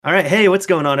All right, hey, what's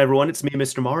going on, everyone? It's me,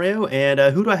 Mr. Mario, and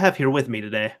who do I have here with me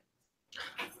today?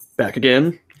 Back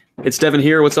again. It's Devin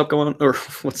here. What's up going or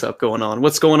what's up going on?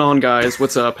 What's going on, guys?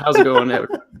 What's up? How's it going?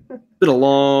 It's been a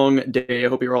long day. I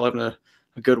hope you're all having a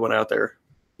good one out there.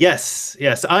 Yes,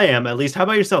 yes, I am at least. How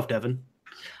about yourself, Devin?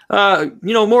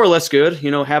 More or less good.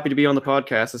 Happy to be on the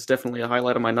podcast. It's definitely a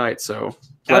highlight of my night. So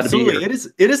glad to be Absolutely,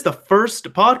 here. it is the first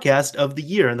podcast of the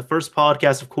year and the first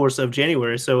podcast, of course, of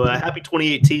January. So happy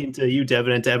 2018 to you,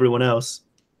 Devin, and to everyone else.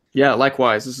 Yeah,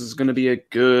 likewise. This is going to be a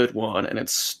good one, and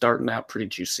it's starting out pretty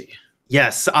juicy.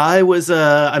 Yes, I was.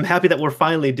 I'm happy that we're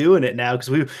finally doing it now because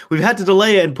we've had to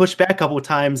delay it and push back a couple of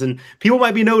times, and people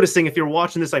might be noticing if you're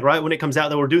watching this like right when it comes out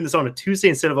that we're doing this on a Tuesday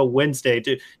instead of a Wednesday.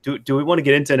 Do we want to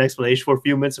get into an explanation for a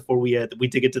few minutes before we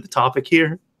dig into the topic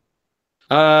here?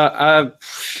 Uh,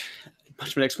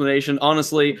 Much of an explanation,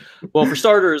 honestly. Well, for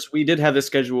starters, we did have this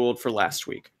scheduled for last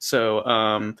week,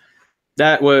 so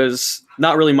that was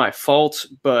not really my fault,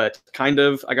 but kind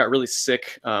of. I got really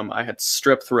sick. I had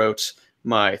strep throat.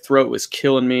 My throat was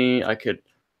killing me. I could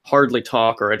hardly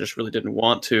talk, or I just really didn't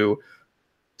want to.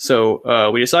 So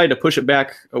we decided to push it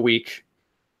back a week.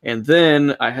 And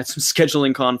then I had some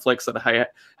scheduling conflicts that I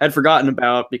had forgotten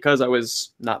about because I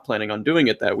was not planning on doing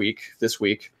it this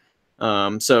week.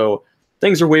 So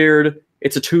things are weird.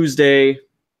 It's a Tuesday,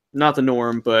 not the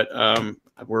norm, but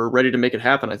we're ready to make it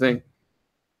happen, I think.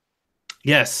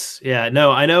 Yes, yeah,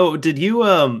 no, I know. Did you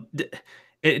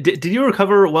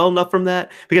recover well enough from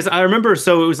that? Because I remember,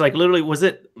 so it was like literally, was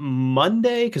it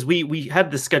Monday? Because we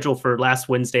had the schedule for last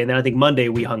Wednesday, and then I think Monday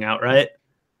we hung out, right?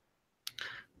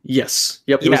 Yes.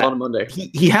 Yep. It was Yeah, on a Monday.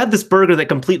 he had this burger that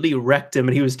completely wrecked him,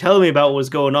 and he was telling me about what was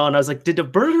going on. I was like, did the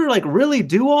burger like really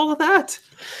do all of that?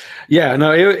 Yeah,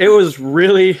 no, it was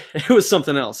really it was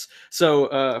something else.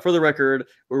 So for the record,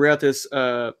 we were at this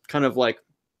kind of like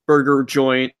burger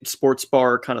joint, sports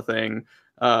bar kind of thing,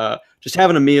 just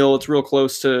having a meal. It's real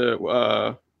close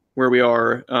to where we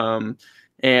are,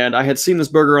 and I had seen this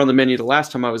burger on the menu the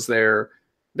last time I was there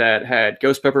that had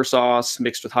ghost pepper sauce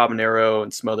mixed with habanero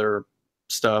and some other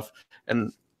stuff,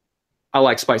 and I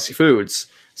like spicy foods,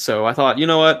 so I thought, you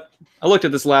know what? I looked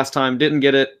at this last time, didn't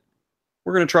get it.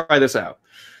 We're gonna try this out.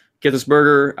 Get this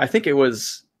burger. I think it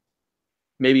was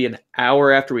maybe an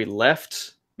hour after we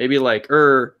left, maybe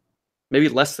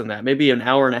less than that, maybe an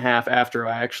hour and a half after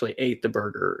I actually ate the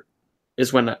burger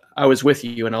is when I was with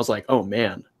you, and I was like, oh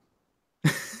man,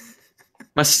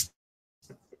 my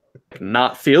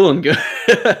not feeling good.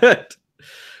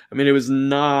 I mean, it was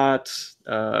not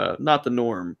the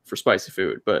norm for spicy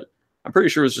food, but I'm pretty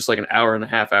sure it was just like an hour and a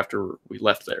half after we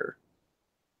left there.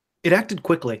 It acted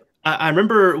quickly. I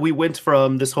remember we went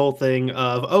from this whole thing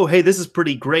of, oh, hey, this is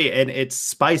pretty great, and it's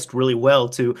spiced really well,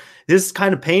 to this is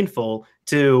kind of painful,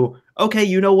 to, okay,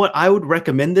 you know what? I would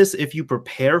recommend this if you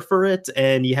prepare for it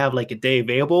and you have like a day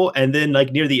available. And then,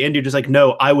 like, near the end, you're just like,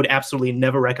 no, I would absolutely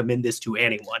never recommend this to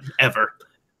anyone ever.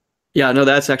 Yeah, no,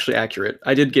 that's actually accurate.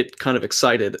 I did get kind of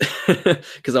excited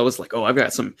because I was like, "Oh, I've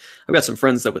got some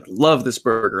friends that would love this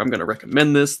burger. I'm going to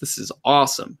recommend this. This is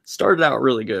awesome." Started out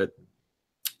really good,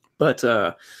 but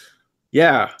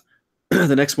yeah,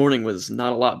 the next morning was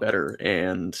not a lot better,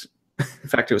 and in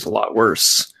fact, it was a lot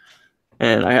worse.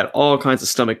 And I had all kinds of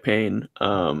stomach pain.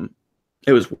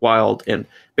 It was wild, and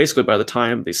basically, by the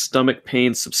time the stomach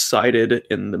pain subsided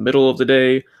in the middle of the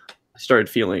day, I started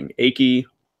feeling achy.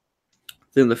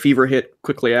 Then the fever hit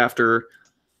quickly after,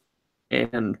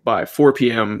 and by 4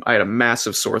 p.m., I had a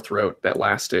massive sore throat that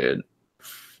lasted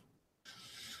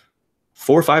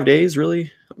 4 or 5 days,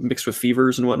 really, mixed with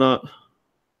fevers and whatnot.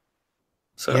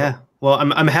 So, Yeah. Well,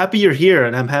 I'm happy you're here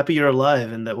and I'm happy you're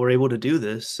alive and that we're able to do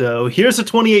this. So here's a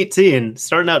 2018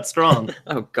 starting out strong.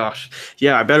 oh gosh,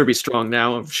 yeah, I better be strong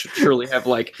now. I should surely have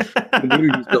like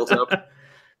immunities built up.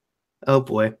 Oh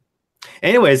boy.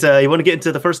 Anyways, you want to get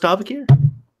into the first topic here?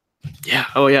 Yeah,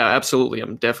 oh yeah, absolutely.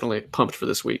 I'm definitely pumped for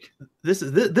this week. This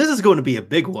is going to be a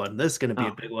big one. This is going to be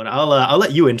a Oh, big one. I'll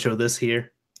let you intro this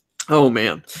here. oh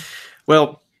man.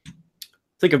 Well, I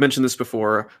think I've mentioned this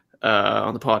before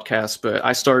on the podcast, but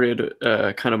I started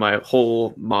kind of my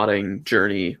whole modding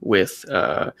journey with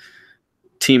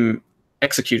Team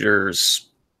Executor's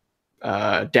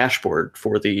dashboard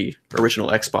for the original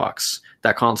Xbox.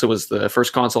 That console was the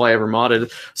first console I ever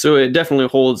modded, so it definitely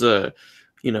holds a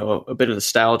bit of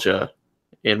nostalgia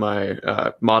in my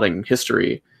modding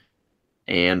history.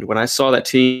 And when I saw that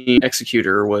Team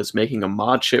Executor was making a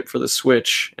mod chip for the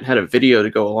Switch and had a video to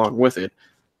go along with it,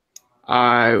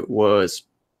 I was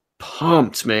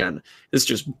pumped, man. This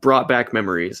just brought back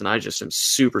memories, and I just am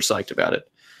super psyched about it.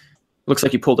 Looks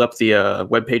like you pulled up the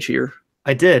webpage here.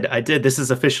 I did. I did. This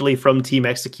is officially from Team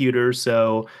Executor.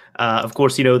 So, of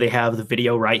course, they have the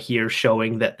video right here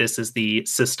showing that this is the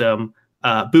system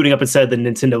booting up instead of the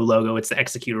Nintendo logo. It's the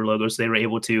Executor logo. So they were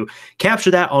able to capture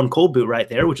that on cold boot right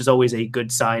there, which is always a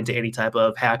good sign to any type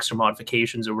of hacks or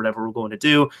modifications or whatever we're going to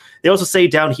do. They also say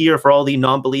down here for all the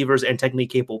non-believers and technically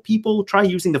capable people, try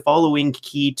using the following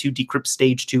key to decrypt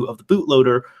stage 2 of the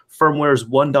bootloader. Firmware's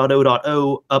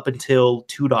 1.0.0 up until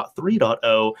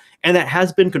 2.3.0, and that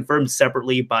has been confirmed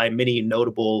separately by many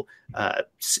notable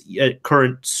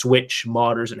current Switch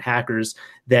modders and hackers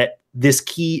that this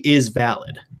key is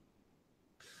valid.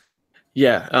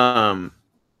 Yeah,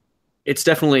 it's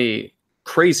definitely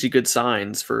crazy good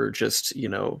signs for just,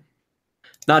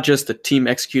 not just the Team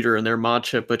Executor and their mod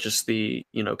chip, but just the,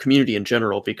 community in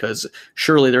general, because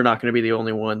surely they're not going to be the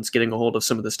only ones getting a hold of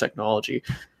some of this technology.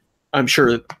 I'm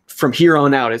sure from here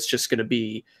on out, it's just going to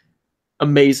be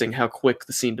amazing how quick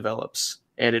the scene develops.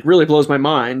 And it really blows my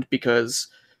mind because,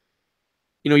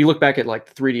 you look back at like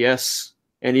the 3DS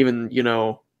and even,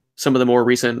 some of the more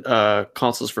recent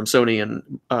consoles from Sony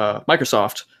and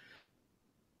Microsoft,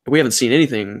 we haven't seen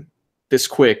anything this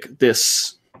quick,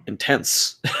 this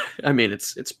intense. I mean,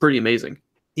 it's pretty amazing.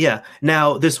 Yeah.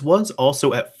 Now, this was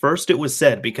also at first it was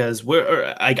said because we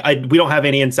don't have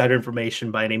any insider information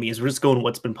by any means. We're just going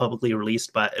what's been publicly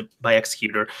released by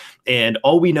Executor, and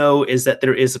all we know is that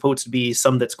there is supposed to be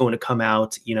some that's going to come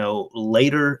out,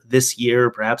 later this year,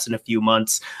 perhaps in a few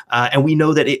months, and we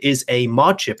know that it is a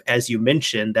mod chip, as you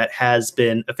mentioned, that has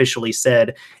been officially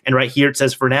said. And right here it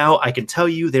says, for now, I can tell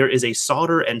you there is a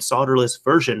solder and solderless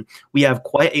version. We have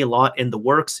quite a lot in the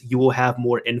works. You will have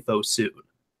more info soon.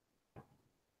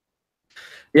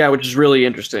 Yeah, which is really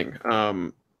interesting. I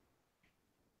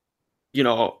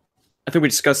think we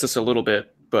discussed this a little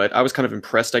bit, but I was kind of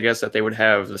impressed, I guess, that they would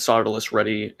have the solderless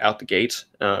ready out the gate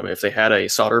if they had a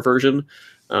solder version.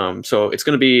 So it's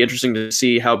going to be interesting to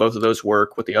see how both of those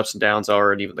work, what the ups and downs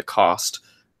are, and even the cost.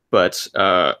 But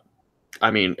I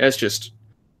mean, it's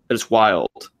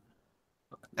wild.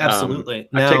 Absolutely.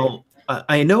 Now,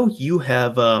 I know you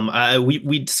have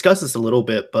we discussed this a little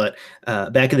bit, but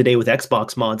back in the day with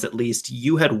Xbox mods, at least,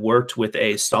 you had worked with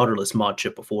a solderless mod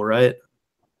chip before, right?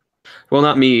 Well,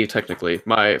 not me technically.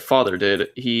 My father did.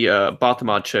 He bought the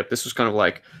mod chip. This was kind of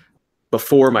like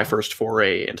before my first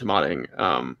foray into modding.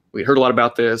 We heard a lot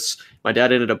about this. My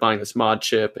dad ended up buying this mod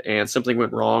chip, and something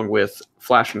went wrong with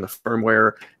flashing the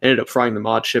firmware. Ended up frying the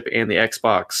mod chip and the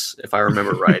Xbox, if I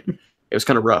remember right. It was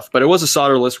kind of rough, but it was a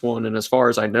solderless one, and as far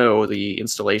as I know, the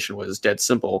installation was dead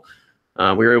simple. We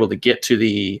were able to get to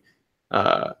the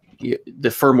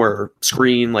firmware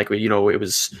screen, like it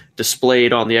was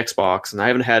displayed on the Xbox, and I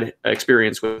haven't had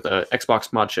experience with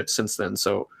Xbox mod chip since then,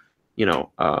 so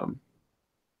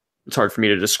it's hard for me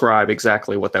to describe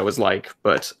exactly what that was like.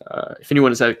 But if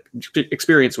anyone has had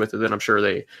experience with it, then I'm sure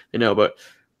they know. But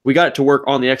we got it to work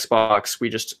on the Xbox.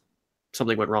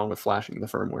 Something went wrong with flashing the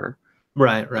firmware.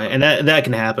 Right. And that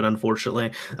can happen,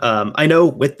 unfortunately. I know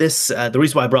with this, the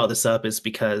reason why I brought this up is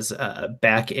because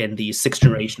back in the sixth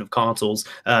generation of consoles,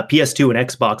 PS2 and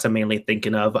Xbox, I'm mainly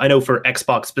thinking of. I know for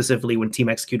Xbox specifically, when Team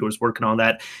Executor was working on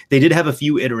that, they did have a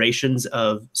few iterations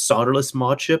of solderless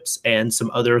mod chips, and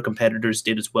some other competitors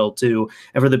did as well, too.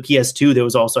 And for the PS2, there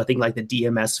was also, I think, like the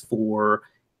DMS4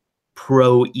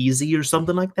 Pro Easy or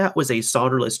something like that was a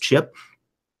solderless chip.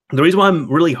 The reason why I'm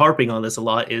really harping on this a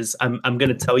lot is I'm going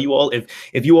to tell you all,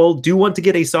 if you all do want to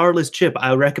get a solderless chip,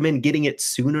 I recommend getting it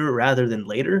sooner rather than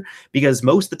later, because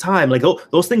most of the time, like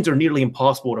those things are nearly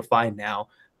impossible to find now.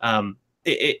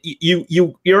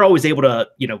 You're always able to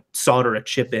solder a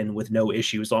chip in with no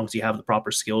issue as long as you have the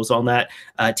proper skills on that.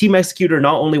 Team Executor,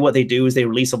 not only what they do is they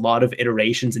release a lot of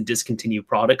iterations and discontinue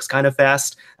products kind of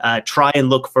fast. Try and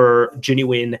look for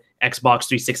genuine Xbox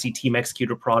 360 Team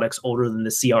Executor products older than the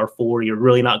CR4. You're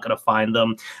really not going to find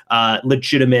them.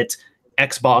 Legitimate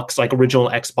Xbox, like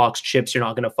original Xbox chips, you're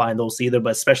not going to find those either,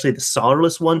 but especially the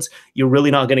solderless ones, you're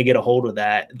really not going to get a hold of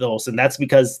those. And that's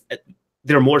because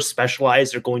they're more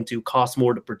specialized. They're going to cost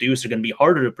more to produce. They're going to be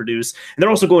harder to produce. And they're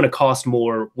also going to cost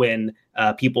more when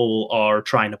people are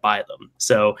trying to buy them.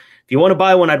 So if you want to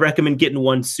buy one, I'd recommend getting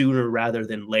one sooner rather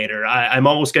than later. I'm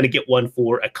almost going to get one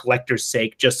for a collector's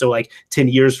sake, just so like 10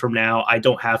 years from now, I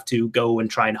don't have to go and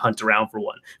try and hunt around for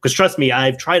one. Because trust me,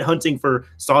 I've tried hunting for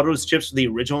solderless chips for the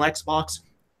original Xbox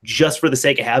just for the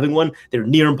sake of having one. They're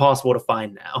near impossible to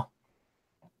find now.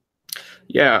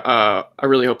 Yeah, I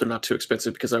really hope they're not too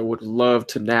expensive, because I would love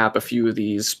to nab a few of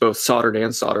these, both soldered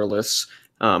and solderless.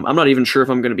 I'm not even sure if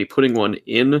I'm going to be putting one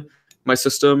in my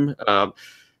system.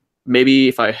 Maybe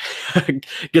if I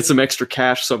get some extra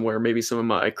cash somewhere, maybe some of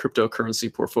my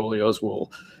cryptocurrency portfolios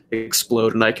will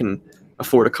explode, and I can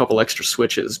afford a couple extra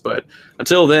switches. But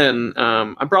until then,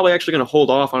 I'm probably actually going to hold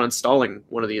off on installing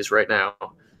one of these right now.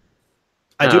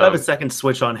 I do have a second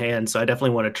Switch on hand, so I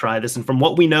definitely want to try this. And from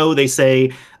what we know, they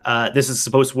say this is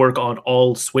supposed to work on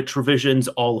all Switch revisions,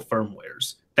 all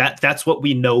firmwares. That's what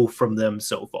we know from them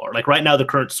so far. Like right now, the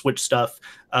current Switch stuff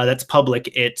that's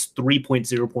public, it's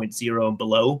 3.0.0 and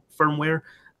below firmware.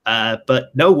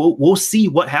 But no, we'll see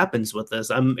what happens with this.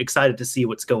 I'm excited to see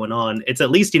what's going on. It's at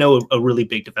least, a really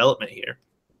big development here.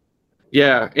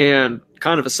 Yeah, and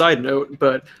kind of a side note,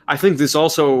 but I think this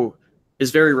also is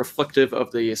very reflective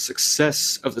of the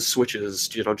success of the Switch's,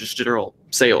 just general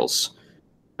sales.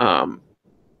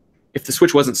 If the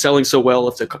Switch wasn't selling so well,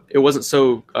 if it wasn't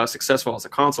so successful as a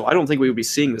console, I don't think we would be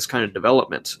seeing this kind of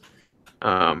development.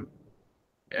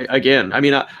 Again, I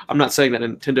mean, I'm not saying that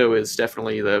Nintendo is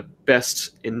definitely the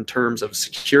best in terms of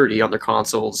security on their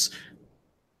consoles.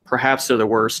 Perhaps they're the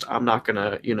worst. I'm not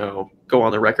gonna, go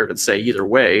on the record and say either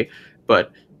way,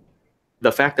 but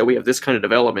the fact that we have this kind of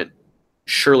development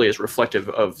surely is reflective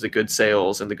of the good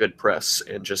sales and the good press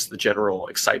and just the general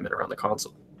excitement around the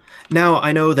console. Now,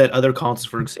 I know that other consoles,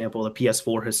 for example, the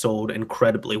PS4 has sold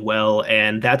incredibly well,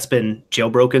 and that's been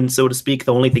jailbroken, so to speak.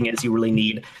 The only thing is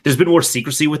there's been more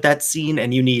secrecy with that scene,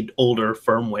 and you need older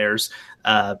firmwares.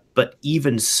 But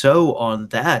even so on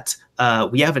that,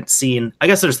 we haven't seen, I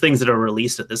guess there's things that are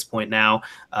released at this point now,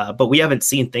 but we haven't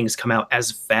seen things come out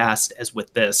as fast as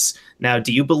with this. Now,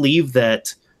 do you believe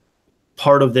that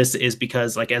part of this is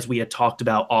because, like, as we had talked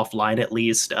about offline, at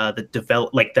least,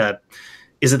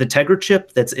 is it the Tegra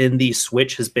chip that's in the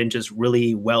Switch has been just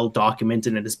really well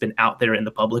documented and has been out there in the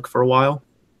public for a while?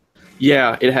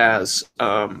 Yeah, it has.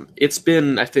 It's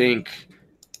been, I think,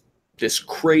 this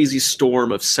crazy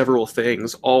storm of several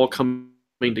things all coming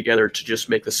together to just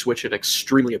make the Switch an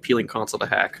extremely appealing console to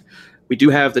hack. We do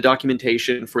have the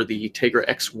documentation for the Tegra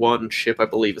X1 chip, I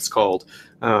believe it's called,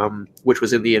 which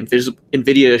was in the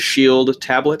NVIDIA Shield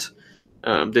tablet.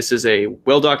 This is a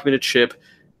well-documented chip.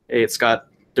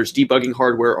 There's debugging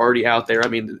hardware already out there. I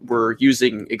mean, we're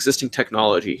using existing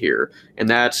technology here, and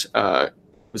that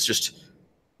was just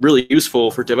really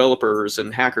useful for developers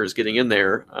and hackers getting in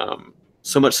there.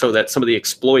 So much so that some of the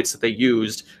exploits that they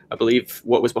used, I believe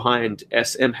what was behind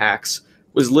SM hacks,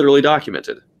 was literally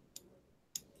documented.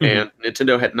 And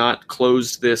Nintendo had not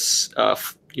closed this,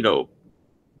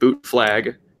 boot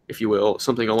flag, if you will,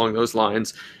 something along those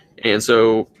lines. And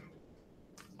so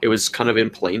it was kind of in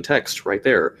plain text right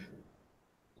there.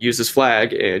 Use this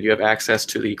flag, and you have access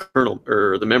to the kernel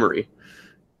or the memory.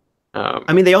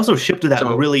 I mean, they also shipped that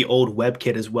really old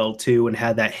WebKit as well, too, and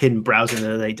had that hidden browser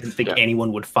that they didn't think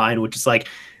anyone would find, which is like,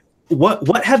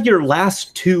 what have your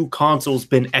last two consoles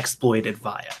been exploited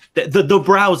via? The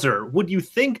browser, would you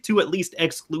think to at least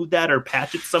exclude that or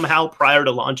patch it somehow prior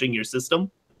to launching your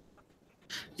system?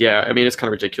 Yeah, I mean, it's kind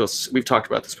of ridiculous. We've talked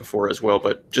about this before as well,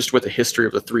 but just with the history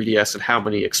of the 3DS and how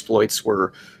many exploits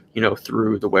were,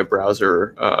 through the web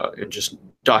browser and just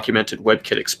documented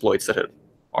WebKit exploits that had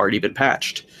already been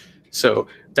patched. So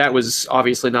that was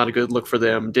obviously not a good look for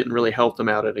them, didn't really help them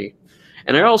out any.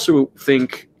 And I also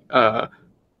think, I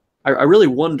really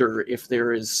wonder if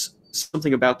there is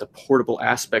something about the portable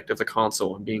aspect of the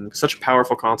console and being such a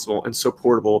powerful console and so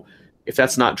portable, if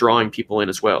that's not drawing people in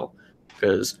as well.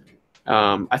 Because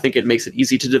I think it makes it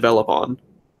easy to develop on,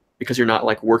 because you're not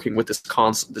like working with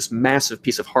this massive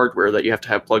piece of hardware that you have to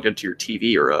have plugged into your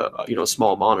TV or a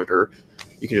small monitor.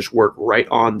 You can just work right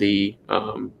on the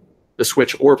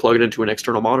Switch or plug it into an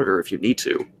external monitor if you need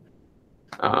to.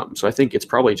 So I think it's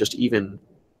probably just, even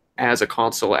as a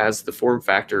console, as the form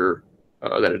factor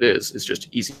that it is just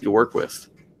easy to work with.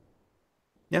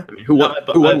 Yeah. I mean, who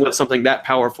wants something that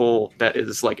powerful that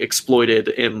is like exploited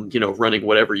and running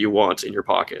whatever you want in your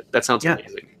pocket? That sounds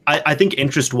amazing. I think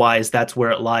interest-wise, that's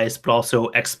where it lies, but also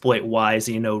exploit-wise,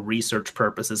 research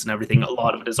purposes and everything. A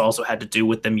lot of it has also had to do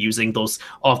with them using those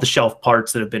off-the-shelf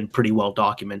parts that have been pretty well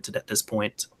documented at this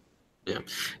point. Yeah,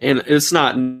 and it's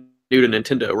not new to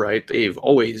Nintendo, right? They've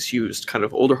always used kind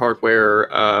of older hardware,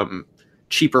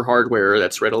 cheaper hardware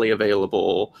that's readily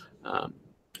available. I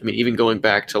mean, even going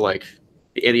back to like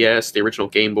the NES, the original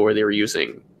Game Boy, they were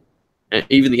using, and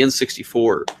even the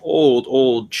N64,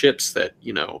 old chips that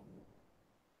Nintendo,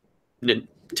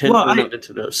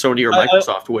 Sony or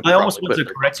Microsoft wouldn't. I almost want to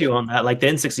correct you on that. Like the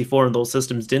N64 and those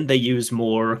systems, didn't they use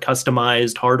more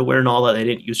customized hardware and all that? They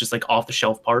didn't use just like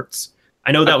off-the-shelf parts.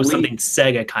 I know that was something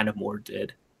Sega kind of more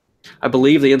did. I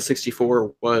believe the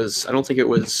N64 was, I don't think it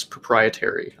was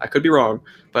proprietary. I could be wrong,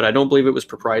 but I don't believe it was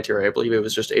proprietary. I believe it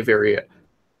was just a very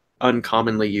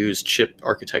uncommonly used chip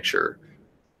architecture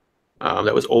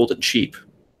that was old and cheap.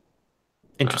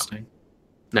 Interesting.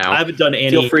 Now, I haven't done any.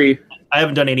 Feel free. I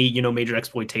haven't done any, major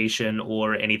exploitation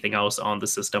or anything else on the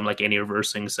system, like any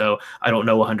reversing. So I don't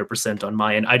know 100% on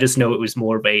my end. I just know it was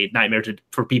more of a nightmare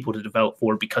for people to develop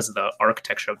for because of the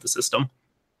architecture of the system.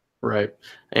 Right.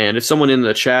 And if someone in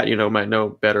the chat, might know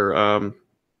better,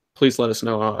 please let us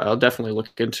know. I'll definitely look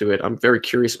into it. I'm very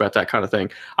curious about that kind of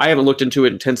thing. I haven't looked into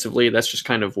it intensively. That's just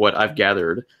kind of what I've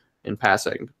gathered in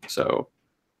passing. So,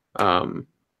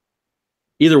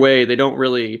 either way, they don't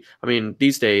really. I mean,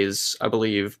 these days, I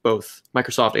believe both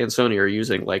Microsoft and Sony are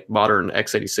using like modern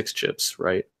x86 chips,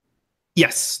 right?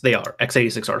 Yes, they are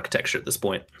x86 architecture at this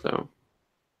point. So,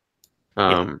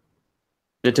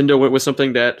 Nintendo went with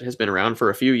something that has been around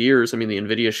for a few years. I mean, the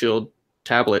Nvidia Shield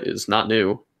tablet is not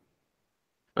new.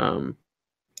 So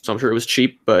I'm sure it was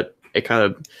cheap, but it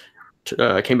kind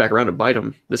of came back around to bite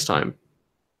them this time.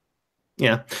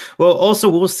 Yeah. Well, also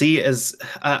we'll see as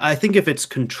I think if it's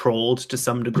controlled to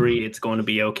some degree, it's going to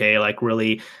be okay. Like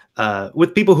really,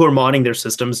 with people who are modding their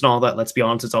systems and all that, let's be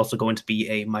honest, it's also going to be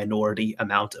a minority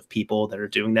amount of people that are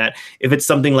doing that. If it's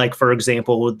something like, for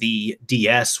example, the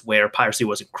DS, where piracy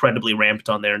was incredibly rampant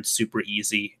on there and super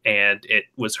easy, and it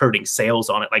was hurting sales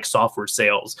on it, like software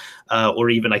sales, or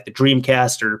even like the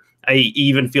Dreamcast, or I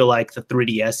even feel like the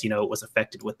 3DS, was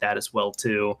affected with that as well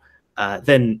too.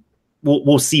 Then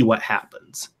we'll see what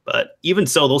happens. But even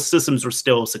so, those systems were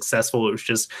still successful. It was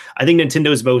just, I think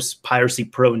Nintendo's most piracy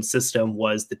prone system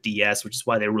was the DS, which is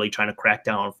why they're really trying to crack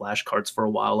down on flashcards for a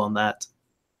while on that.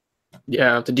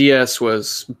 Yeah, the DS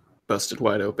was busted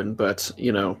wide open, but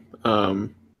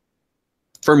firmware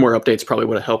updates probably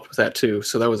would have helped with that too.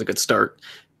 So that was a good start.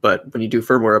 But when you do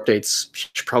firmware updates, you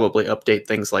should probably update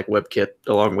things like WebKit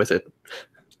along with it.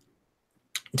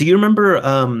 Do you remember,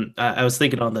 I was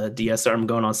thinking on the DS, I'm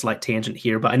going on a slight tangent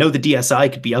here, but I know the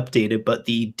DSi could be updated, but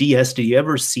the DS, did you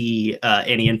ever see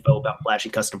any info about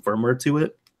flashing custom firmware to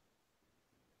it?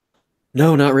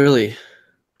 No, not really.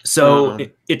 So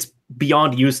it's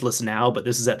beyond useless now, but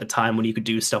this is at the time when you could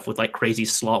do stuff with like crazy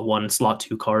slot 1, slot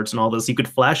 2 cards and all this. You could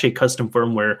flash a custom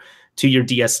firmware to your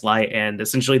DS Lite, and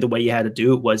essentially the way you had to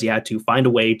do it was you had to find a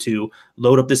way to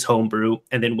load up this homebrew,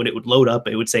 and then when it would load up,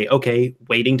 it would say, okay,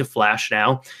 waiting to flash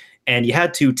now. And you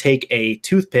had to take a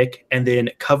toothpick and then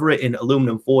cover it in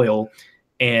aluminum foil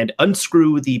and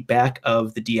unscrew the back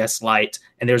of the DS Lite,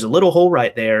 and there's a little hole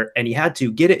right there, and you had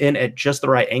to get it in at just the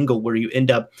right angle where you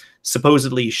end up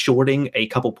supposedly shorting a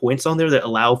couple points on there that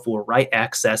allow for write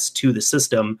access to the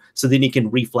system, so then you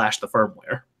can reflash the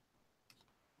firmware.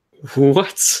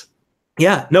 What?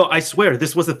 Yeah, no, I swear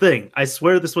this was a thing. I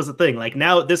swear this was a thing. Like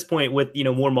now at this point with,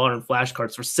 more modern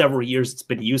flashcards, for several years, it's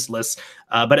been useless.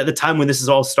 But at the time when this is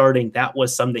all starting, that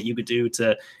was something that you could do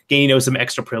to gain, some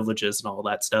extra privileges and all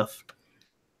that stuff.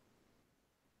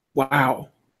 Wow.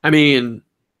 I mean,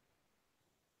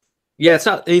 yeah, it's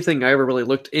not anything I ever really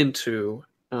looked into.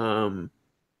 Oh,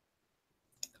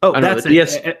 that's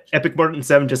it. Epic Martin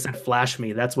 7 just said Flash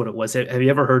Me. That's what it was. Have you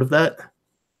ever heard of that?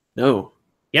 No.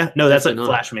 Yeah, no, that's like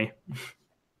Flash Me.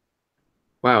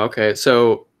 Wow, okay.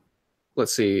 So,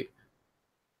 let's see.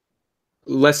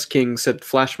 Les King said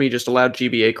Flash Me just allowed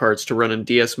GBA cards to run in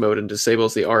DS mode and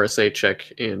disables the RSA check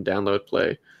in download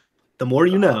play. The more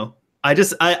you know. I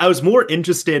was more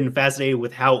interested and fascinated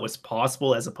with how it was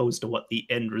possible as opposed to what the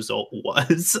end result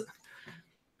was.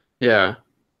 Yeah.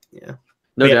 Yeah.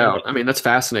 No doubt. I mean, that's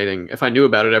fascinating. If I knew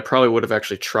about it, I probably would have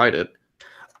actually tried it.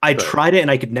 I tried it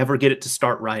and I could never get it to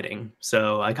start writing.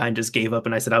 So I kind of just gave up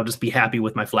and I said, I'll just be happy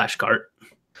with my flash cart.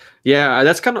 Yeah,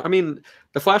 that's kind of, I mean,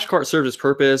 the flash cart served its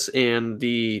purpose, and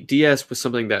the DS was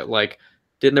something that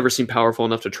didn't ever seem powerful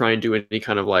enough to try and do any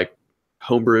kind of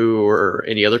homebrew or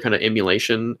any other kind of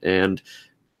emulation. And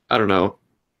I don't know,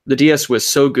 the DS was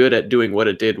so good at doing what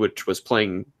it did, which was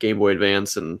playing Game Boy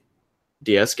Advance and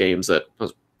DS games, that I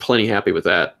was plenty happy with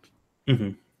that.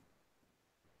 Mm-hmm.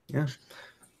 Yeah.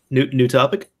 New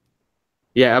topic?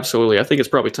 Yeah, absolutely. I think it's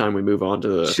probably time we move on to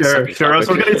the sure. We're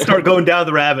going to start going down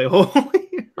the rabbit hole.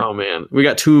 Oh man, we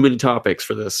got too many topics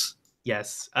for this.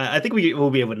 Yes, I think we will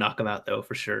be able to knock them out though,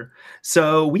 for sure.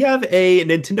 So we have a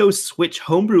Nintendo Switch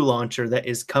homebrew launcher that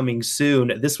is coming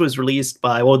soon. This was released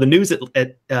by, the news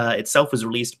itself was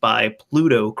released by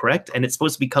Pluto, correct? And it's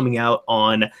supposed to be coming out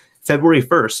on February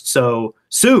 1st, so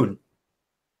soon.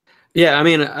 Yeah, I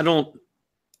mean, I don't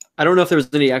know if there was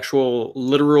any actual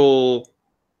literal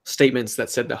statements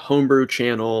that said the homebrew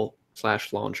channel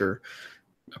 / launcher.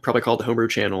 I probably called the homebrew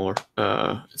channel.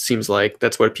 It seems like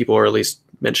that's what people are at least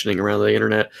mentioning around the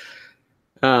internet.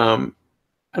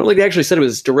 I don't think they actually said it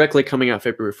was directly coming out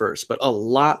February 1st, but a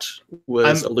lot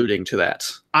was alluding to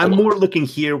that. I'm more looking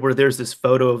here where there's this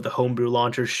photo of the homebrew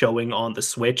launcher showing on the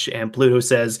Switch, and Pluto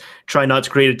says, "Try not to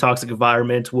create a toxic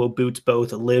environment. We'll boot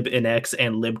both libnx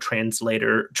and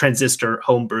libtransistor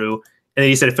homebrew." And then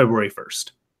he said February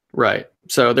 1st. Right.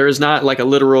 So there is not like a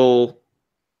literal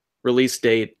release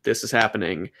date. This is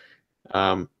happening.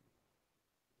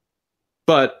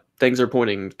 But things are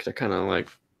pointing to kind of like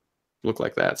look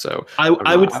like that. So I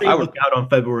would say look out on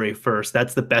February 1st.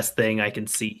 That's the best thing I can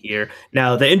see here.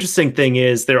 Now, the interesting thing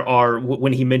is there are,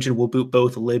 when he mentioned we'll boot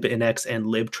both libnx and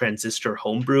libtransistor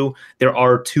homebrew, there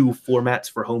are 2 formats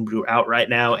for homebrew out right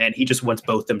now, and he just wants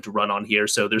both them to run on here.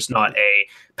 So there's not a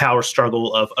power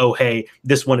struggle of, oh, hey,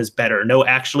 this one is better. No,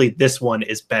 actually, this one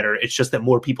is better. It's just that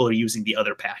more people are using the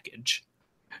other package.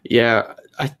 Yeah,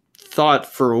 I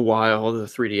thought for a while the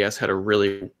 3DS had a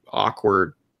really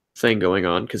awkward thing going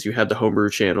on because you had the homebrew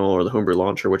channel or the homebrew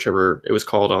launcher, whichever it was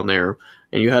called on there,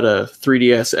 and you had a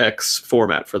 3DSX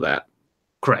format for that.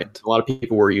 Correct. And a lot of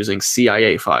people were using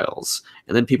CIA files,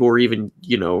 and then people were even,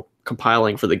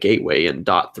 compiling for the gateway in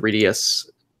 .3ds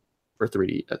or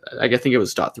 3D. I think it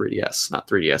was .3ds, not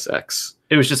 3DSX.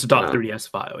 It was just a .3ds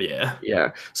file, yeah.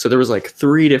 Yeah. So there was like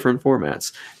 3 different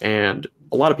formats, and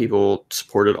a lot of people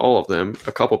supported all of them.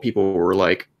 A couple people were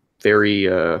like very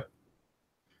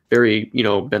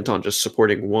bent on just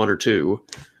supporting 1 or 2.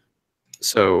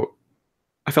 So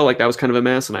I felt like that was kind of a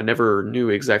mess, and I never knew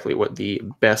exactly what the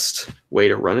best way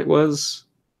to run it was,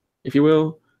 if you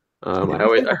will. I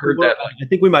heard that. I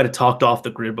think we might have talked off the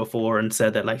grid before and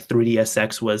said that like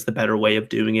 3DSX was the better way of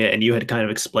doing it, and you had kind of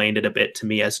explained it a bit to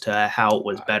me as to how it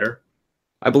was better.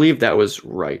 I believe that was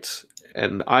right.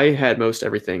 And I had most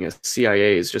everything as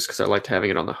CIAs just because I liked having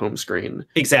it on the home screen.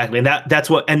 Exactly, and that's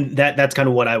kind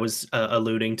of what I was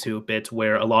alluding to a bit,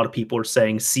 where a lot of people are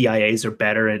saying CIAs are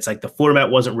better, and it's like the format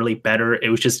wasn't really better. It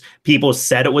was just people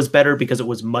said it was better because it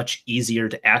was much easier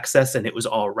to access, and it was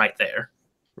all right there.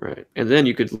 Right, and then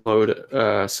you could load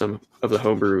some of the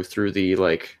homebrew through the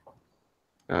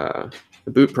the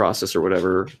boot process or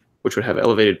whatever, which would have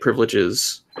elevated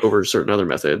privileges over certain other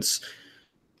methods.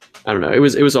 I don't know. It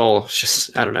was all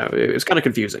just, I don't know. It was kind of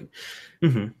confusing.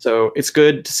 Mm-hmm. So it's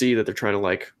good to see that they're trying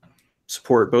to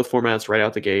support both formats right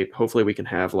out the gate. Hopefully we can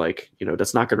have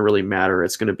that's not going to really matter.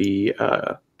 It's going to be,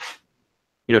 to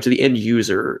the end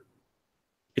user,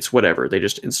 it's whatever. They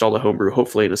just install the homebrew,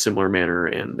 hopefully in a similar manner,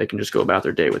 and they can just go about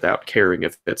their day without caring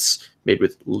if it's made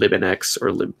with libnx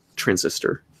or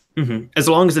libtransistor. Mm-hmm. As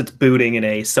long as it's booting in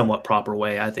a somewhat proper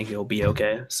way, I think it'll be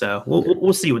okay. So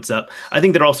we'll see what's up. I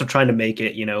think they're also trying to make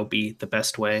it, be the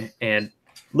best way. And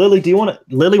Lily,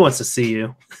 Lily wants to see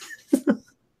you.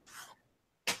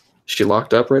 She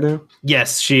locked up right now?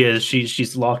 Yes, she is.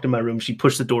 She's locked in my room. She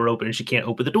pushed the door open and she can't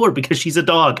open the door because she's a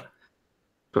dog.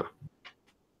 Huh.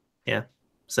 Yeah.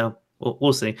 So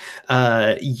we'll see.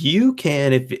 You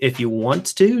can, if you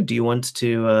want to. Do you want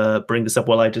to bring this up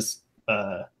while I just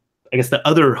I guess the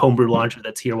other homebrew launcher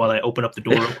that's here while I open up the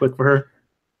door real quick for her?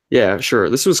 Yeah, sure.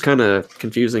 This was kind of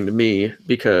confusing to me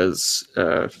because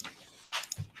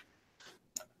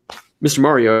Mr.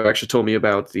 Mario actually told me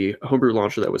about the homebrew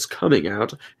launcher that was coming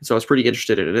out, and so I was pretty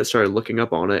interested in it. Started looking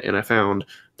up on it, and I found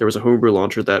there was a homebrew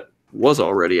launcher that was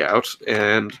already out,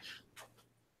 and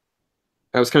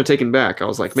I was kind of taken back. I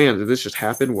was like, man, did this just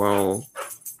happen while...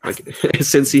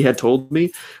 since he had told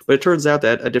me? But it turns out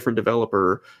that a different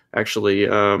developer actually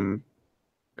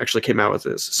came out with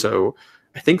this. So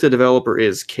I think the developer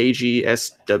is KGSWS,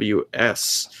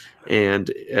 and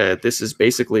this is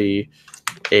basically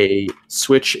a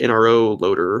Switch NRO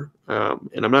loader,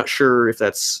 and I'm not sure if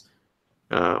that's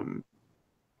I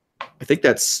think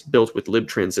that's built with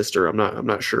libtransistor. I'm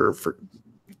not sure for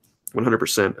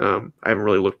 100%. I haven't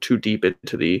really looked too deep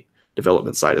into the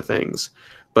development side of things,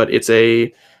 but it's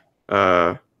a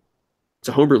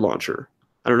homebrew launcher.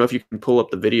 I don't know if you can pull up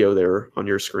the video there on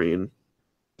your screen.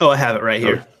 Oh, I have it right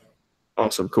here. Oh,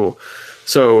 awesome, cool.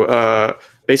 So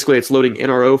basically it's loading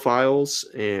NRO files,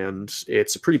 and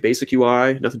it's a pretty basic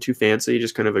UI, nothing too fancy,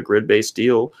 just kind of a grid-based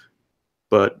deal.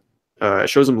 But it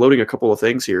shows them loading a couple of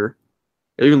things here.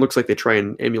 It even looks like they try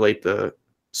and emulate the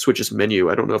Switch's menu.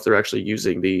 I don't know if they're actually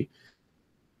using the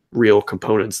real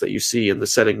components that you see in the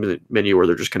setting menu, or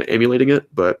they're just kind of emulating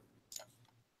it, but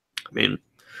I mean,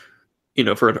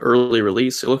 for an early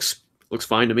release, it looks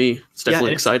fine to me. It's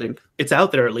definitely exciting. It's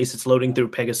out there, at least. It's loading through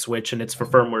Pegaswitch, and it's for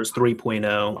firmwares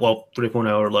 3.0. Well,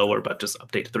 3.0 or lower, but just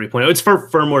update to 3.0. It's for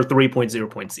firmware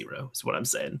 3.0.0 is what I'm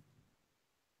saying.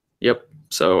 Yep.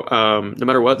 So no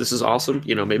matter what, this is awesome.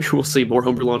 Maybe we'll see more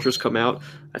homebrew launchers come out.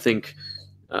 I think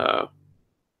the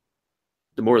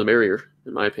more the merrier,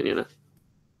 in my opinion.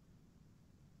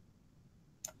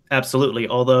 Absolutely.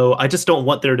 Although I just don't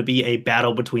want there to be a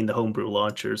battle between the homebrew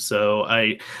launchers. So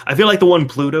I feel like the one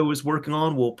Pluto is working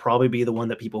on will probably be the one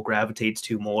that people gravitates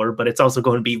to more, but it's also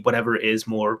going to be whatever is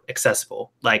more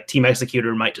accessible. Like Team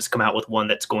Executor might just come out with one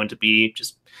that's going to be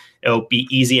just it'll be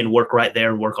easy and work right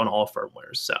there and work on all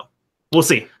firmwares. So we'll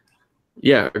see.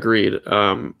 Yeah, agreed.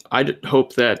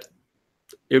 Hope that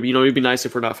it'd be nice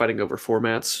if we're not fighting over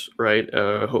formats, right?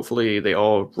 Hopefully they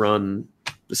all run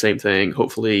the same thing.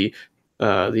 Hopefully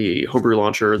the homebrew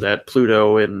launcher that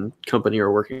Pluto and company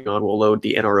are working on will load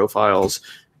the NRO files.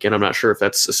 Again, I'm not sure if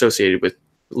that's associated with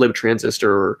libtransistor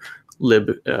or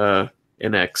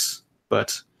libnx,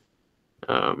 but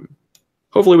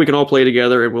hopefully we can all play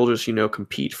together and we'll just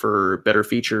compete for better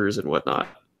features and whatnot.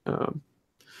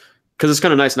 Because it's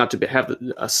kind of nice not to have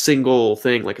a single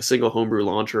thing, like a single homebrew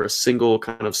launcher, a single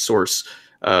kind of source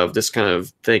of this kind of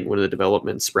thing when the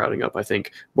development's sprouting up. I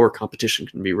think more competition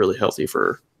can be really healthy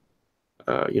for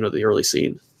the early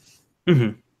scene.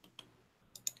 Mm-hmm.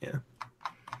 Yeah.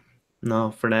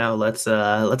 No, for now, let's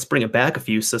bring it back a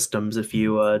few systems if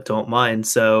you don't mind.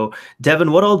 So,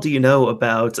 Devin, what all do you know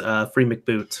about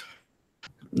FreeMcBoot?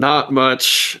 Not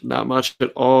much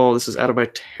at all. This is out of my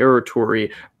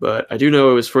territory, but I do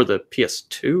know it was for the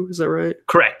PS2. Is that right?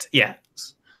 Correct. Yeah.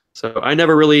 So I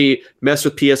never really messed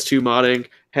with PS2 modding.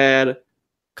 Had a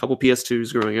couple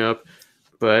PS2s growing up,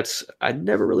 but I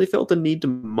never really felt the need to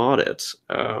mod it.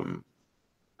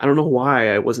 I don't know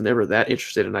why I wasn't ever that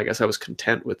interested, and I guess I was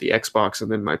content with the Xbox and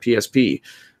then my PSP.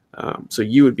 So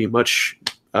you would be much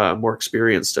more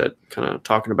experienced at kind of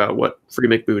talking about what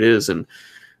FreeMcBoot is and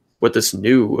what this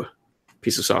new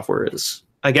piece of software is.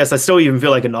 I guess I still even feel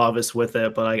like a novice with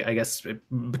it, but I guess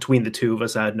between the two of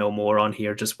us, I'd know more on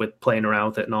here just with playing around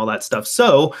with it and all that stuff.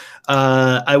 So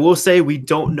I will say we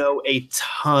don't know a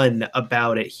ton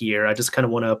about it here. I just kind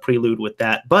of want to prelude with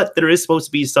that. But there is supposed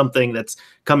to be something that's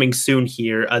coming soon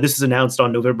here. This is announced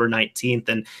on November 19th,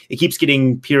 and it keeps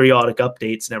getting periodic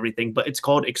updates and everything. But it's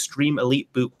called Extreme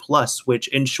Elite Boot Plus, which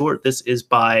in short, this is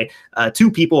by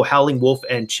two people, Howling Wolf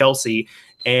and Chelsea.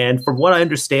 And from what I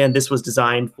understand, this was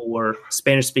designed for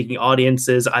Spanish-speaking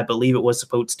audiences. I believe it was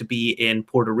supposed to be in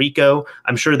Puerto Rico.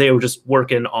 I'm sure they were just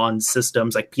working on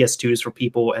systems like PS2s for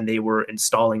people, and they were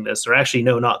installing this. Or actually,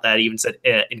 no, not that. Even said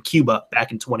in Cuba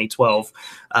back in 2012.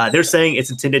 They're saying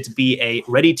it's intended to be a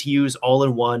ready-to-use,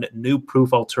 all-in-one, new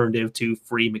proof alternative to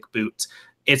FreeMcBoot.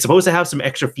 It's supposed to have some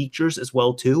extra features as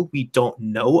well, too. We don't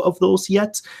know of those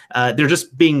yet. They're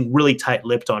just being really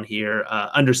tight-lipped on here,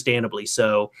 understandably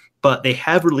so. But they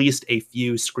have released a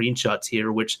few screenshots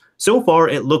here, which so far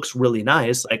it looks really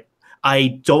nice. Like,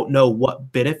 I don't know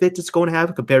what benefits it's going to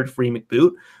have compared to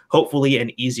FreeMcBoot. Hopefully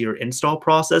an easier install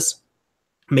process,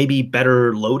 maybe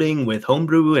better loading with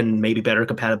Homebrew and maybe better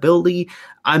compatibility.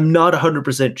 I'm not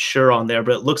 100% sure on there,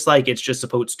 but it looks like it's just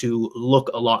supposed to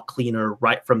look a lot cleaner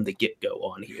right from the get-go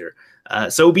on here.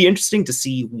 So it'll be interesting to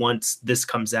see once this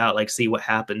comes out, like see what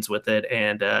happens with it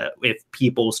and if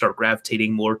people start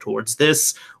gravitating more towards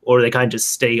this or they kind of just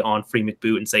stay on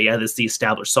FreeMcBoot and say, yeah, this is the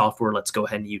established software. Let's go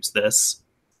ahead and use this.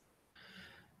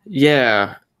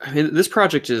 Yeah, I mean, this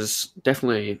project is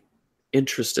definitely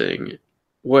interesting.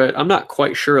 What I'm not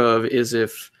quite sure of is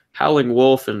if Howling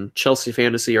Wolf and Chelsea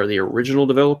Fantasy are the original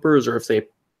developers or if they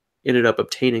ended up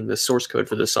obtaining the source code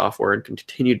for this software and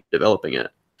continued developing it.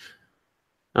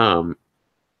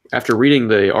 After reading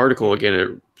the article again, it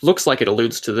looks like it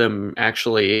alludes to them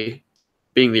actually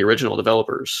being the original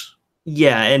developers.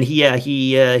 Yeah, and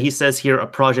he says here a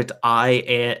project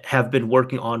I have been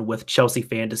working on with Chelsea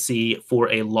Fantasy for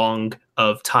a long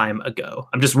of time ago.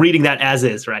 I'm just reading that as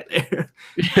is right there.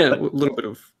 Yeah, a little bit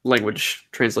of language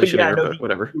translation there, but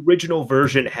whatever. The original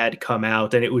version had come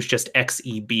out and it was just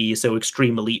XEB, so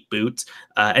Extreme Elite Boot.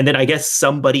 And then I guess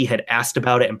somebody had asked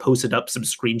about it and posted up some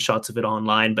screenshots of it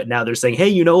online, but now they're saying, hey,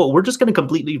 you know what, we're just going to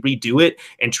completely redo it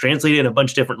and translate it in a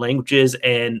bunch of different languages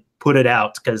and put it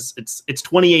out because it's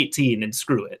 2018 and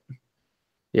screw it.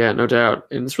 Yeah, no doubt.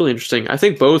 And it's really interesting. I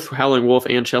think both Howling Wolf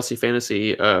and Chelsea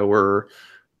Fantasy were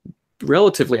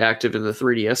relatively active in the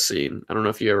 3DS scene. I don't know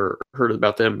if you ever heard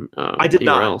about them. I did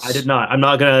not. I did not. I'm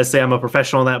not going to say I'm a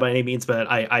professional in that by any means, but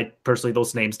I personally,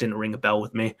 those names didn't ring a bell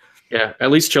with me. Yeah,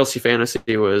 at least Chelsea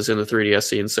Fantasy was in the 3DS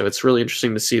scene, so it's really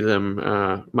interesting to see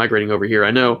them migrating over here.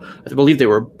 I believe they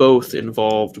were both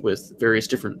involved with various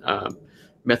different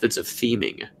methods of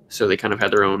theming. So they kind of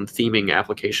had their own theming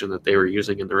application that they were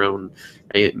using in their own,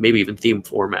 maybe even theme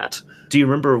format. Do you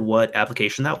remember what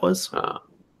application that was?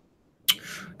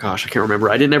 Gosh, I can't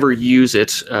remember. I didn't ever use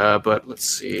it, but let's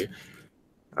see.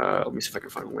 Let me see if I can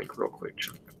find a link real quick.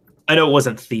 I know it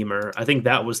wasn't Themer. I think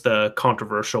that was the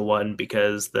controversial one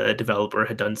because the developer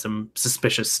had done some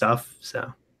suspicious stuff.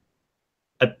 So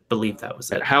I believe that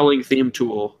was it. Howling Theme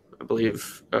Tool, I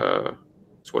believe,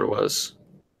 that's what it was.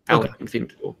 Howling Theme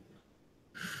Tool.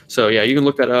 So yeah, you can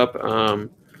look that up. I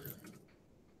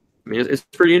mean, it's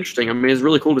pretty interesting. I mean, it's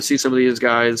really cool to see some of these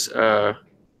guys, go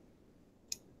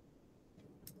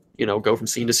from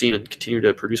scene to scene and continue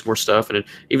to produce more stuff. And it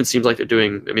even seems like they're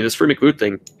doing. I mean, this Free McBoot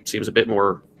thing seems a bit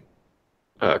more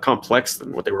complex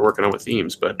than what they were working on with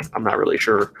themes, but I'm not really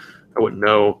sure. I wouldn't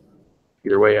know.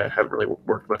 Either way, I haven't really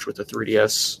worked much with the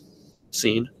 3DS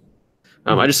scene.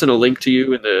 I just sent a link to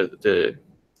you in the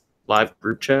live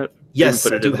group chat.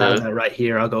 Yes, I do have that right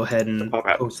here. I'll go ahead and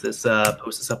post this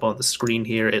up on the screen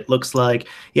here. It looks like,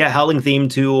 Howling Theme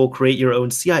Tool, create your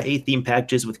own CIA theme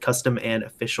packages with custom and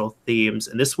official themes.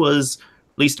 And this was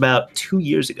released about 2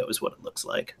 years ago is what it looks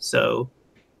like. So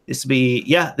this would be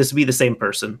the same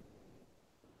person.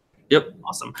 Yep.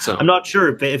 Awesome. So I'm not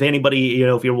sure if anybody,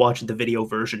 if you're watching the video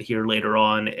version here later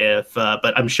on,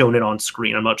 but I'm showing it on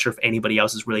screen. I'm not sure if anybody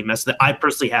else has really messed with it. I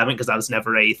personally haven't because I was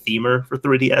never a themer for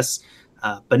 3DS.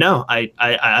 But no,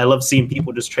 I love seeing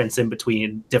people just transcend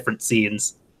between different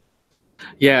scenes.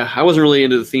 Yeah, I wasn't really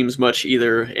into the themes much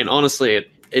either. And honestly,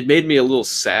 it made me a little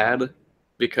sad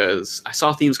because I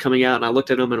saw themes coming out and I looked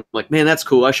at them and I'm like, man, that's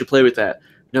cool. I should play with that.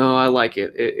 No, I like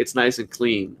it. It's nice and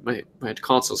clean. My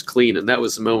console's clean. And that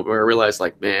was the moment where I realized,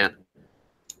 like, man,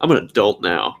 I'm an adult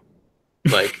now.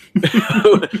 Like,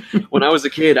 when I was a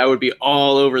kid, I would be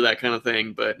all over that kind of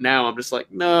thing. But now I'm just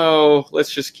like, no,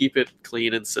 let's just keep it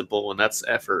clean and simple. And that's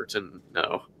effort. And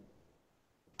no.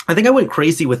 I think I went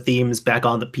crazy with themes back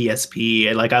on the PSP,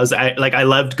 and I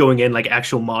loved going in, like,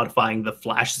 actual modifying the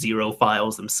Flash Zero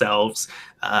files themselves.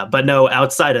 But no,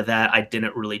 outside of that, I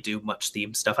didn't really do much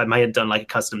theme stuff. I might have done like a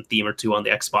custom theme or two on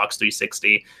the Xbox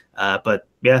 360. But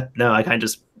yeah, no, I kind of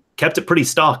just kept it pretty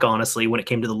stock, honestly, when it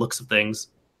came to the looks of things.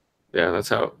 Yeah, that's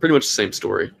pretty much the same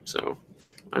story. So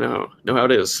I know how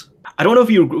it is. I don't know if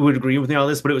you would agree with me on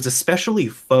this, but it was especially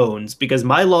phones, because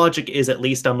my logic is, at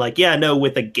least I'm like, yeah, no,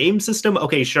 with a game system,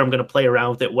 okay, sure, I'm going to play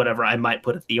around with it, whatever. I might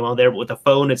put a theme on there, but with a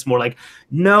phone, it's more like,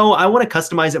 no, I want to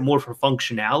customize it more for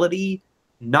functionality,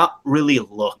 not really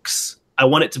looks. I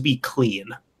want it to be clean.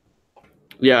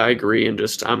 Yeah, I agree. And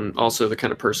I'm also the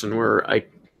kind of person where I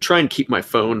try and keep my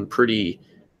phone pretty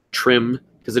trim,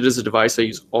 because it is a device I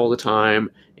use all the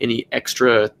time. Any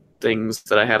extra things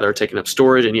that I have that are taking up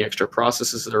storage, any extra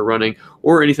processes that are running,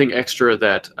 or anything extra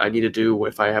that I need to do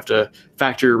if I have to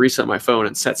factory reset my phone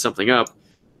and set something up,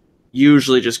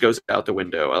 usually just goes out the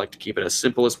window. I like to keep it as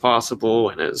simple as possible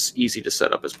and as easy to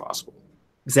set up as possible.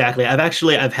 Exactly.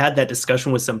 I've had that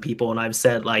discussion with some people, and I've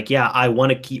said, like, yeah, I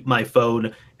want to keep my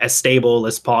phone as stable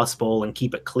as possible and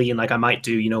keep it clean. Like, I might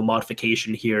do,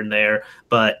 modification here and there,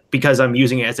 but because I'm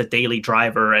using it as a daily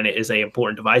driver and it is a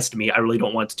important device to me, I really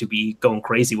don't want to be going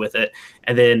crazy with it.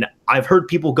 And then I've heard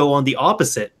people go on the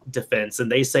opposite defense,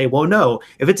 and they say, well, no,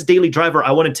 if it's a daily driver, I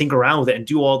want to tinker around with it and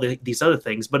do all these other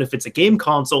things. But if it's a game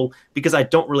console, because I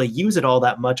don't really use it all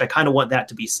that much, I kind of want that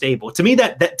to be stable. To me,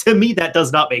 that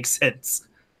does not make sense.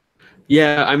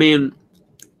 Yeah, I mean,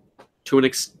 to an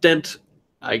extent,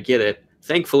 I get it.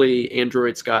 Thankfully,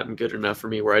 Android's gotten good enough for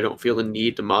me where I don't feel the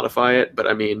need to modify it. But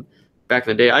I mean, back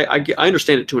in the day, I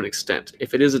understand it to an extent.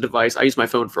 If it is a device, I use my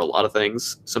phone for a lot of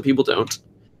things. Some people don't.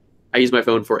 I use my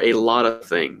phone for a lot of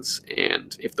things.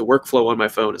 And if the workflow on my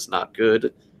phone is not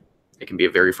good, it can be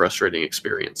a very frustrating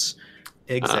experience.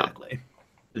 Exactly.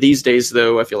 These days,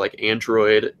 though, I feel like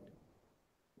Android,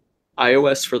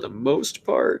 iOS for the most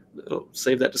part, I'll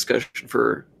save that discussion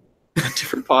for a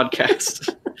different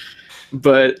podcast,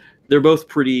 but they're both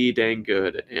pretty dang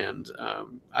good, and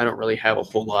I don't really have a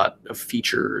whole lot of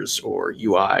features or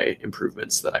UI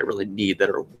improvements that I really need that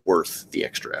are worth the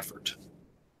extra effort.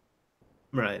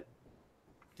 Right.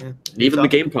 Yeah. And even the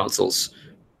game consoles.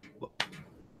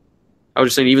 I was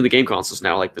just saying, even the game consoles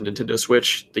now, like the Nintendo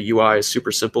Switch, the UI is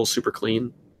super simple, super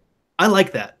clean. I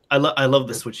like that. I love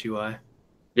the Switch UI.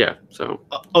 Yeah, so.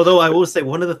 Although I will say,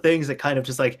 one of the things that kind of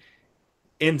just like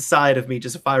inside of me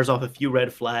just fires off a few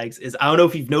red flags is, I don't know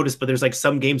if you've noticed, but there's like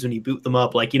some games when you boot them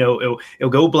up, like, it'll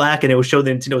go black and it will show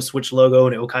the Nintendo Switch logo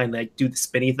and it will kind of like do the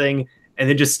spinny thing and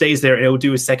then just stays there and it will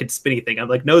do a second spinny thing. I'm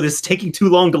like, no, this is taking too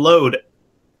long to load.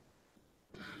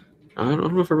 I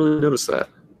don't know if I really noticed that.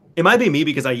 It might be me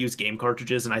because I use game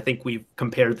cartridges, and I think we've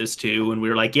compared this to, and we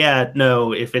were like, yeah,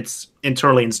 no, if it's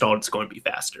internally installed, it's going to be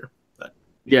faster.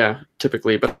 Yeah,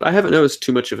 typically, but I haven't noticed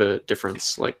too much of a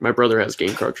difference. Like, my brother has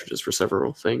game cartridges for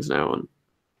several things now, and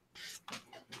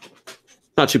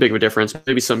not too big of a difference.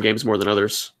 Maybe some games more than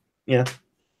others. Yeah.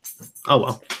 Oh,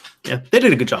 well. Yeah, they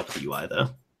did a good job with the UI, though.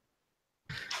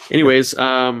 Anyways,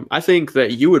 I think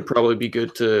that you would probably be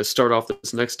good to start off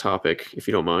this next topic, if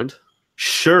you don't mind.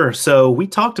 Sure. So we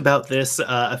talked about this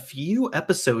a few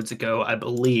episodes ago, I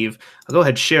believe. I'll go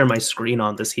ahead and share my screen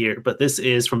on this here. But this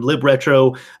is from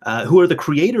LibRetro, who are the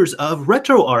creators of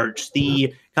RetroArch,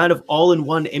 the kind of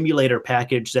all-in-one emulator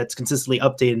package that's consistently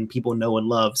updated and people know and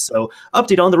love. So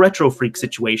update on the Retro Freak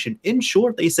situation. In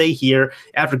short, they say here,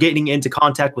 after getting into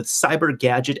contact with Cyber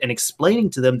Gadget and explaining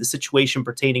to them the situation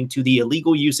pertaining to the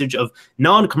illegal usage of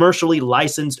non-commercially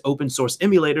licensed open source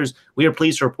emulators, we are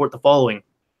pleased to report the following.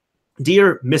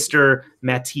 Dear Mr.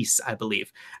 Matisse, I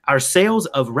believe, our sales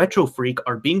of Retro Freak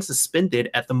are being suspended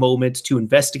at the moment to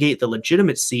investigate the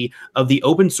legitimacy of the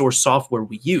open source software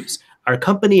we use. Our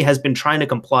company has been trying to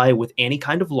comply with any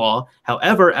kind of law.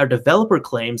 However, our developer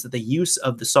claims that the use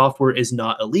of the software is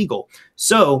not illegal.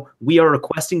 So we are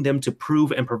requesting them to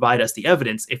prove and provide us the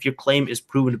evidence. If your claim is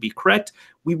proven to be correct,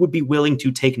 we would be willing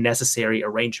to take necessary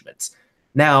arrangements.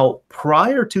 Now,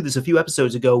 prior to this, a few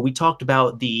episodes ago, we talked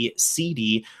about the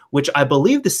CD, which I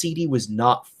believe the CD was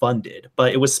not funded,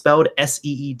 but it was spelled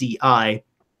SEEDI,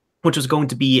 which was going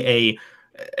to be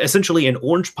essentially an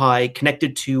Orange Pi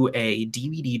connected to a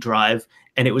DVD drive,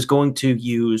 and it was going to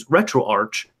use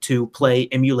RetroArch to play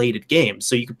emulated games.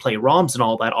 So you could play ROMs and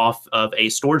all that off of a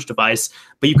storage device,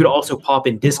 but you could also pop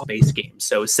in disc-based games.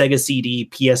 So Sega CD,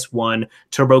 PS1,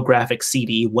 TurboGrafx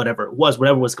CD, whatever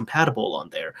was compatible on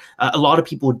there. A lot of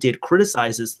people did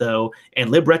criticize this, though, and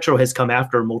LibRetro has come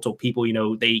after multiple people. You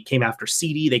know, they came after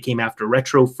CD, they came after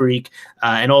Retro Freak,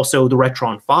 and also the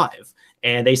Retron 5.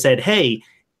 And they said, hey,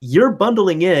 you're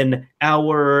bundling in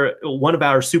one of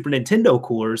our Super Nintendo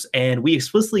cores, and we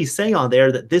explicitly say on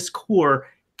there that this core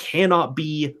cannot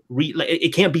be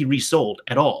it can't be resold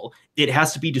at all. It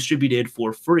has to be distributed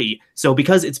for free. So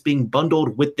because it's being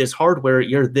bundled with this hardware,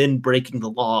 you're then breaking the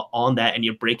law on that, and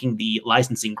you're breaking the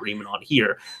licensing agreement on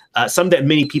here. Some that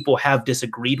many people have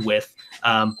disagreed with.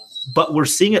 But we're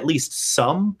seeing at least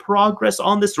some progress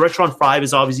on this. The Retron 5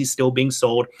 is obviously still being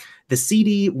sold. The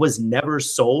CD was never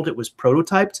sold. It was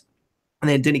prototyped and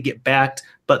then it didn't get backed.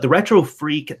 But the Retro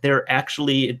Freak,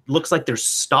 it looks like they're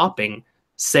stopping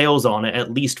sales on it,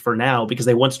 at least for now, because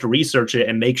they want to research it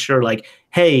and make sure, like,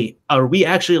 hey, are we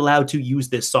actually allowed to use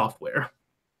this software?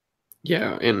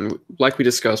 Yeah, and like we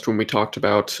discussed when we talked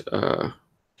about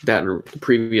that in the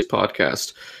previous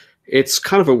podcast, it's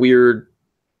kind of a weird,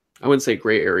 I wouldn't say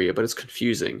gray area, but it's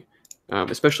confusing,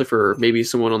 especially for maybe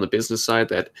someone on the business side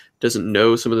that doesn't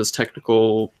know some of this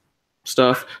technical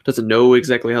stuff, doesn't know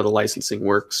exactly how the licensing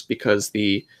works, because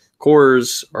the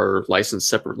cores are licensed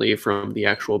separately from the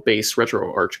actual base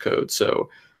RetroArch code. So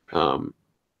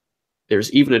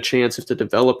there's even a chance if the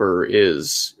developer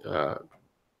is,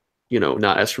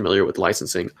 not as familiar with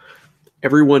licensing,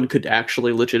 everyone could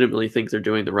actually legitimately think they're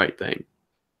doing the right thing,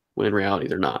 when in reality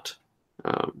they're not.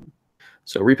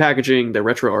 So repackaging the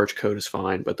RetroArch code is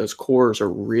fine, but those cores are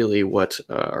really what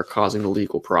are causing the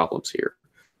legal problems here.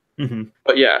 Mm-hmm.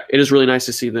 But yeah, it is really nice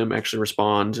to see them actually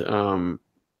respond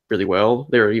really well.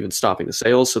 They're even stopping the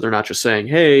sales, so they're not just saying,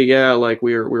 "Hey, yeah, like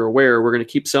we're aware, we're going to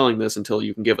keep selling this until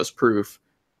you can give us proof."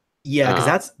 Yeah,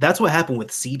 because that's what happened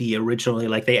with CD originally.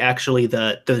 Like they actually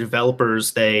the developers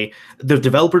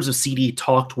of CD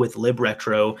talked with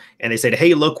LibRetro and they said,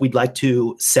 "Hey, look, we'd like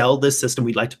to sell this system.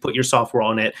 We'd like to put your software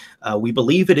on it. We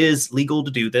believe it is legal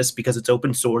to do this because it's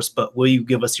open source, but will you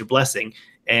give us your blessing?"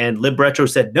 And LibRetro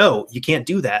said, "No, you can't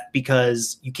do that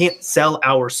because you can't sell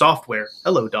our software."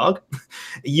 Hello, dog.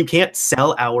 You can't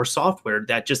sell our software.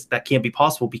 That can't be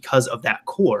possible because of that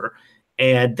core.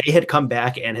 And they had come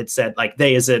back and had said, like,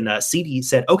 they as in CD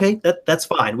said, okay, that's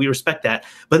fine. We respect that.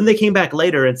 But then they came back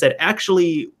later and said,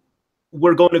 actually,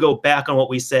 we're going to go back on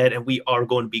what we said and we are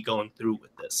going to be going through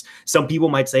with this. Some people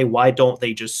might say, why don't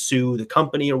they just sue the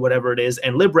company or whatever it is?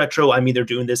 And LibRetro, I mean, they're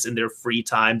doing this in their free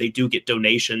time. They do get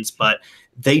donations, but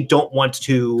they don't want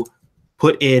to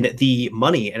put in the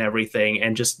money and everything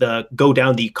and just go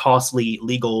down the costly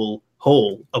legal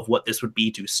hole of what this would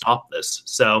be to stop this.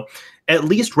 So at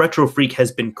least Retro Freak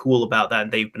has been cool about that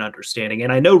and they've been understanding.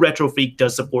 And I know Retro Freak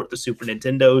does support the Super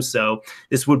Nintendo, so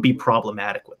this would be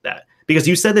problematic with that. Because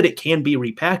you said that it can be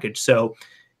repackaged. So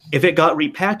if it got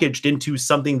repackaged into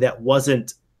something that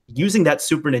wasn't using that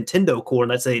Super Nintendo core,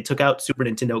 and let's say it took out Super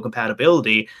Nintendo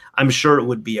compatibility, I'm sure it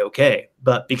would be okay.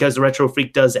 But because Retro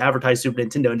Freak does advertise Super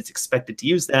Nintendo and it's expected to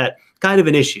use that, kind of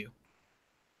an issue.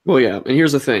 Well, yeah, and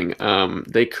here's the thing.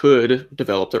 They could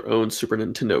develop their own Super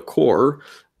Nintendo core,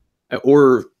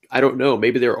 or I don't know,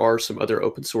 maybe there are some other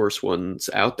open source ones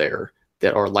out there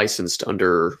that are licensed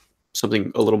under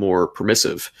something a little more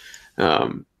permissive.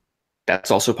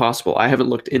 That's also possible. I haven't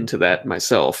looked into that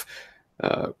myself,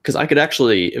 because I could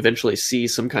actually eventually see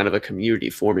some kind of a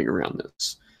community forming around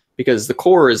this. because the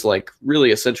core is like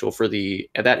really essential for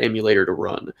that emulator to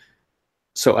run.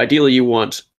 So ideally, you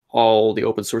want all the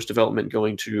open source development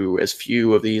going to as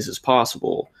few of these as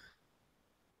possible.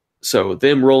 So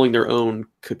them rolling their own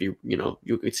could be,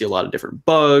 you could see a lot of different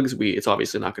bugs. It's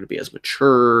obviously not going to be as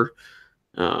mature.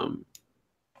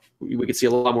 We could see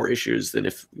a lot more issues than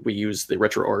if we use the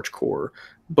RetroArch core.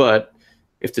 But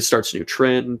if this starts a new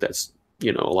trend, that's,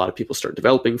 a lot of people start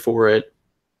developing for it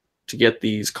to get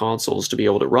these consoles to be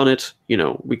able to run it,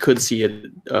 we could see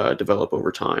it develop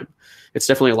over time. It's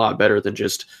definitely a lot better than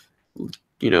just,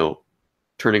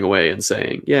 turning away and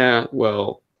saying, yeah,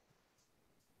 well,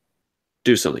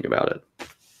 do something about it.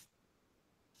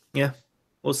 Yeah,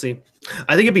 we'll see.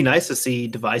 I think it'd be nice to see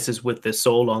devices with this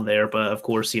sold on there, but of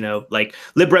course, like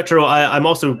LibRetro, I'm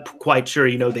also quite sure,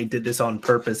 they did this on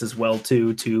purpose as well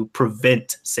too, to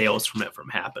prevent sales from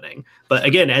happening. But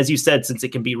again, as you said, since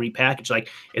it can be repackaged, like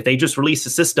if they just released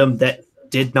a system that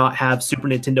did not have Super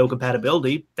Nintendo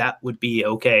compatibility, that would be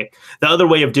okay. The other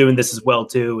way of doing this as well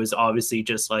too is obviously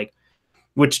just like,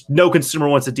 which no consumer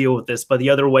wants to deal with this, but the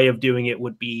other way of doing it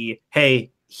would be,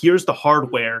 hey, here's the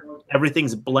hardware.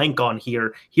 Everything's blank on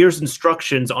here. Here's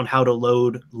instructions on how to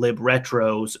load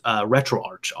LibRetro's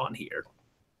RetroArch on here.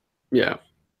 Yeah,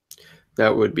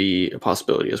 that would be a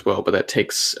possibility as well, but that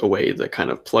takes away the kind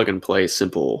of plug and play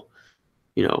simple,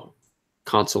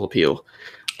 console appeal.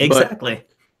 Exactly. But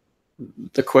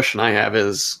the question I have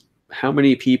is, how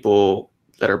many people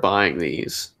that are buying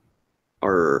these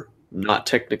are not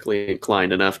technically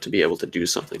inclined enough to be able to do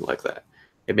something like that?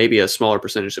 It may be a smaller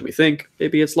percentage than we think.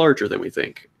 Maybe it's larger than we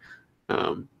think.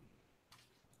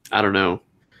 I don't know.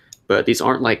 But these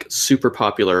aren't like super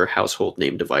popular household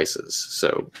name devices.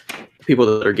 So people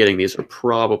that are getting these are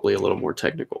probably a little more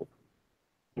technical.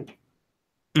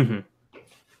 Mm-hmm.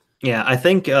 Yeah, I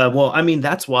think,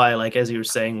 that's why, like, as you were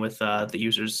saying with the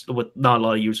users, with not a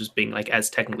lot of users being like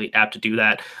as technically apt to do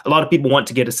that, a lot of people want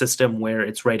to get a system where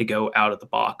it's ready to go out of the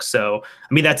box. So,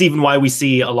 that's even why we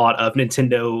see a lot of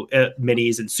Nintendo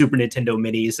minis and Super Nintendo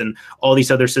minis and all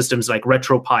these other systems like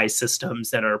RetroPie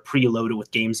systems that are preloaded with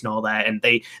games and all that. And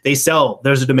they sell,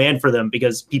 there's a demand for them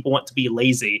because people want to be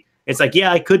lazy. It's like,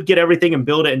 yeah, I could get everything and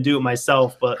build it and do it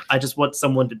myself, but I just want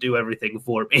someone to do everything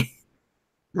for me.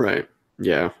 Right.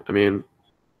 Yeah,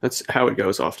 that's how it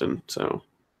goes often. So,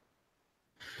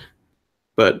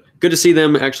 but good to see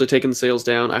them actually taking the sales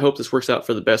down. I hope this works out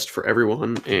for the best for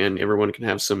everyone, and everyone can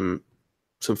have some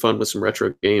fun with some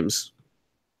retro games.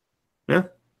 Yeah,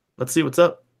 let's see what's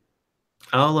up.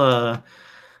 I'll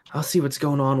see what's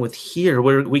going on with here.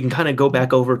 We can kind of go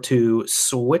back over to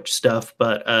Switch stuff,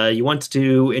 but you want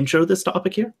to intro this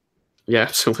topic here? Yeah,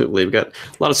 absolutely. We've got a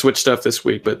lot of Switch stuff this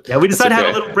week, but yeah, we decided to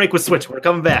have a little break with Switch. We're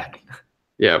coming back.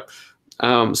 Yeah.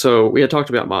 So we had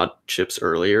talked about mod chips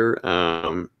earlier.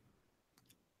 I'm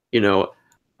a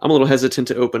little hesitant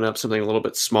to open up something a little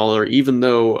bit smaller, even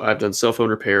though I've done cell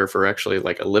phone repair for actually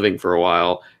like a living for a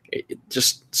while.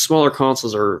 Just smaller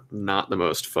consoles are not the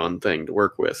most fun thing to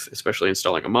work with, especially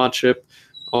installing a mod chip.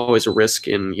 Always a risk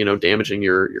in, damaging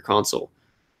your console.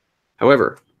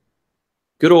 However,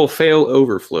 good old Fail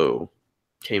Overflow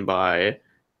came by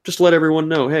just to let everyone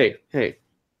know, hey,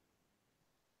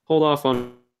 hold off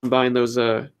on buying those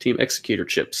Team Executor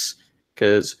chips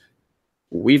because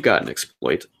we've got an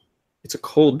exploit. It's a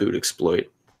cold boot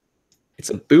exploit. It's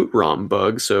a boot ROM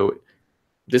bug, so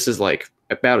this is like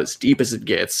about as deep as it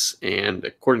gets, and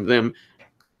according to them,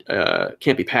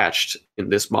 can't be patched in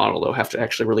this model. They'll have to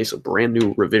actually release a brand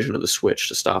new revision of the Switch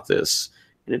to stop this,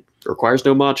 and it requires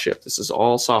no mod chip. This is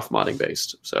all soft modding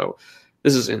based, so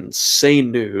this is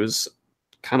insane news.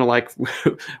 Kind of like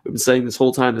we've been saying this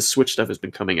whole time, the Switch stuff has been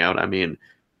coming out.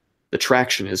 The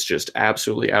traction is just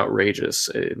absolutely outrageous.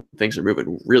 Things are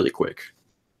moving really quick.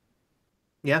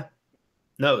 Yeah.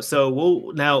 No,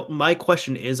 so now my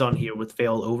question is on here with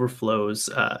Fail Overflows.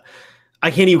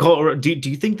 I can't even call it. Do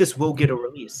you think this will get a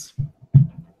release?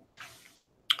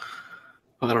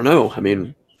 I don't know.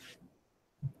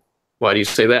 Why do you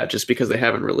say that? Just because they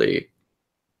haven't really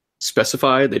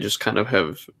specified? They just kind of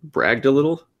have bragged a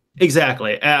little?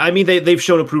 Exactly. They've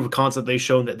shown a proof of concept. They've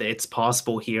shown that it's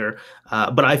possible here.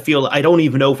 But I don't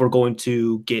even know if we're going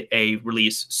to get a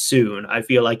release soon. I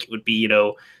feel like it would be,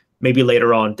 maybe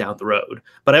later on down the road.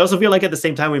 But I also feel like at the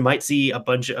same time, we might see a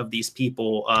bunch of these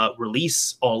people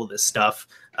release all of this stuff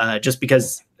just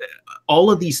because all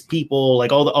of these people,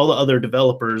 like all the other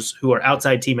developers who are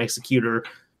outside Team Executor,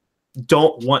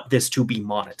 don't want this to be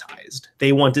monetized.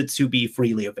 They want it to be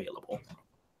freely available.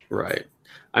 Right.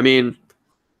 I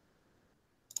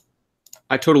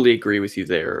totally agree with you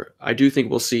there. I do think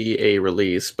we'll see a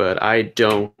release, but I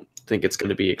don't think it's going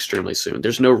to be extremely soon.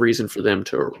 There's no reason for them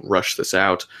to rush this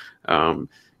out.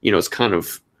 It's kind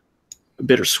of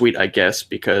bittersweet, I guess,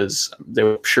 because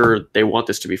they're sure they want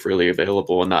this to be freely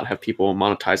available and not have people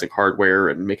monetizing hardware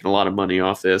and making a lot of money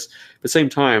off this. At the same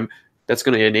time, that's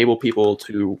going to enable people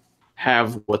to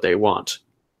have what they want,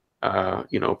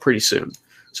 pretty soon.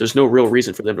 So there's no real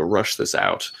reason for them to rush this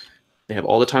out. They have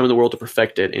all the time in the world to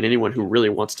perfect it, and anyone who really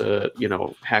wants to,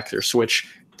 hack their Switch,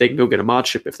 they can go get a mod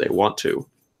chip if they want to.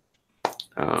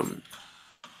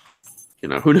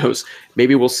 Who knows?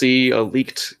 Maybe we'll see a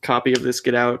leaked copy of this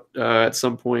get out at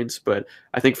some point, but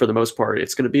I think for the most part,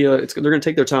 it's going to be they're going to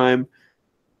take their time.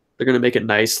 They're going to make it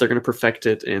nice. They're going to perfect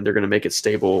it, and they're going to make it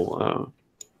stable.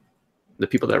 The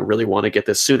people that really want to get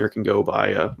this sooner can go buy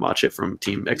a mod chip from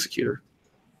Team Executor.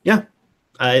 Yeah.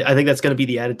 I think that's going to be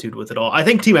the attitude with it all. I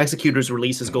think Team Executor's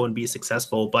release is going to be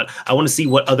successful, but I want to see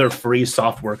what other free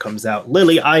software comes out.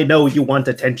 Lily, I know you want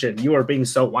attention. You are being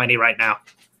so whiny right now.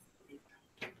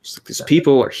 These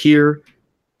people are here,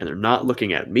 and they're not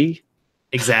looking at me.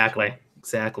 Exactly.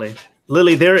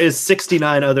 Lily, there is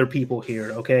 69 other people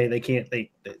here, okay? They can't.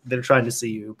 They're trying to see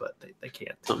you, but they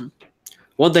can't.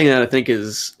 One thing that I think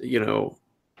is,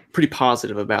 pretty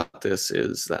positive about this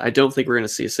is that I don't think we're going to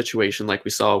see a situation like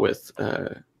we saw with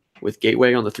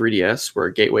Gateway on the 3DS, where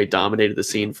Gateway dominated the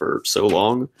scene for so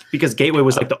long. Because Gateway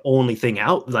was like the only thing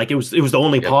out. Like it was the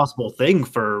only possible thing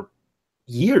for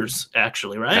years,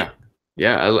 actually, right?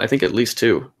 Yeah, I think at least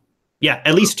 2. Yeah,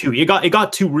 at least 2. It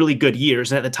got 2 really good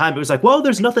years, and at the time it was like, well,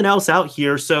 there's nothing else out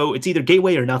here, so it's either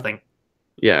Gateway or nothing.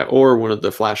 Yeah, or one of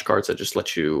the flash cards that just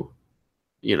let you,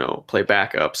 play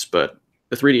backups, but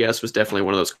the 3DS was definitely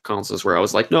one of those consoles where I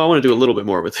was like, no, I want to do a little bit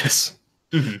more with this.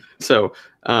 Mm-hmm. So,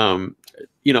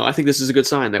 I think this is a good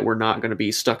sign that we're not going to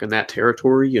be stuck in that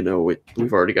territory.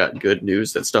 We've already got good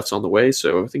news that stuff's on the way.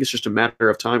 So I think it's just a matter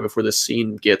of time before this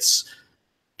scene gets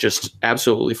just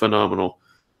absolutely phenomenal.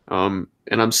 And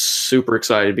I'm super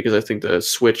excited because I think the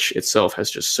Switch itself has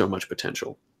just so much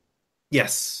potential.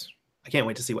 Yes. I can't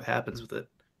wait to see what happens with it.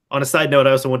 On a side note,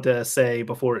 I also want to say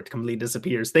before it completely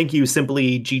disappears, thank you,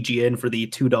 Simply GGN, for the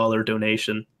 $2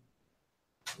 donation.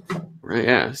 Right,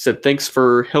 yeah. Said, thanks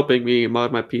for helping me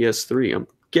mod my PS3. I'm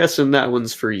guessing that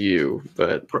one's for you,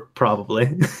 but...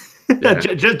 Probably. Yeah.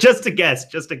 just a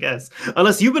guess.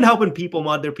 Unless you've been helping people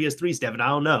mod their PS3s, Devin, I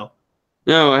don't know.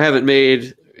 No, I haven't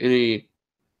made any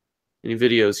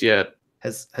videos yet.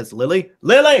 Has Lily?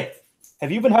 Lily!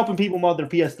 Have you been helping people mod their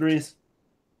PS3s?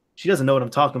 She doesn't know what I'm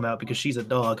talking about because she's a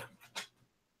dog.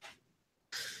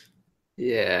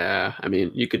 Yeah, I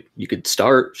mean, you could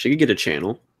start. She could get a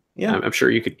channel. Yeah, I'm sure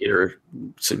you could get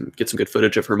some good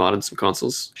footage of her modding some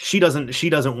consoles. She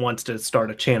doesn't want to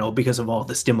start a channel because of all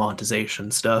this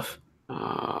demonetization stuff.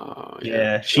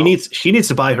 She needs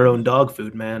to buy her own dog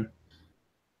food, man.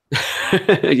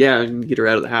 Yeah, and get her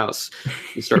out of the house.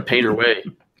 You start paying her way.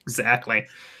 Exactly.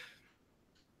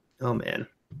 Oh man.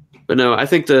 But no, I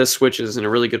think the Switch is in a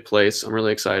really good place. I'm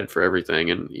really excited for everything,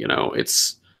 and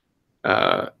it's.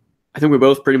 I think we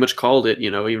both pretty much called it.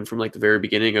 Even from like the very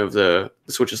beginning of the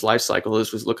Switch's life cycle,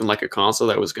 this was looking like a console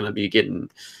that was going to be getting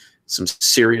some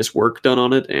serious work done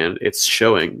on it, and it's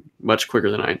showing much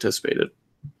quicker than I anticipated.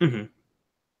 Mm-hmm.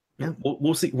 Yeah,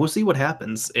 we'll see. We'll see what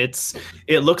happens. It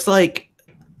looks like.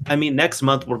 I mean, next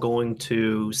month we're going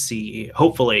to see,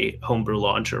 hopefully, Homebrew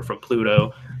Launcher from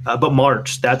Pluto. But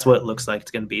March, that's what it looks like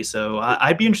it's going to be. So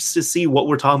I'd be interested to see what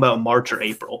we're talking about in March or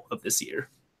April of this year.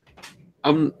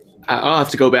 I'll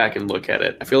have to go back and look at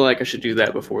it. I feel like I should do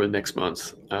that before the next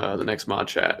month, the next mod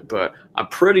chat. But I'm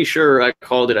pretty sure I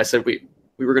called it. I said we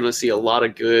were going to see a lot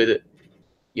of good,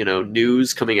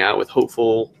 news coming out with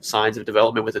hopeful signs of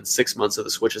development within 6 months of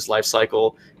the Switch's life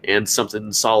cycle and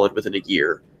something solid within a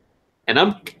year. And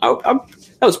that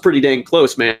was pretty dang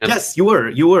close, man. Yes, you were.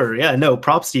 Yeah, no,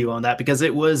 props to you on that because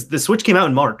the Switch came out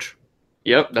in March.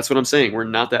 Yep, that's what I'm saying. We're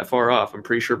not that far off. I'm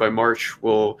pretty sure by March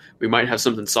we might have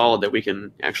something solid that we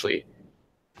can actually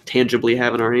tangibly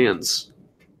have in our hands.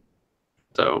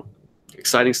 So,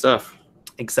 exciting stuff.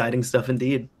 Exciting stuff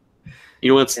indeed.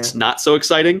 You know what's not so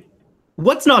exciting?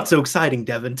 What's not so exciting,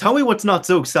 Devin? Tell me what's not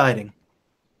so exciting.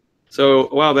 So,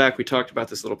 a while back we talked about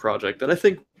this little project that I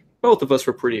think both of us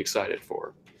were pretty excited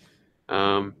for.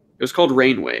 It was called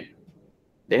Rainway.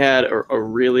 They had a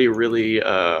really, really,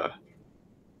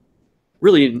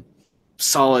 really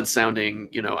solid sounding,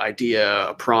 idea,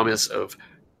 a promise of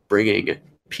bringing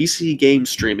PC game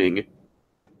streaming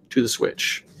to the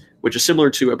Switch, which is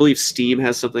similar to, I believe Steam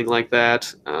has something like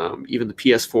that. Even the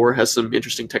PS4 has some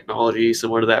interesting technology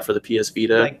similar to that for the PS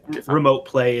Vita. Like remote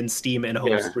play and Steam and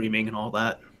home streaming and all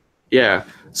that. Yeah.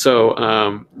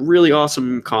 So really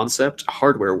awesome concept.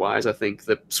 Hardware wise, I think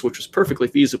the Switch was perfectly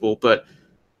feasible, but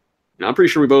I'm pretty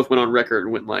sure we both went on record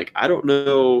and went like, I don't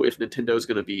know if Nintendo's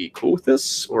going to be cool with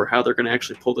this or how they're going to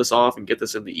actually pull this off and get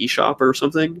this in the eShop or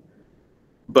something.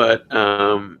 But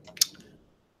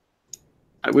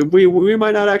we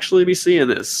might not actually be seeing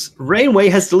this. Rainway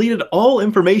has deleted all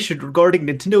information regarding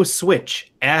Nintendo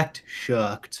Switch. Act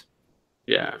shocked.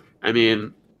 Yeah. I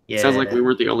mean, Yeah. it sounds like we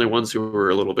weren't the only ones who were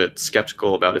a little bit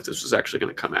skeptical about if this was actually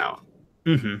going to come out.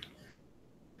 Mm-hmm.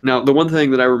 Now, the one thing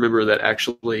that I remember that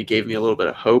actually gave me a little bit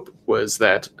of hope was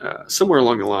that somewhere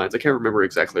along the lines, I can't remember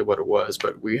exactly what it was,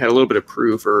 but we had a little bit of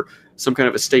proof or some kind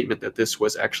of a statement that this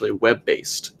was actually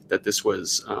web-based, that this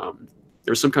was,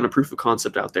 there was some kind of proof of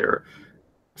concept out there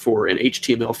for an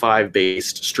HTML5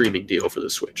 based streaming deal for the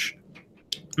Switch.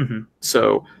 Mm-hmm.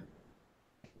 So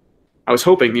I was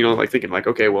hoping, like thinking like,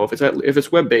 okay, well, if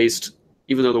it's web-based,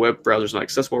 even though the web browser is not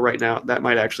accessible right now, that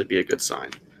might actually be a good sign.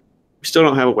 We still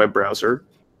don't have a web browser.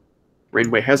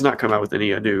 Rainway has not come out with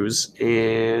any news,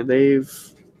 and they've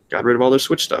gotten rid of all their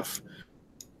Switch stuff.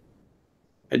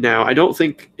 And now, I don't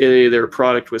think their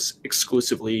product was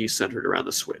exclusively centered around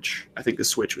the Switch. I think the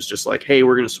Switch was just like, hey,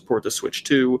 we're going to support the Switch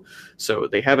too. So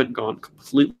they haven't gone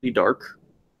completely dark.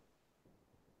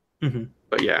 Mm-hmm.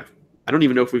 But yeah, I don't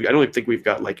even think we've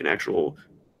got like an actual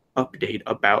update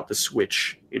about the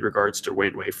Switch in regards to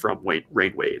Rainway from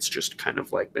Rainway. It's just kind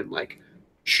of like been like,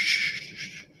 shh.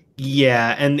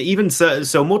 Yeah, and even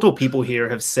so multiple people here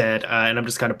have said, and I'm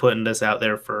just kind of putting this out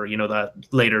there for, the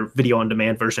later video on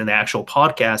demand version of the actual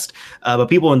podcast, but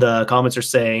people in the comments are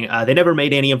saying they never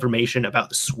made any information about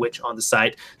the Switch on the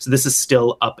site, so this is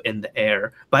still up in the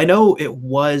air. But I know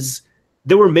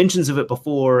there were mentions of it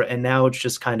before, and now it's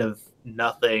just kind of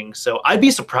nothing. So I'd be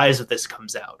surprised if this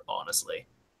comes out, honestly.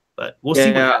 But we'll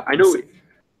see what happens. I know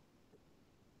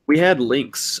we had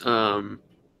links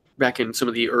back in some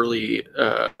of the early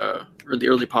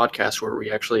podcasts where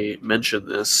we actually mentioned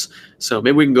this. So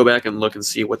maybe we can go back and look and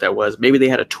see what that was. Maybe they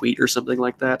had a tweet or something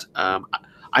like that.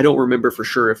 I don't remember for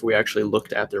sure if we actually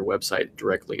looked at their website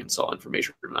directly and saw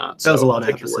information or not. That was a lot of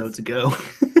episodes ago.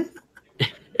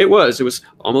 It was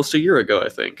almost a year ago, I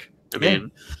think. I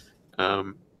mean,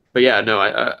 but yeah,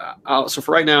 no, so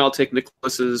for right now, I'll take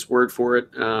Nicholas's word for it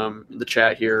in the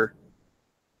chat here.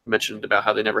 Mentioned about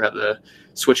how they never had the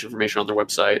Switch information on their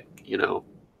website.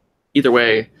 Either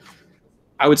way,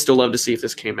 I would still love to see if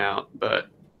this came out, but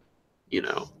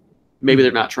maybe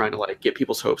they're not trying to like get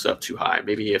people's hopes up too high.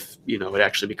 Maybe if it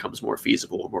actually becomes more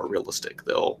feasible or more realistic,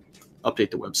 they'll update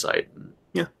the website and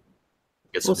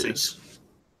get some news.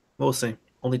 We'll see.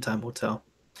 Only time will tell.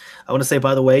 I want to say,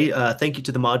 by the way, thank you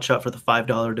to the Mod Shop for the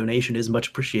 $5 donation. It is much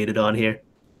appreciated on here.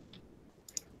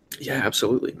 Yeah,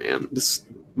 absolutely, man. This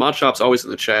Mod Shop's always in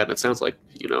the chat, and it sounds like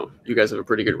you guys have a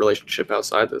pretty good relationship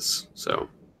outside this. So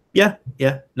yeah.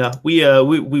 No,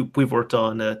 we've worked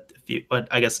on a few, but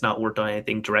I guess not worked on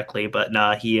anything directly. But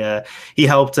nah, he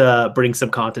helped bring some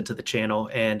content to the channel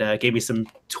and gave me some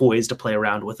toys to play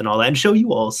around with and all that, and show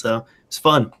you all. So it's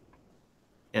fun.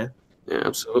 Yeah,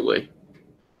 absolutely.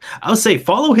 I would say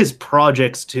follow his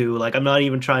projects too. Like, I'm not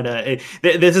even trying to.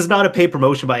 This is not a paid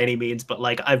promotion by any means, but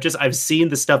like I've seen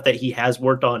the stuff that he has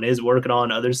worked on, is working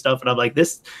on other stuff, and I'm like,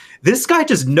 this guy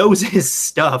just knows his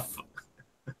stuff.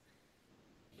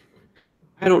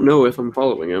 I don't know if I'm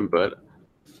following him, but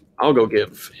I'll go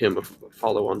give him a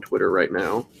follow on Twitter right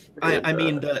now. And, I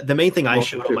mean, the main thing I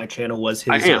showed on my channel was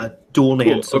his dual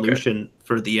NAND solution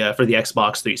for the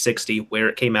Xbox 360, where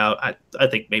it came out. I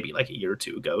think maybe like a year or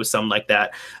two ago, something like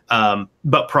that.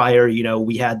 But prior,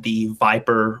 we had the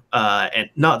Viper, and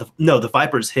the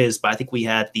Viper's his, but I think we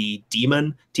had the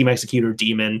Demon, Team Executor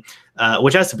Demon,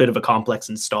 which has a bit of a complex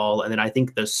install, and then I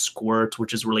think the Squirt,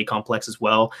 which is really complex as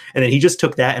well. And then he just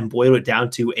took that and boiled it down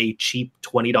to a cheap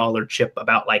 $20 chip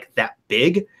about like that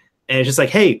big, and it's just like,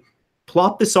 hey,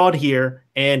 plop this on here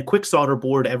and quick solder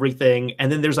board everything,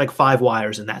 and then there's like 5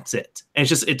 wires and that's it.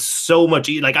 And it's so much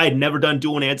like I had never done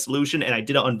dual NAND solution, and I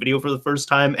did it on video for the first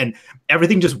time, and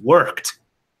everything just worked.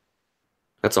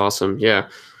 That's awesome. Yeah,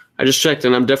 I just checked,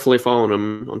 and I'm definitely following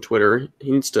him on Twitter.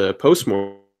 He needs to post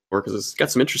more because it's got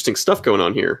some interesting stuff going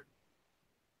on here.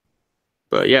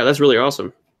 But yeah, that's really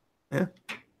awesome. Yeah.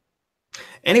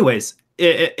 Anyways,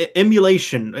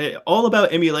 emulation, all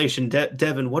about emulation.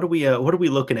 Devin, what are we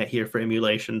looking at here for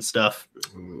emulation stuff?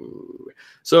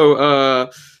 So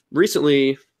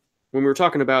recently, when we were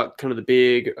talking about kind of the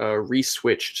big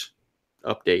re-switched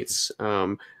updates,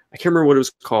 I can't remember what it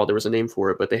was called. There was a name for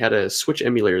it, but they had a Switch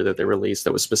emulator that they released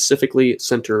that was specifically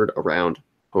centered around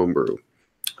Homebrew.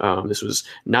 This was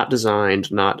not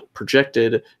designed, not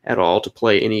projected at all to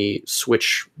play any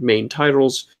Switch main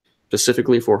titles.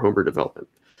 specifically for homebrew development.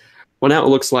 Well, now it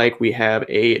looks like we have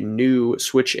a new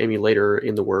Switch emulator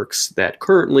in the works that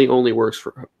currently only works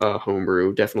for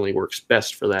homebrew, definitely works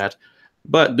best for that.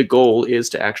 But the goal is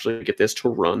to actually get this to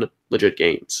run legit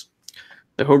games.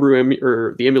 The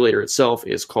the emulator itself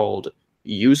is called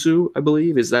Yuzu, I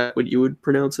believe. Is that what you would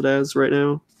pronounce it as right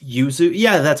now? Yuzu?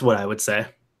 Yeah, that's what I would say.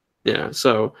 Yeah,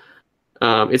 so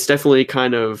it's definitely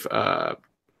kind of,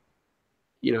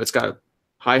 it's got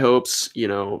high hopes.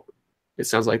 It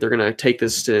sounds like they're going to take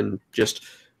this and just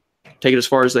take it as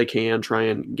far as they can, try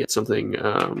and get something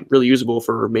really usable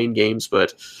for main games.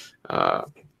 But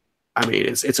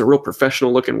it's a real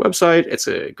professional looking website. It's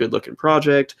a good looking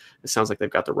project. It sounds like they've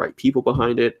got the right people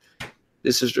behind it.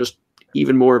 This is just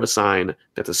even more of a sign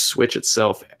that the Switch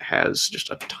itself has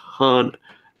just a ton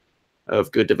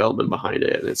of good development behind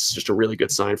it, and it's just a really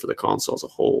good sign for the console as a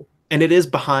whole. And it is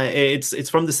it's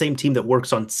from the same team that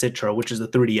works on Citra, which is the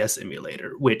 3DS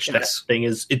emulator, which Yes. that thing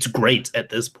it's great at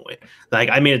this point. Like,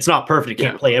 it's not perfect, it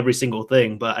can't play every single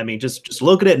thing, but just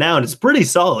look at it now and it's pretty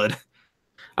solid.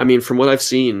 From what I've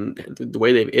seen, the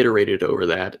way they've iterated over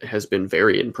that has been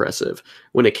very impressive.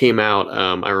 When it came out,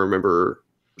 I remember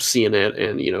seeing it,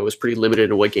 and it was pretty limited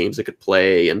in what games it could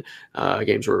play, and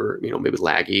games were maybe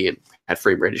laggy and had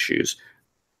frame rate issues.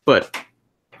 But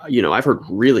I've heard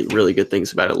really, really good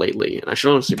things about it lately, and I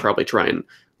should honestly probably try and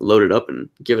load it up and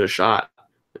give it a shot,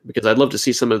 because I'd love to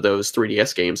see some of those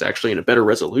 3DS games actually in a better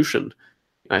resolution.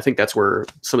 I think that's where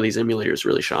some of these emulators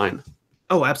really shine.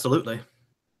 Oh, absolutely.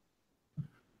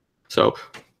 So,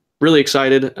 really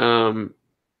excited. I'm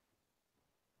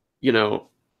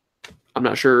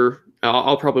not sure.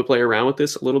 I'll probably play around with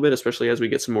this a little bit, especially as we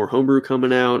get some more homebrew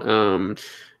coming out.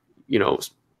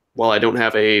 While I don't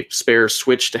have a spare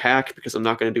Switch to hack because I'm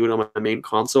not going to do it on my main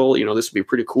console, this would be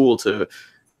pretty cool to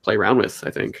play around with,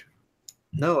 I think.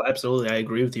 No, absolutely. I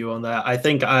agree with you on that. I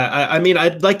think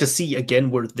I'd like to see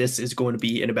again where this is going to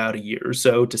be in about a year or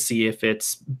so, to see if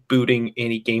it's booting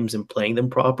any games and playing them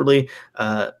properly.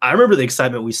 I remember the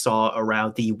excitement we saw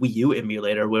around the Wii U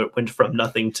emulator, where it went from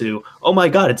nothing to, oh my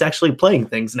God, it's actually playing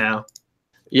things now.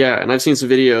 Yeah, and I've seen some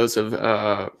videos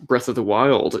of Breath of the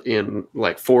Wild in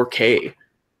like 4K.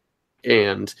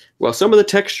 And well, some of the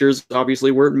textures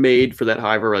obviously weren't made for that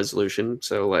high of a resolution.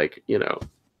 So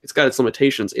it's got its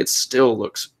limitations. It still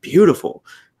looks beautiful.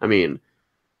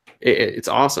 It's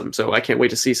awesome. So I can't wait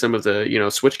to see some of the,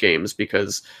 Switch games,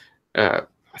 because I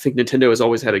think Nintendo has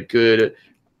always had a good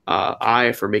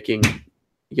eye for making,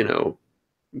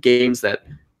 games that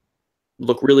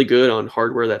look really good on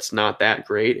hardware that's not that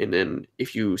great. And then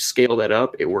if you scale that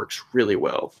up, it works really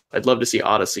well. I'd love to see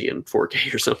Odyssey in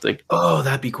 4K or something. Oh,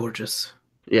 that'd be gorgeous.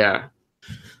 Yeah.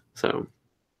 So.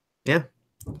 Yeah.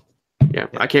 Yeah,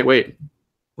 I can't wait.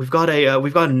 We've got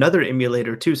another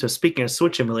emulator too. So speaking of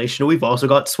Switch emulation, we've also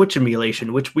got Switch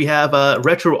emulation, which we have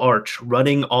RetroArch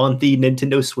running on the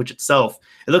Nintendo Switch itself.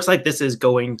 It looks like this is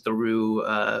going through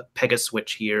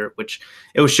Pegaswitch here, which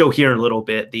it will show here in a little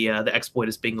bit. The exploit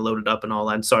is being loaded up and all.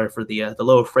 I'm sorry for the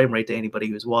lower frame rate to anybody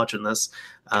who's watching this.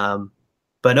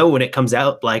 But no, when it comes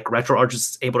out, like, RetroArch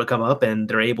is able to come up and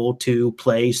they're able to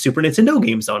play Super Nintendo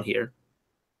games on here.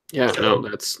 Yeah, so, no,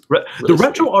 that's really the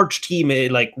RetroArch team,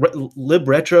 like Lib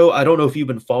Retro. I don't know if you've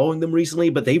been following them recently,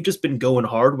 but they've just been going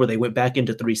hard. Where they went back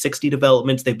into 360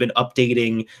 developments. They've been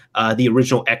updating the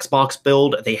original Xbox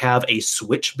build. They have a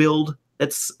Switch build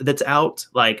that's out.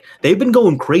 Like, they've been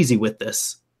going crazy with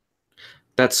this.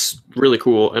 That's really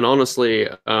cool. And honestly,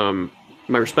 my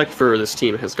respect for this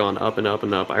team has gone up and up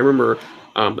and up. I remember,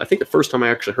 I think the first time I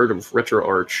actually heard of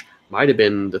RetroArch might have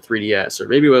been the 3DS, or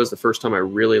maybe it was the first time I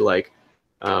really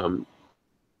kind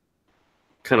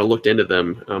of looked into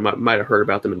them. I might have heard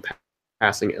about them in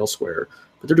passing elsewhere,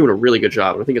 but they're doing a really good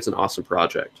job. And I think it's an awesome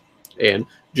project. And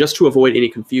just to avoid any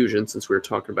confusion, since we were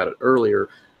talking about it earlier,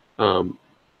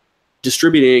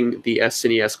 distributing the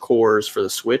SNES cores for the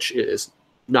Switch is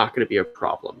not going to be a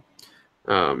problem.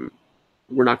 We're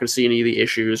not going to see any of the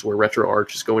issues where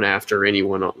RetroArch is going after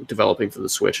anyone developing for the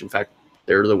Switch. In fact,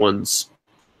 they're the ones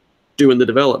doing the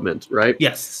development, right?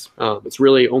 Yes. It's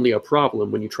really only a problem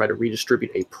when you try to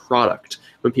redistribute a product,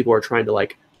 when people are trying to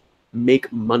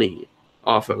make money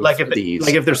off of these.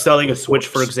 Like if they're selling a Switch,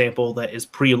 for example, that is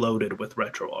preloaded with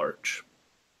RetroArch.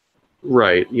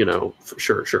 Right, for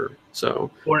sure.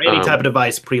 So, or any type of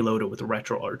device preloaded with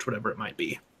RetroArch, whatever it might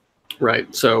be.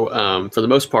 Right. So for the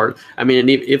most part,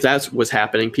 if that was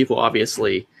happening, people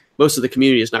obviously, most of the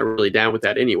community is not really down with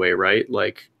that anyway, right?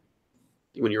 Like,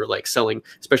 when you're selling,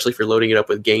 especially if you're loading it up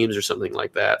with games or something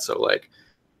like that. So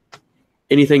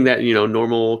anything that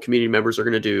normal community members are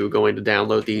going to do, going to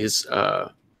download these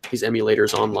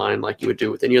emulators online like you would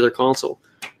do with any other console,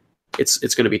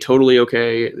 it's going to be totally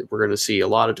okay. We're going to see a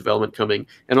lot of development coming.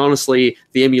 And honestly,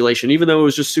 the emulation, even though it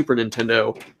was just Super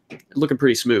Nintendo, looking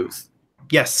pretty smooth.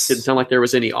 Yes. Didn't sound like there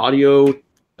was any audio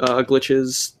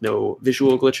glitches, no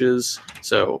visual glitches.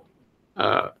 So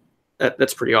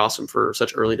that's pretty awesome for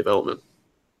such early development.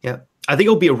 Yeah. I think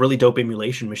it'll be a really dope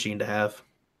emulation machine to have.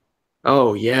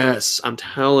 Oh, yes. I'm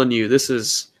telling you, this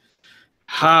is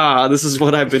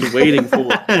what I've been waiting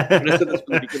for. And I said this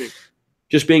from the beginning.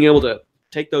 Just being able to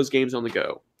take those games on the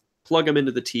go, plug them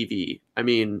into the TV. I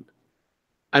mean,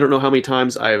 I don't know how many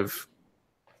times I've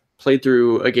played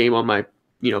through a game on my,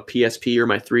 PSP or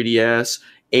my 3DS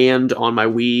and on my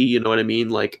Wii, you know what I mean?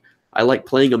 Like, I like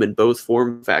playing them in both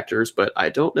form factors, but I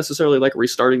don't necessarily like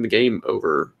restarting the game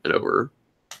over and over.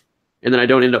 And then I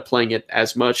don't end up playing it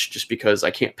as much just because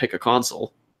I can't pick a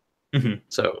console. Mm-hmm.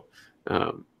 So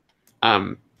I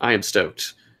am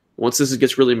stoked. Once this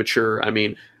gets really mature, I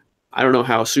mean, I don't know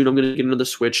how soon I'm going to get into the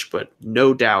Switch, but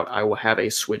no doubt I will have a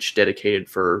Switch dedicated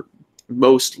for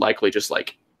most likely just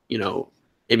like,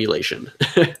 emulation.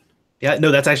 Yeah,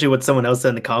 no, that's actually what someone else said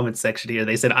in the comments section here.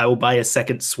 They said, I will buy a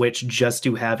second Switch just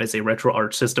to have as a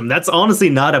RetroArch system. That's honestly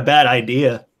not a bad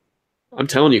idea. I'm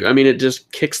telling you, I mean, it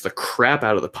just kicks the crap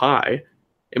out of the Pi.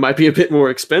 It might be a bit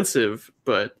more expensive,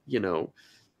 but,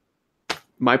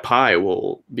 my Pi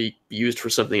will be used for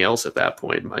something else at that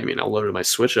point. I mean, I'll load my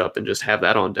Switch up and just have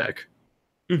that on deck.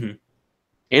 Mm-hmm. And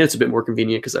it's a bit more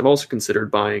convenient because I've also considered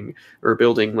buying or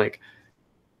building like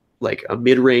a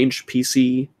mid-range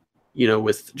PC,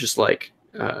 with just like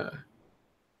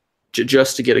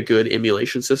just to get a good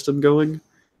emulation system going.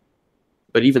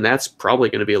 But even that's probably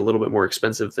going to be a little bit more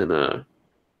expensive than a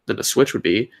Switch would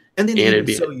be. And then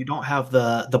you don't have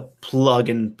the plug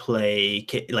and play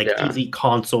easy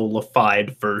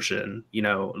console-ified version,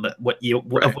 of what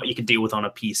you can deal with on a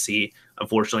PC.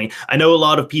 Unfortunately, I know a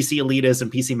lot of PC elitists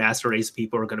and PC master race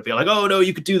people are going to be like, "Oh no,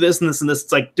 you could do this and this and this."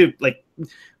 It's like, dude,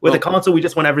 with a console, we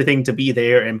just want everything to be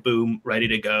there and boom, ready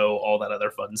to go, all that other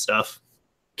fun stuff.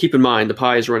 Keep in mind, the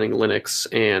Pi is running Linux,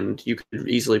 and you could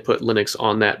easily put Linux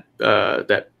on that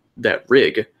that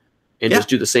rig. And just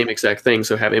do the same exact thing,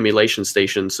 so have emulation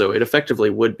stations, so it effectively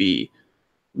would be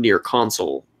near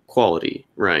console quality,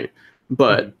 right?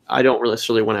 But I don't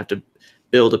necessarily want to have to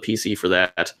build a PC for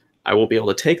that. I will be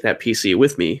able to take that PC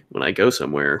with me when I go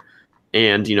somewhere,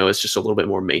 and it's just a little bit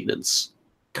more maintenance.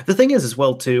 The thing is, as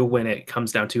well, too, when it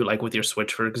comes down to with your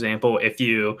Switch, for example,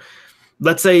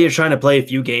 let's say you're trying to play a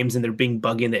few games and they're being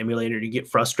buggy in the emulator, you get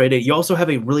frustrated. You also have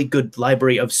a really good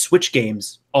library of Switch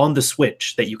games on the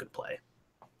Switch that you can play.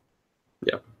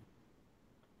 Yeah,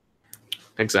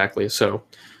 exactly. So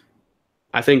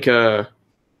I think it's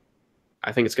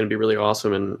going to be really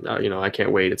awesome, and I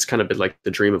can't wait. It's kind of been like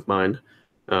the dream of mine.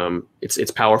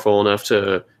 It's powerful enough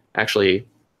to actually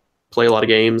play a lot of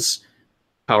games,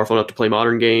 powerful enough to play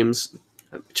modern games.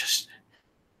 Just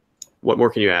what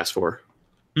more can you ask for?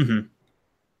 Mm-hmm.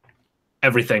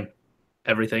 Everything.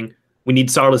 We need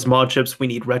Starless mod chips. We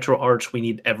need RetroArch. We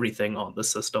need everything on the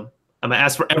system. I'm gonna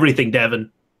ask for everything,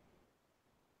 Devin.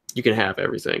 You can have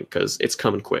everything because it's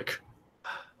coming quick.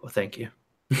 Well, thank you.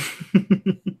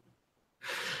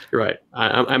 You're right.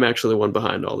 I'm actually the one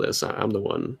behind all this. I'm the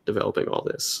one developing all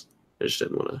this. I just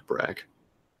didn't want to brag.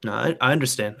 No, I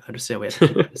understand. I understand. We have to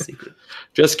keep it a secret.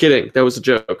 Just kidding. That was a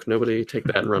joke. Nobody take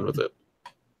that and run with it.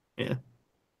 Yeah.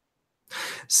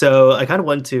 So I kind of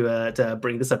wanted to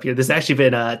bring this up here. This has actually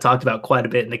been talked about quite a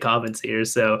bit in the comments here.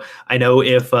 So I know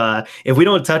if we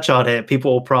don't touch on it,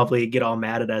 people will probably get all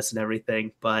mad at us and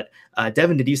everything. But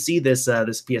Devin, did you see this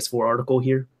PS4 article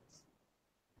here?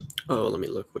 Oh, let me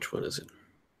look. Which one is it?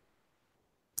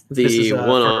 This is,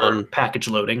 one on package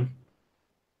loading.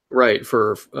 Right,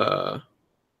 for the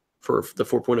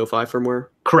 4.05 firmware?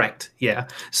 Correct, yeah.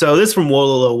 So this from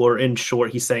Wololo, or in short,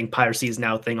 he's saying piracy is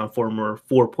now a thing on firmware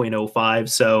 4.05.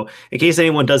 So in case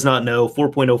anyone does not know,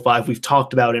 4.05, we've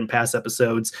talked about in past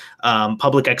episodes.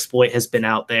 Public exploit has been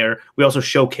out there. We also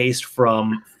showcased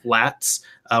from Flats,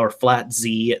 or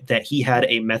FlatZ, that he had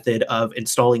a method of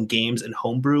installing games in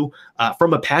Homebrew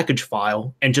from a package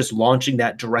file and just launching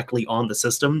that directly on the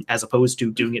system, as opposed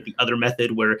to doing it the other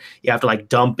method where you have to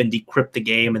dump and decrypt the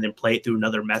game and then play it through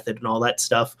another method and all that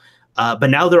stuff. But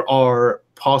now there are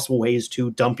possible ways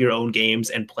to dump your own games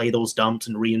and play those dumps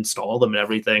and reinstall them and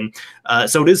everything.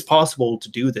 So it is possible to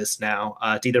do this now,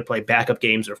 to either play backup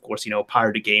games or, of course,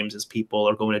 pirated games, as people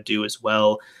are going to do as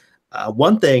well.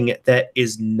 One thing that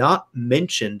is not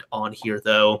mentioned on here,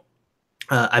 though,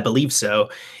 I believe so,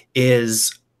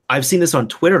 is I've seen this on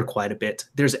Twitter quite a bit.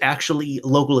 There's actually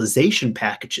localization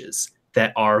packages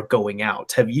that are going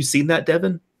out. Have you seen that,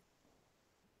 Devin?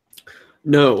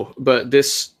 No, but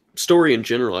this story in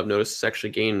general, I've noticed, has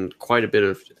actually gained quite a bit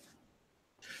of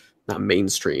not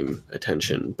mainstream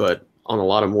attention, but on a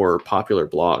lot of more popular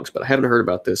blogs. But I haven't heard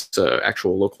about this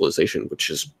actual localization, which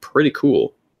is pretty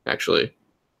cool, actually.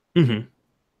 Hmm.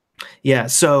 Yeah,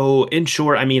 so in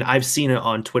short, I mean, I've seen it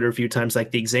on Twitter a few times.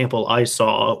 Like the example I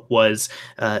saw was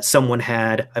someone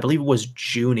had, I believe it was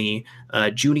Junie.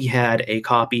 Junie had a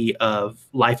copy of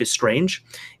Life is Strange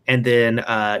and then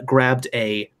grabbed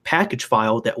a package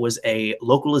file that was a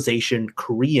localization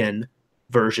Korean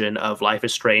version of Life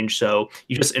is Strange. So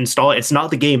you just install it. It's not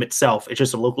the game itself, it's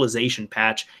just a localization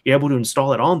patch. You're able to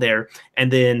install it on there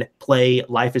and then play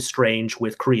Life is Strange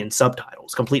with Korean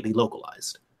subtitles, completely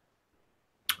localized.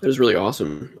 That is really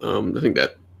awesome. I think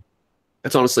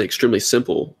that's honestly extremely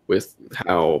simple with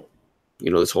how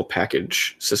this whole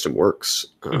package system works.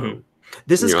 Hmm.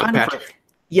 This is kind of patch. like,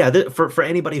 yeah, for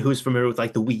anybody who's familiar with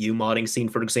like the Wii U modding scene,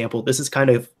 for example, this is kind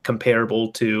of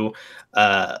comparable to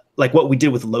like what we did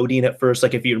with loading at first.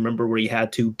 Like if you remember where you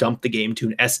had to dump the game to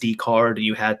an SD card and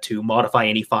you had to modify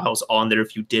any files on there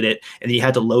if you did it, and then you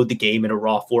had to load the game in a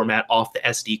raw format off the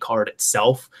SD card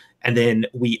itself. And then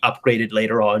we upgraded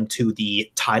later on to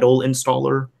the title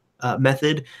installer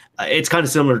method. It's kind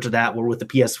of similar to that, where with the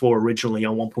PS4 originally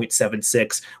on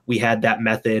 1.76, we had that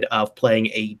method of playing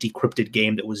a decrypted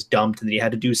game that was dumped, and then you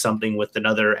had to do something with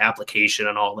another application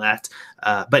and all that.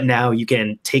 But now you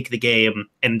can take the game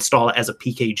and install it as a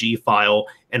PKG file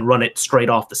and run it straight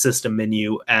off the system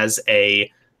menu as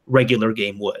a regular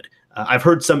game would. I've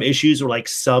heard some issues where like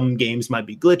some games might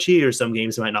be glitchy or some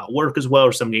games might not work as well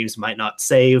or some games might not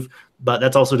save, but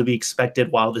that's also to be expected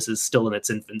while this is still in its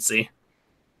infancy.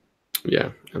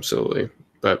 Yeah, absolutely.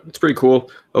 But it's pretty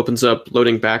cool. Opens up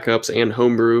loading backups and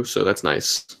homebrew, so that's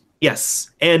nice. Yes,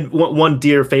 and one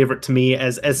dear favorite to me,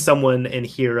 as someone in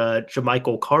here,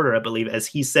 Jamichael Carter, I believe, as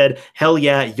he said, "Hell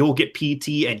yeah, you'll get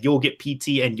PT and you'll get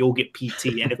PT and you'll get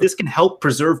PT, and if this can help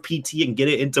preserve PT and get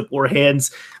it into more hands,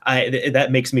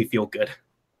 that makes me feel good."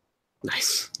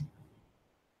 Nice.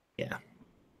 Yeah.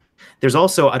 There's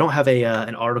also, I don't have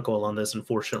an article on this,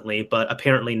 unfortunately, but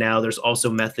apparently now there's also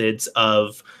methods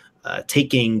of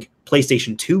taking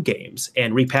PlayStation 2 games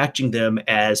and repackaging them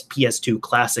as PS2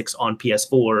 classics on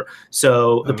PS4.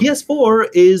 So the PS4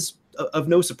 is, of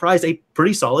no surprise, a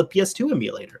pretty solid PS2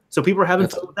 emulator. So people are having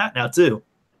fun with that now too.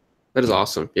 That is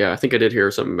awesome. Yeah, I think I did hear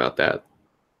something about that.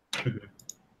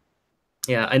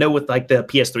 Yeah, I know with like the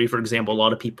PS3, for example, a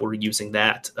lot of people were using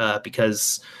that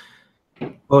because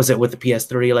what was it with the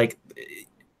PS3? Like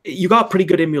you got pretty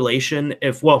good emulation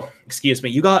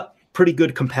you got pretty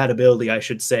good compatibility, I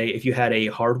should say, if you had a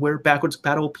hardware backwards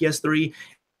compatible PS3.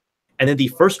 And then the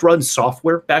first run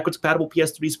software backwards compatible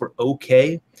PS3s were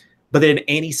okay. But then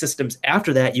any systems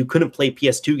after that, you couldn't play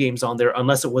PS2 games on there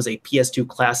unless it was a PS2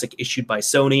 classic issued by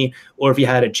Sony or if you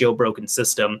had a jailbroken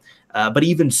system. But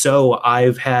even so,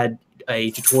 I've had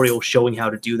a tutorial showing how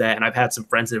to do that, and I've had some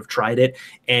friends that have tried it,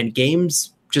 and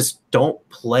games just don't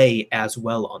play as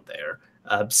well on there.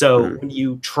 So when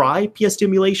you try PS2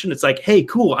 emulation, it's like, hey,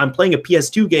 cool, I'm playing a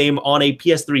PS2 game on a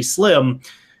PS3 Slim.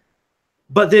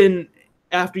 But then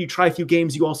after you try a few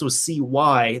games, you also see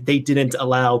why they didn't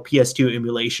allow PS2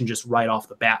 emulation just right off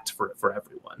the bat for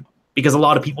everyone. Because a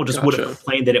lot of people just would have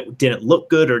complained that it didn't look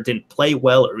good or didn't play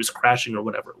well or it was crashing or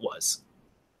whatever it was.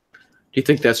 Do you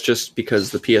think that's just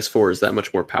because the PS4 is that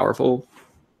much more powerful?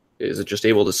 Is it just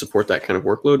able to support that kind of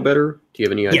workload better? Do you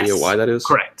have any idea why that is?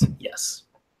 Correct. Yes.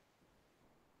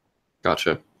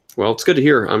 Gotcha. Well, it's good to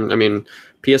hear. I mean,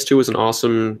 PS2 is an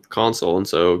awesome console, and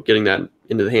so getting that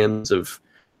into the hands of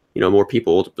more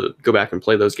people to go back and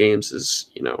play those games is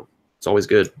it's always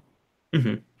good.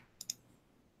 Mm-hmm.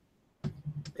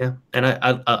 Yeah, and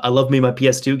I love me my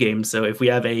PS2 games. So if we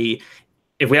have a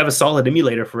solid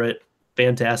emulator for it,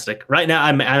 fantastic. Right now,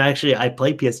 I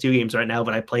play PS2 games right now,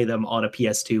 but I play them on a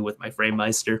PS2 with my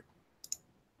FrameMeister.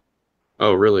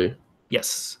 Oh, really?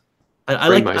 Yes, I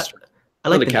like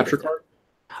the capture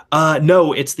card.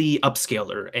 No, it's the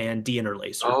upscaler and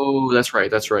deinterlacer. Oh, that's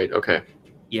right. Okay.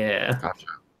 Yeah. Gotcha.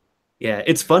 Yeah,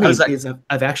 it's funny because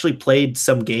I've actually played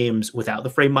some games without the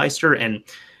FrameMeister, and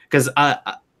because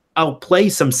I'll play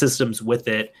some systems with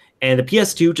it, and the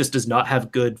PS2 just does not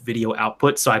have good video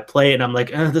output, so I play it and I'm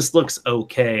like, this looks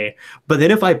okay. But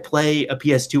then if I play a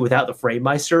PS2 without the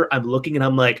FrameMeister, I'm looking and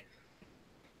I'm like,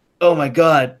 oh my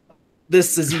god,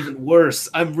 this is even worse.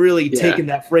 I'm really taking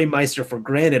that FrameMeister for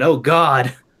granted. Oh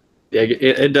god. Yeah,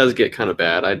 it does get kind of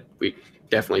bad. We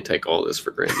definitely take all this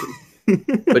for granted.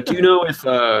 But do you know if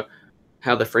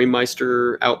how the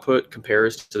FrameMeister output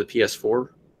compares to the PS4?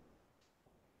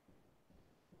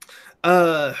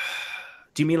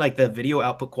 Do you mean like the video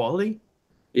output quality?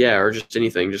 Yeah, or just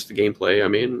anything, just the gameplay. I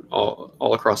mean,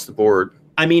 all across the board.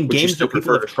 I mean, Which you games still that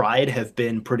people have prefer? tried have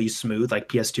been pretty smooth, like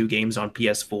PS2 games on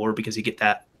PS4, because you get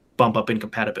that bump up in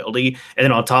compatibility. And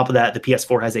then on top of that, the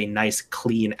PS4 has a nice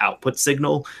clean output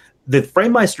signal. The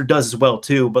FrameMeister does as well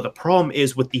too, but the problem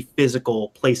is with the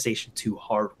physical PlayStation 2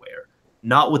 hardware,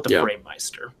 not with the Yeah,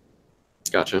 FrameMeister.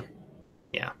 gotcha.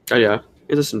 Yeah. Oh yeah,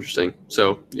 it is interesting.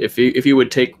 So if you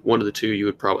would take one of the two, you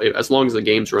would probably, as long as the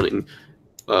game's running,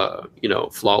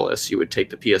 flawless, you would take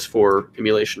the PS4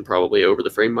 emulation probably over the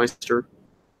FrameMeister.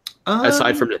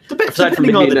 Aside from aside from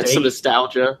Depending on maybe the some date.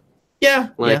 nostalgia, Yeah, yeah.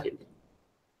 like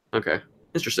okay,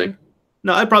 interesting.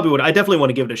 No, I probably would. I definitely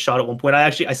want to give it a shot at one point. I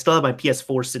still have my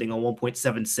PS4 sitting on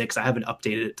 1.76. I haven't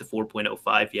updated it to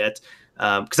 4.05 yet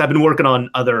because I've been working on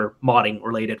other modding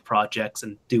related projects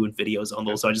and doing videos on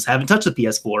those. So I just haven't touched the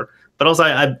PS4. But also,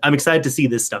 I'm excited to see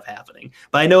this stuff happening.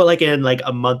 But I know, like in like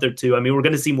a month or two, I mean, we're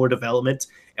going to see more development,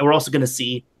 and we're also going to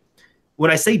see. When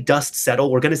I say dust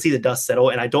settle, we're going to see the dust settle,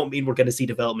 and I don't mean we're going to see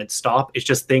development stop. It's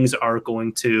just things are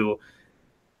going to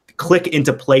click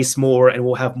into place more, and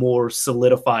we'll have more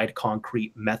solidified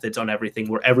concrete methods on everything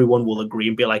where everyone will agree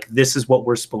and be like, this is what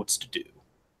we're supposed to do.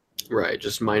 Right,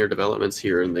 just minor developments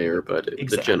here and there, but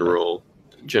Exactly. the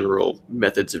general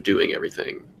methods of doing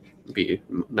everything be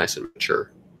nice and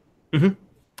mature. Mm-hmm.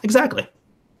 Exactly.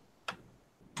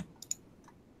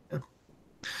 Yeah.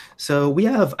 So we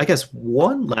have, I guess,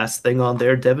 one last thing on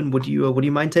there. Devin, would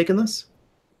you mind taking this?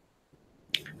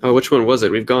 Oh, which one was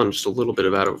it? We've gone just a little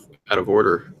bit out of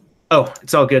order. Oh,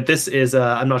 it's all good. This is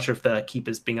I'm not sure if the keep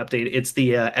is being updated. It's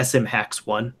the SM Hacks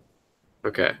one.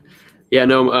 Okay. Yeah,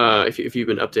 no. If you've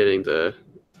been updating the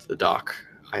doc,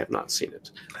 I have not seen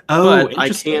it. Oh, but I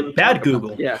can. Bad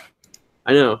Google. Yeah,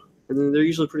 I know, and they're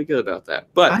usually pretty good about that.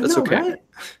 But that's okay. Right?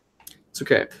 It's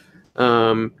okay.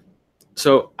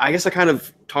 So I guess I kind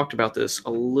of talked about this a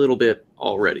little bit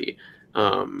already,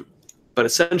 but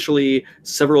essentially,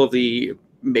 several of the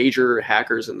major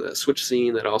hackers in the Switch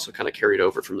scene that also kind of carried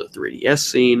over from the 3DS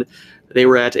scene, they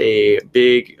were at a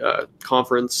big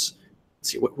conference.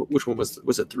 Let's see, which one was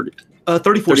it?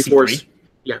 34C3.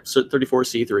 Yeah, so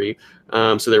 34C3.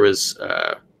 So there was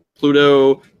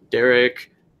Pluto,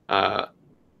 Derek,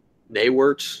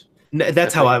 Naywert.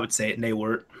 That's how I would say it,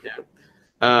 Naywert. Yeah.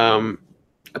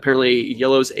 Apparently,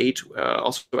 Yellow's 8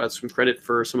 also had some credit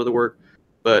for some of the work,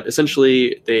 but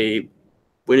essentially they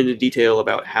went into detail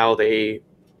about how they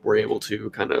were able to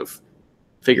kind of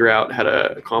figure out how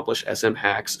to accomplish SM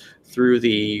hacks through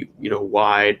the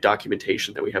wide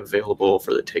documentation that we have available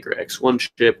for the Tegra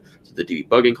X1 chip, the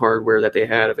debugging hardware that they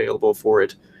had available for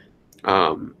it,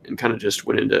 and kind of just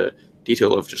went into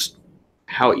detail of just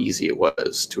how easy it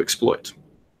was to exploit.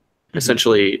 Mm-hmm.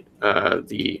 Essentially,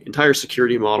 the entire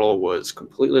security model was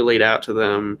completely laid out to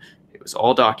them. It was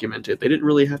all documented. They didn't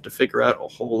really have to figure out a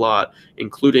whole lot,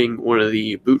 including one of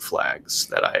the boot flags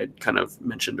that I had kind of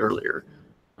mentioned earlier.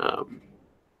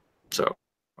 So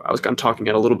I was kind of talking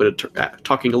a little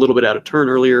bit out of turn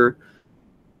earlier.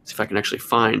 See if I can actually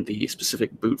find the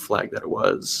specific boot flag that it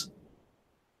was.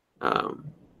 Not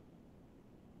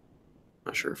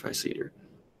sure if I see it here.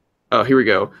 Oh, here we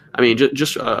go. I mean,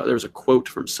 just there was a quote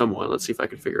from someone. Let's see if I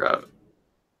can figure out.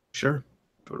 Sure.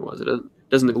 What it was. It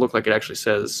doesn't look like it actually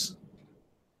says.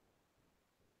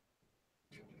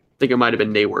 I think it might have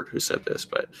been Naywert who said this,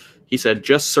 but he said,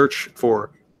 just search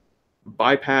for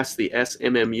bypass the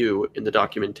SMMU in the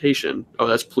documentation. Oh,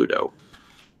 that's Pluto.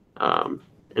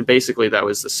 And basically that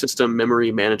was the System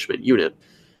Memory Management Unit.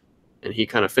 And he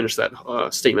kind of finished that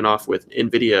statement off with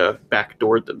NVIDIA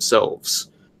backdoored themselves.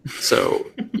 So,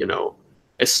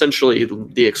 essentially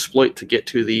the exploit to get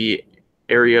to the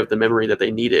area of the memory that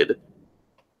they needed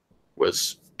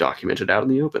was documented out in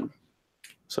the open.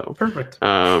 So perfect.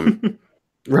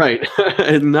 Right.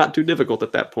 And not too difficult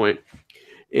at that point.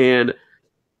 And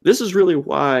this is really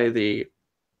why the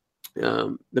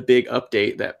big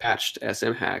update that patched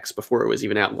SM hacks before it was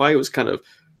even out, why it was kind of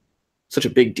such a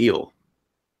big deal.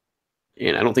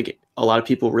 And I don't think a lot of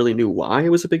people really knew why it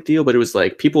was a big deal, but it was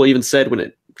like people even said when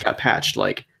it got patched,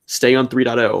 like stay on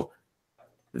 3.0.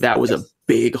 That was a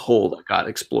big hole that got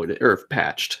exploited or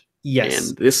patched. Yes.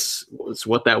 And this was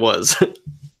what that was.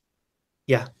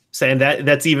 Yeah. So, and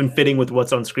that's even fitting with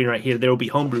what's on screen right here. There will be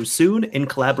homebrew soon in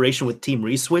collaboration with Team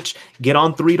Reswitch. Get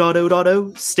on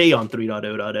 3.0.0, stay on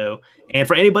 3.0.0. And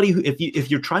for anybody who,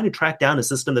 if you're trying to track down a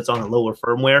system that's on a lower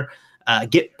firmware,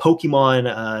 get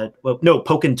Pokemon,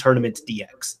 Pokken Tournament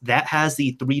DX. That has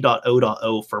the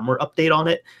 3.0.0 firmware update on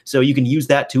it. So you can use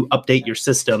that to update your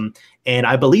system. And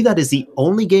I believe that is the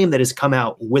only game that has come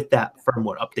out with that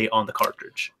firmware update on the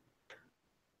cartridge.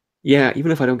 Yeah,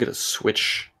 even if I don't get a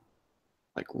Switch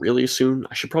like really soon.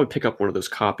 I should probably pick up one of those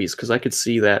copies because I could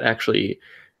see that actually.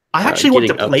 I actually want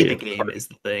to getting play the updated. game is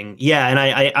the thing. Yeah, and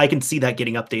I can see that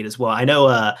getting updated as well. I know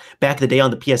back in the day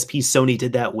on the PSP, Sony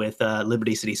did that with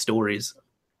Liberty City Stories.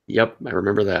 Yep, I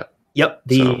remember that. Yep,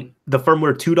 the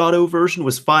firmware 2.0 version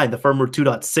was fine. The firmware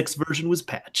 2.6 version was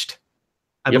patched.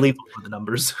 I believe those were the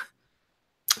numbers.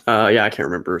 Yeah, I can't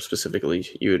remember specifically.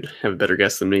 You would have a better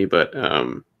guess than me, but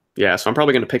yeah. So I'm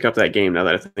probably going to pick up that game now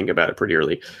that I think about it pretty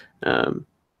early.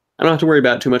 I don't have to worry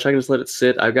about it too much. I can just let it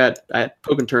sit. I had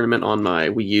Pokken Tournament on my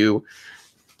Wii U.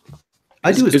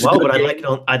 I do as well, but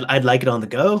I'd like it on the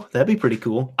go. That'd be pretty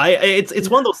cool. It's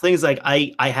one of those things like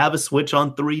I have a Switch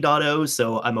on 3.0,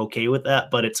 so I'm okay with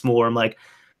that. But it's more I'm like,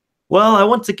 well, I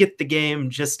want to get the game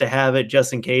just to have it,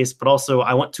 just in case. But also,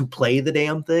 I want to play the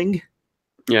damn thing.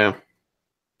 Yeah.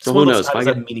 So who knows?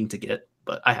 I'm meaning to get,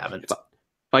 but I haven't. If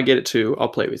I get it too, I'll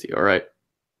play with you. All right.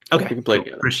 Okay. We can play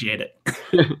together. Appreciate it.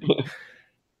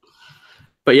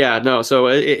 But yeah, no. So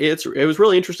it was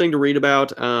really interesting to read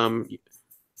about.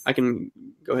 I can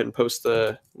go ahead and post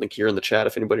the link here in the chat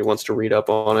if anybody wants to read up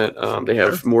on it. They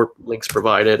have more links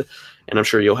provided, and I'm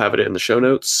sure you'll have it in the show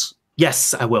notes.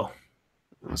 Yes, I will.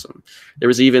 Awesome. There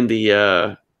was even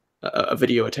the a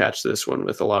video attached to this one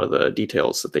with a lot of the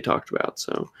details that they talked about.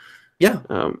 So yeah,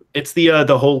 it's the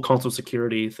whole console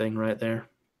security thing right there.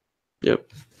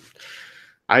 Yep.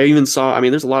 I even saw. I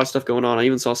mean, there's a lot of stuff going on. I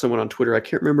even saw someone on Twitter. I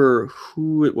can't remember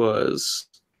who it was,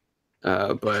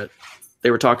 but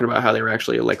they were talking about how they were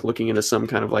actually like looking into some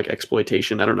kind of like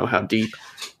exploitation. I don't know how deep,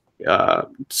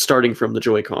 starting from the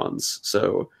Joy-Cons.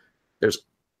 So there's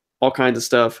all kinds of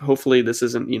stuff. Hopefully this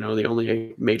isn't, the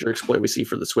only major exploit we see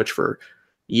for the Switch for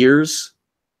years.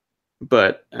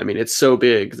 But I mean, it's so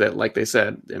big that, like they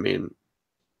said, I mean,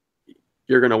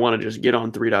 you're going to want to just get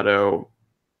on 3.0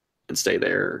 and stay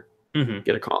there,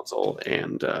 get a console,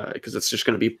 and because it's just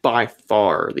going to be by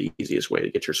far the easiest way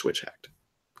to get your Switch hacked.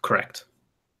 Correct.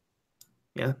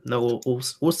 Yeah, no,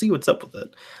 we'll see what's up with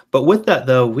it. But with that,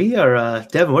 though, we are,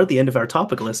 Devin, we're at the end of our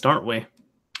topic list, aren't we?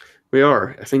 We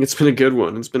are. I think it's been a good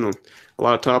one. It's been a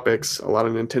lot of topics, a lot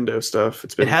of Nintendo stuff.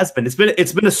 It has been.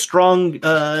 It's been a strong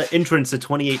entrance to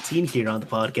 2018 here on the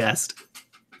podcast.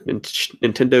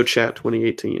 Nintendo Chat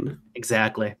 2018.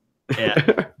 Exactly.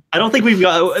 Yeah. I don't think we've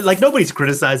got, like, nobody's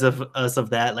criticized us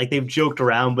of that. Like, they've joked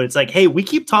around, but it's like, hey, we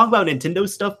keep talking about Nintendo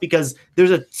stuff because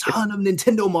there's a ton of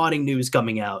Nintendo modding news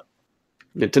coming out.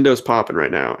 Nintendo's popping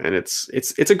right now, and it's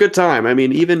a good time. I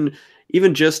mean,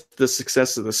 even just the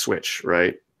success of the Switch,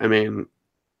 right? I mean,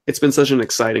 it's been such an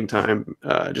exciting time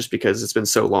just because it's been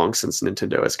so long since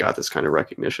Nintendo has got this kind of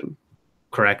recognition.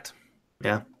 Correct.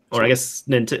 Yeah. Or I guess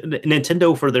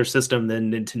Nintendo for their system, then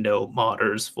Nintendo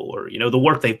modders for, the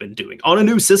work they've been doing on a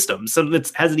new system. So that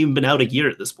hasn't even been out a year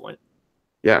at this point.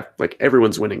 Yeah, like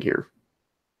everyone's winning here.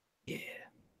 Yeah.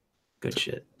 Good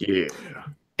shit. Yeah.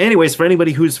 Anyways, for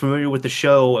anybody who's familiar with the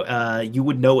show, you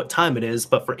would know what time it is.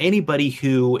 But for anybody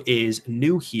who is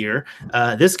new here,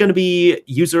 this is going to be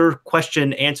user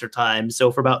question answer time.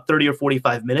 So for about 30 or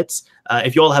 45 minutes,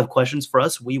 if you all have questions for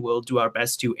us, we will do our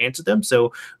best to answer them.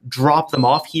 So drop them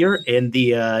off here in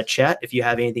the chat if you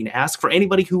have anything to ask. For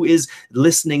anybody who is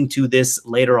listening to this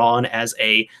later on as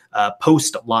a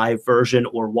post live version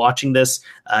or watching this,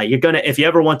 if you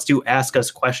ever want to ask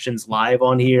us questions live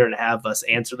on here and have us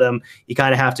answer them, you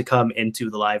kind of have to come into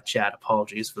the live chat.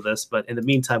 Apologies for this, but in the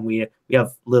meantime, we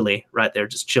have Lily right there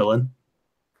just chilling.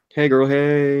 Hey girl,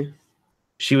 hey.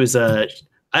 She was I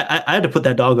had to put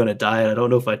that dog on a diet. I don't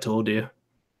know if I told you.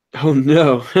 Oh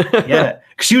no. Yeah,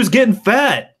 she was getting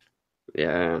fat.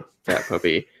 Yeah, fat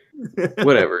puppy.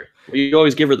 Whatever. You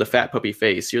always give her the fat puppy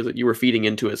face. You were feeding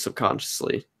into it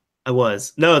subconsciously. I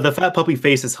was. No, the fat puppy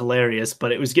face is hilarious,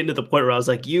 but it was getting to the point where I was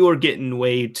like, you are getting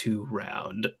way too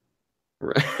round.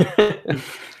 Right.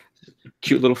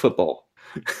 Cute little football.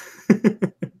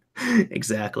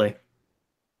 Exactly.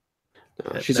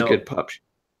 No, she's a good pup.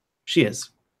 She is.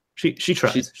 She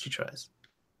tries. She tries.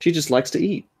 She just likes to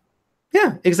eat.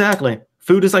 Yeah, exactly.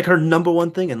 Food is like her number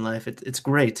one thing in life. It's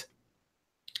great.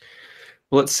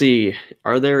 Well, let's see.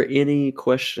 Are there any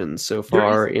questions so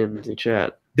far in the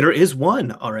chat? There is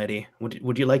one already.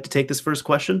 Would you like to take this first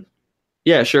question?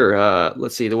 Yeah, sure.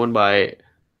 Let's see. The one by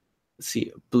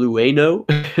Blueno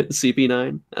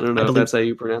CP9. I don't know if that's how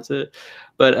you pronounce it.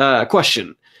 But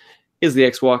question. Is the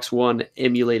Xbox One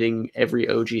emulating every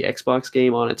OG Xbox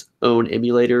game on its own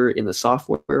emulator in the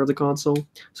software of the console?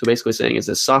 So basically saying, is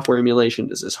this software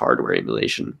emulation? Is this hardware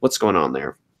emulation? What's going on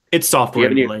there? It's software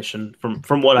emulation.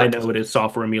 From what I know, it is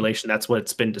software emulation. That's what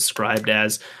it's been described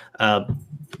as.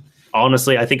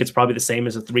 Honestly, I think it's probably the same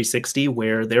as a 360,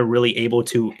 where they're really able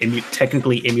to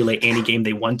technically emulate any game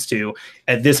they want to.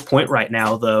 At this point right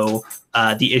now, though,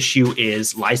 the issue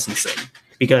is licensing,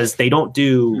 because they don't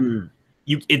do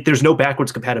there's no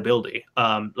backwards compatibility.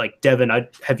 Like Devin,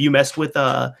 have you messed with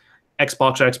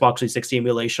Xbox or Xbox 360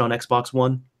 emulation on Xbox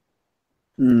One?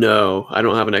 No, I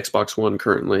don't have an Xbox One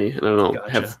currently, and I don't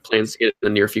have plans to get it in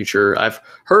the near future. I've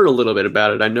heard a little bit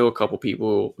about it. I know a couple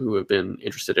people who have been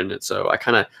interested in it, so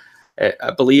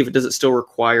I believe, does it still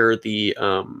require the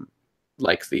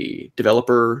like the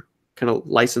developer kind of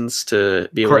license to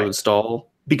be able to install?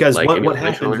 Because like what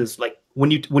happens is, like, when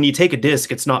you take a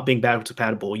disc, it's not being backwards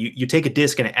compatible. You take a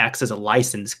disc and it acts as a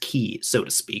license key, so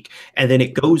to speak, and then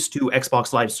it goes to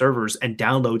Xbox Live servers and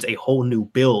downloads a whole new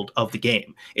build of the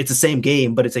game. It's the same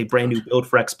game, but it's a brand new build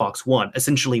for Xbox One,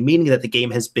 essentially meaning that the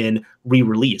game has been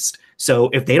re-released. So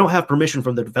if they don't have permission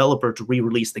from the developer to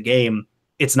re-release the game,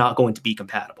 it's not going to be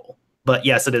compatible. But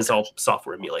yes, it is all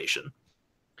software emulation.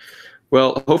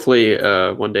 Well, hopefully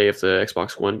one day, if the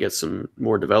Xbox One gets some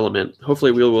more development,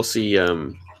 hopefully we will see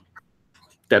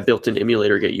that built-in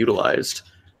emulator get utilized.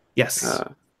 Yes.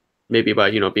 Maybe by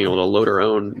being able to load our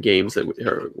own games that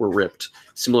were ripped,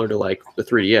 similar to like the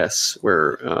 3DS,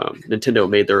 where Nintendo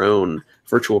made their own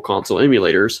virtual console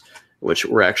emulators, which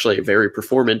were actually very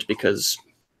performant because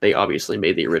they obviously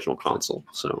made the original console.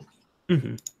 So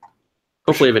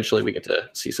hopefully eventually we get to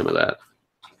see some of that.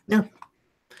 Yeah.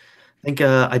 I think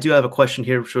I do have a question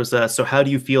here, which was, so how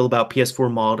do you feel about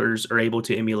PS4 modders are able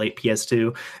to emulate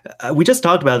PS2? We just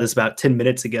talked about this about 10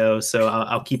 minutes ago, so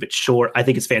I'll keep it short. I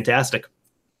think it's fantastic.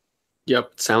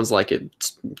 Yep, sounds like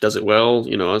it does it well,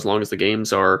 as long as the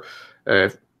games are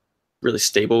really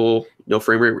stable, no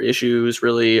frame rate issues,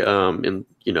 really, and,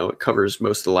 it covers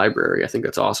most of the library. I think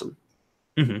that's awesome.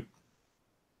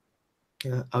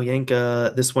 I'll yank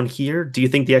this one here. Do you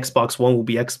think the Xbox One will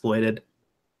be exploited?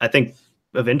 I think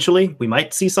eventually we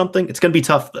might see something. It's going to be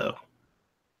tough, though.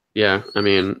 Yeah, I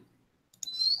mean,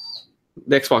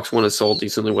 the Xbox One has sold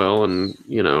decently well, and,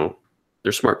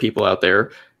 there's smart people out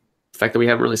there. The fact that we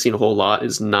haven't really seen a whole lot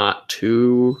is not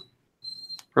too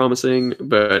promising,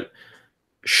 but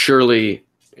surely,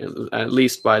 at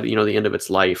least by the end of its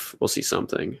life, we'll see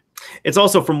something. It's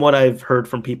also, from what I've heard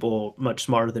from people much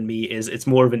smarter than me, is it's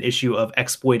more of an issue of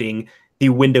exploiting the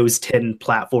Windows 10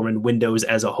 platform and Windows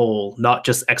as a whole, not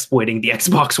just exploiting the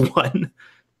Xbox One.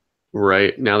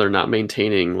 Right. Now they're not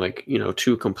maintaining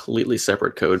two completely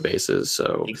separate code bases.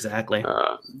 So exactly,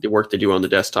 the work they do on the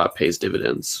desktop pays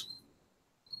dividends.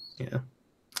 Yeah.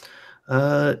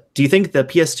 Do you think the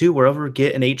PS2 will ever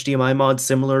get an HDMI mod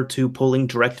similar to pulling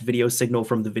direct video signal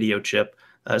from the video chip?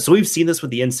 So we've seen this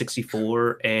with the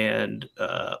N64 and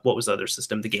what was the other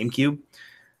system? The GameCube.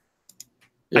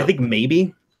 Yeah. I think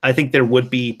maybe. I think there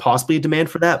would be possibly a demand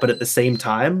for that, but at the same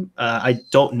time, I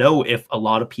don't know if a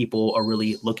lot of people are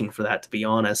really looking for that, to be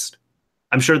honest.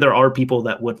 I'm sure there are people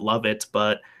that would love it,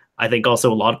 but I think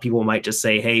also a lot of people might just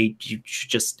say, hey, you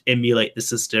should just emulate the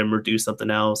system or do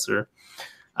something else, or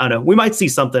I don't know. We might see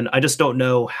something. I just don't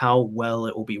know how well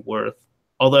it will be worth.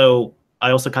 Although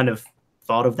I also kind of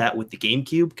thought of that with the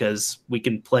GameCube, because we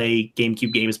can play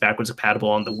GameCube games backwards compatible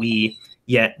on the Wii,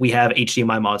 yet we have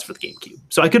HDMI mods for the GameCube.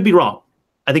 So I could be wrong.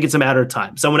 I think it's a matter of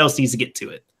time. Someone else needs to get to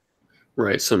it.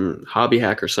 Right. Some hobby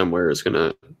hacker somewhere is going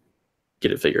to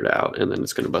get it figured out, and then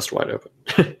it's going to bust wide open.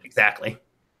 Exactly.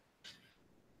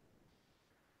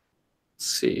 Let's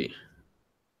see.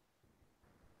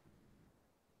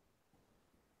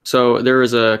 So there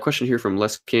is a question here from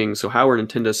Les King. So how are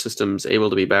Nintendo systems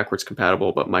able to be backwards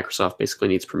compatible, but Microsoft basically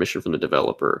needs permission from the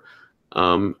developer?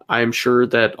 I am sure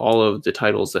that all of the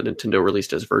titles that Nintendo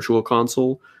released as Virtual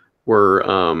Console were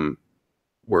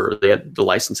they had the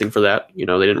licensing for that. They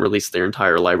didn't release their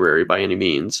entire library by any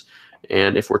means.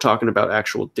 And if we're talking about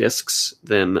actual discs,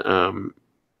 then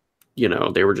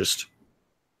they were just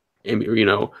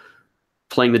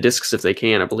playing the discs if they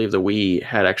can. I believe the Wii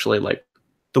had actually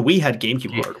the Wii had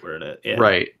GameCube hardware in it. Yeah.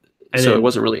 Right. And so it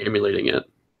wasn't really emulating it.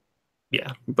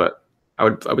 Yeah. But I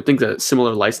would think that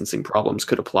similar licensing problems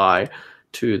could apply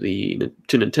to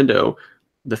Nintendo.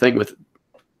 The thing with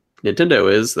Nintendo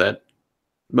is that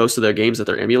most of their games that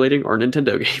they're emulating are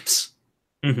Nintendo games.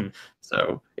 Mm-hmm.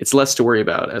 So it's less to worry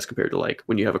about as compared to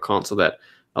when you have a console that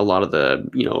a lot of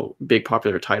the, big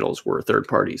popular titles were third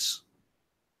parties.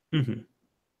 Mm-hmm.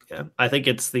 Yeah, I think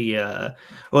it's the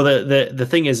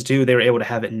thing is too, they were able to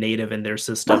have it native in their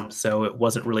system, so it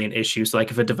wasn't really an issue. So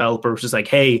if a developer was just like,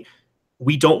 hey,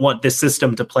 we don't want this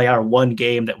system to play our one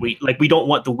game that we don't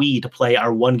want the Wii to play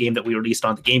our one game that we released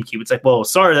on the GameCube. It's like, well,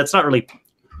 sorry, that's not really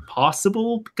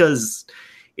possible because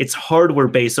it's hardware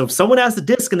based. So if someone has the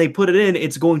disc and they put it in,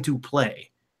 it's going to play.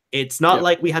 It's not Yeah.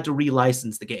 like we had to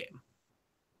relicense the game.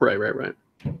 Right.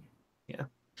 Yeah.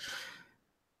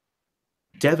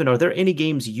 Devin, are there any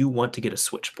games you want to get a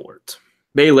Switch port?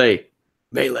 Melee,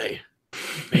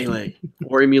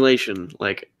 or emulation,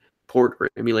 like port or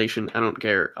emulation. I don't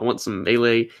care. I want some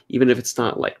Melee, even if it's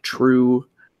not like true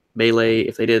Melee.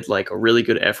 If they did like a really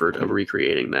good effort of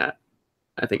recreating that,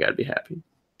 I think I'd be happy.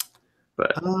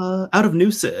 But Out of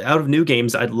new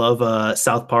games, I'd love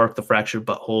South Park: The Fractured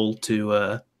Butthole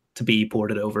to be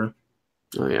ported over.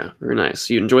 oh yeah, very nice.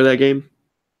 You enjoy that game?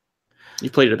 You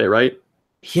played it a bit, right?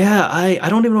 Yeah, I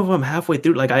don't even know if I'm halfway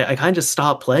through. Like I kind of just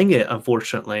stopped playing it,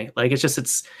 unfortunately. Like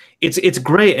it's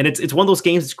great, and it's one of those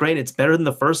games. It's great. It's better than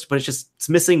the first, but it's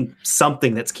missing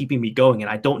something that's keeping me going, and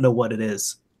I don't know what it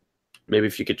is. Maybe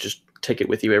if you could just take it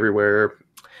with you everywhere,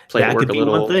 play at That work could a be one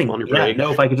little thing. on your Yeah, break,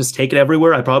 no, if I could just take it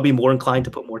everywhere, I'd probably be more inclined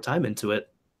to put more time into it.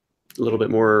 a little bit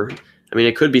more. I mean,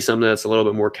 it could be something that's a little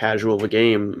bit more casual of a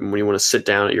game when you want to sit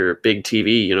down at your big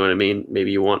TV. You know what I mean?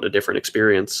 Maybe you want a different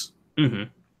experience. Hmm.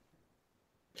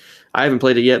 I haven't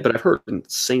played it yet, but I've heard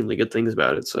insanely good things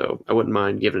about it, so I wouldn't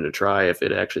mind giving it a try if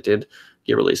it actually did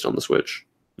get released on the Switch.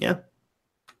 Yeah.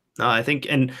 No, I think,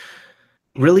 and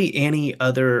really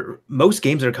most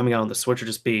games that are coming out on the Switch are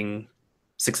just being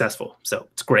successful. So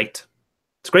it's great.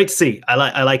 It's great to see.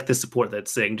 I like the support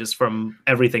that's seeing just from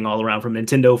everything all around, from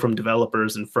Nintendo, from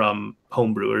developers, and from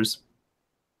homebrewers.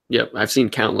 Yep, I've seen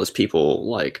countless people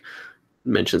like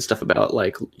mention stuff about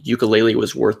like Ukulele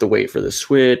was worth the wait for the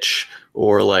Switch,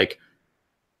 or like,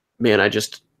 man, I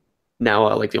just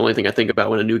now like the only thing I think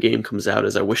about when a new game comes out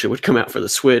is I wish it would come out for the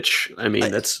Switch. I mean,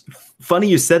 that's Funny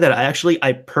you said that.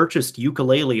 I purchased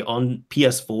Ukulele on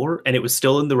PS4 and it was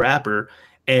still in the wrapper,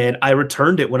 and I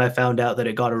returned it when I found out that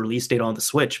it got a release date on the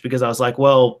Switch because I was like,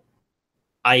 well,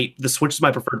 I the Switch is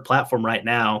my preferred platform right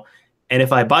now, and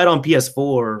if I buy it on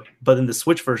PS4, but then the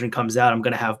Switch version comes out, I'm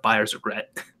gonna have buyer's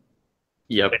regret.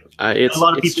 yep. A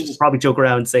lot of It's people will just probably joke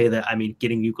around and say that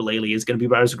getting Ukulele is gonna be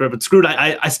buyer's regret, but screwed.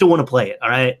 I still want to play it. All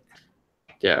right.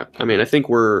 yeah. I mean, I think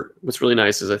what's really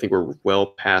nice is I think we're well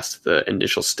past the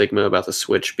initial stigma about the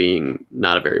Switch being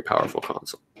not a very powerful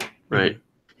console, right?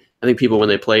 I think people when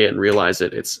they play it and realize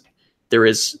it,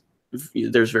 there's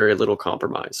very little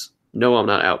compromise. No, I'm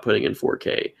not outputting in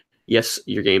 4K. Yes,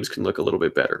 your games can look a little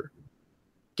bit better.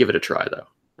 Give it a try though.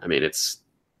 I mean,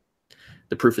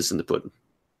 the proof is in the pudding.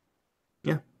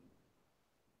 Yeah.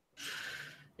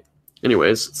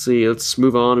 Anyways, let's see. Let's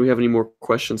move on. Do we have any more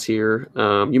questions here?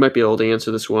 You might be able to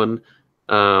answer this one.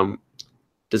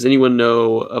 Does anyone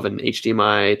know of an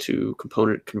HDMI to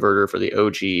component converter for the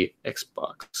OG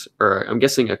Xbox? Or I'm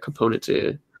guessing a component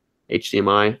to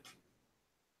HDMI.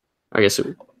 I guess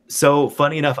So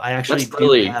funny enough, I actually That's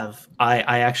really- have.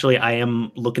 I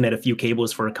am looking at a few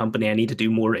cables for a company. I need to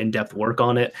do more in-depth work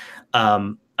on it.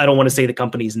 I don't want to say the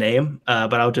company's name,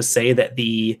 but I'll just say that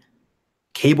the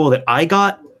cable that I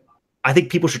got, I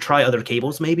think people should try other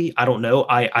cables. Maybe I don't know.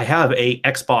 I have a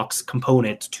Xbox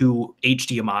component to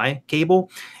HDMI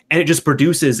cable, and it just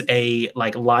produces a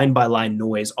like line by line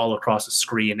noise all across the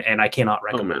screen, and I cannot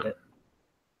recommend it.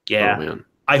 Yeah. Oh man.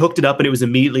 I hooked it up and it was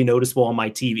immediately noticeable on my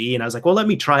TV, and I was like, well, let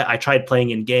me try. I tried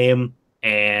playing in game,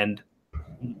 and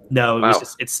no, it was Wow.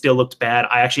 it still looked bad.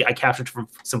 I captured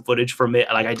some footage from it.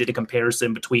 Like I did a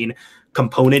comparison between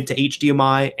component to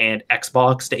HDMI and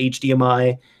Xbox to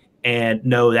HDMI, and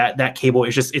no, that cable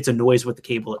is it's a noise with the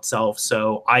cable itself.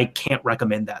 So I can't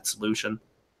recommend that solution.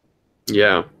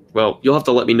 Yeah. Well, you'll have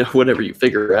to let me know whatever you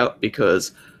figure out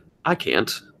because I can't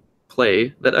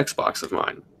play that Xbox of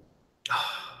mine.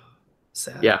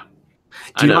 Sad. Yeah.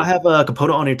 Do you not have a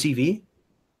component on your TV?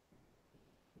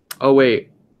 Oh wait.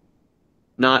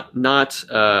 Not like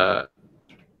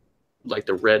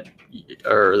the red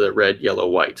or the red, yellow,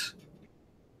 white.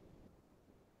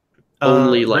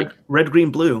 Only like red,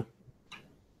 green, blue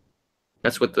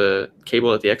that's what the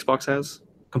cable that the Xbox has?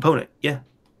 component. Yeah.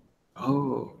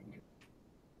 Oh.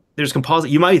 There's composite.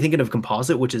 You might be thinking of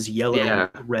composite, which is yellow, Yeah.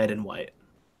 red, and white.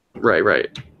 Right.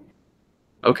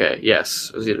 Okay, yes.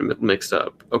 I was getting mixed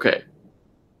up. Okay.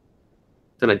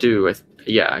 Then I do.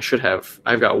 I should have.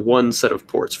 I've got one set of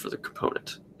ports for the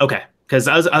component. Okay. Because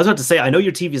I was about to say, I know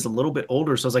your TV is a little bit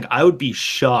older, so I was like, I would be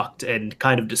shocked and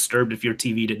kind of disturbed if your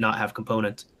TV did not have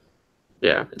component.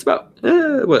 Yeah, it's about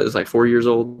what is like 4 years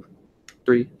old,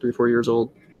 4 years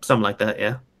old. Something like that,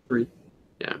 yeah. 3,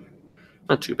 yeah,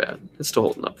 not too bad. It's still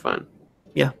holding up fine.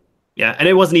 Yeah, and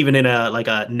it wasn't even in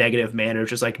a negative manner. It's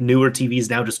just like newer TVs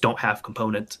now just don't have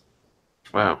component.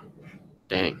 Wow,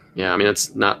 dang. Yeah, I mean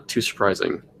that's not too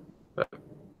surprising. But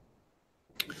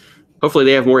hopefully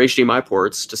they have more HDMI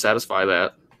ports to satisfy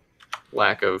that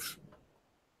lack of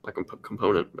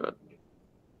component. But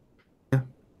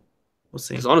We'll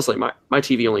see. Because honestly, my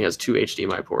TV only has 2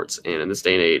 HDMI ports, and in this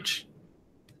day and age,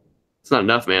 it's not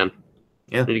enough, man.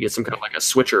 Yeah. I need to get some kind of like a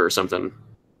switcher or something.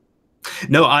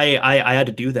 No, I had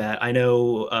to do that. I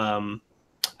know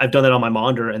I've done that on my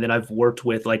monitor, and then I've worked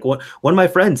with like one of my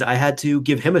friends. I had to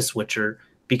give him a switcher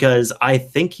because I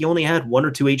think he only had 1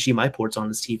 or 2 HDMI ports on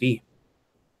his TV.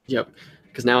 Yep.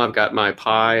 Because now I've got my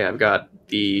Pi, I've got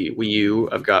the Wii U,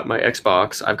 I've got my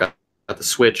Xbox, I've got the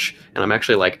Switch, and I'm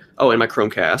actually like, oh, and my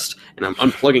Chromecast, and I'm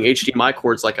unplugging HDMI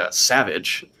cords like a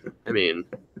savage. I mean,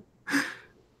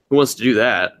 who wants to do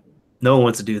that? No one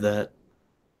wants to do that.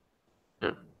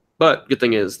 Yeah. But good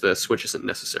thing is the Switch isn't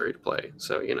necessary to play.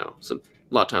 So, you know, a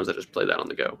lot of times I just play that on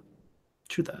the go.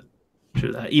 True that.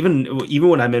 True that. Even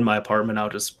when I'm in my apartment, I'll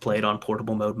just play it on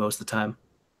portable mode most of the time.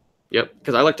 Yep,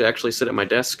 because I like to actually sit at my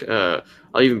desk. I'll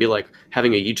even be like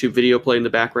having a YouTube video play in the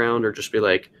background, or just be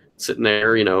like sitting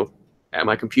there, you know, at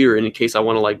my computer in case I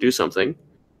want to like do something.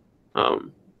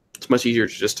 It's much easier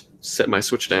to just set my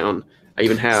Switch down. I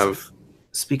even have.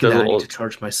 Speaking of that, I need to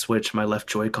charge my Switch. My left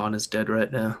Joy-Con is dead right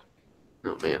now.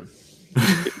 Oh man,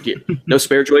 no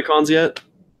spare Joy-Cons yet?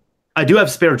 I do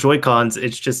have spare Joy-Cons.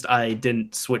 It's just I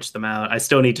didn't switch them out. I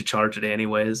still need to charge it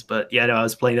anyways. But yeah, no, I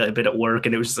was playing it a bit at work,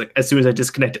 and it was just like as soon as I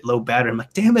disconnected low battery, I'm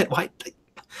like, damn it, why?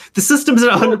 The system's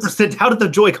at 100%. How did the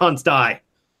Joy-Cons die?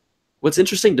 What's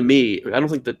interesting to me, I don't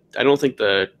think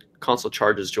the console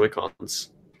charges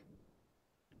Joy-Cons.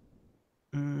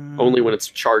 Only when it's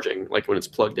charging, like when it's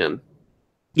plugged in.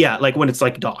 Yeah, like when it's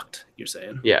like docked. You're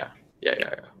saying? Yeah.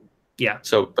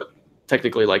 So, but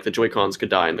technically, like the Joy-Cons could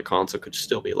die and the console could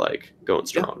still be like going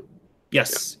strong.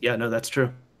 Yes. Yeah. No, that's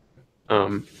true.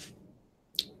 One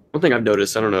thing I've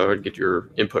noticed, I don't know, I'd get your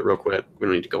input real quick. We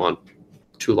don't need to go on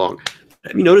too long.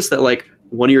 Have you noticed that like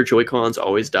one of your Joy-Cons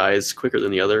always dies quicker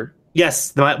than the other?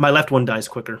 Yes, my left one dies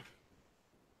quicker.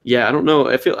 Yeah, I don't know.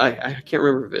 I can't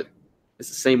remember if it's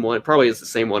the same one. It probably is the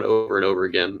same one over and over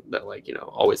again. That like, you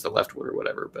know, always the left one or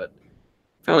whatever. But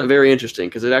I found it very interesting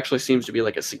because it actually seems to be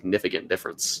like a significant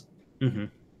difference. Mm-hmm.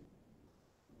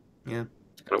 Yeah.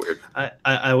 It's kind of weird.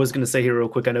 I was gonna say here real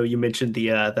quick. I know you mentioned the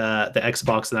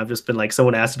Xbox, and I've just been like,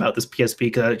 someone asked about this PSP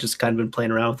because I've just kind of been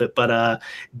playing around with it. But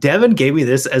Devin gave me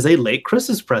this as a late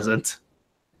Christmas present.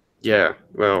 Yeah.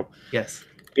 Well. Yes.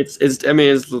 It's I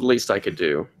mean, it's the least I could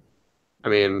do. I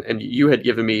mean, and you had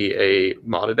given me a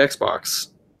modded Xbox.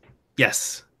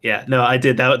 Yes. Yeah. No, I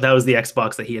did. That was the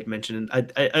Xbox that he had mentioned.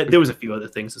 I there was a few other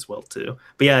things as well too.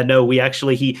 But yeah, no, we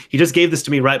actually he just gave this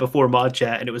to me right before Mod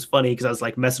Chat, and it was funny because I was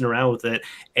like messing around with it.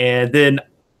 And then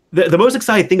the most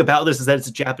exciting thing about this is that it's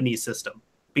a Japanese system,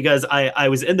 because I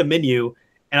was in the menu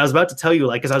and I was about to tell you,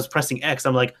 like, as I was pressing X,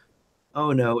 I'm like,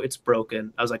 oh no, it's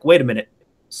broken. I was like, wait a minute,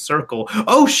 circle.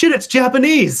 Oh shit, it's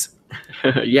Japanese.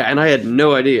 Yeah, and I had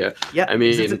no idea. Yeah, I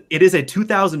mean, it is a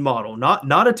 2000 model,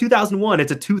 not a 2001.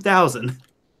 It's a 2000.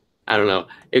 I don't know.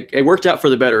 It worked out for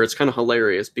the better. It's kind of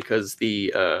hilarious because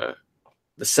the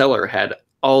seller had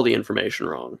all the information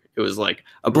wrong. It was like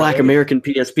a black American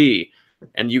PSP,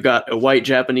 and you got a white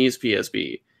Japanese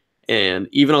PSP. And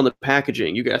even on the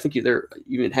packaging, I think you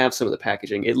even have some of the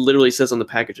packaging. It literally says on the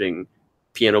packaging,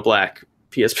 piano black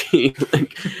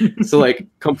PSP. So like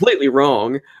completely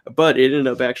wrong, but it ended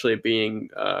up actually being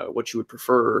what you would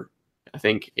prefer, I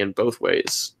think, in both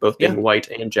ways, both being white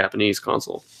and Japanese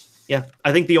console. Yeah,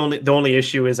 I think the only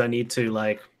issue is I need to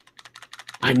like.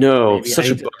 I know,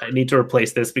 I need to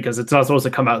replace this because it's not supposed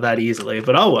to come out that easily.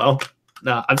 But oh well.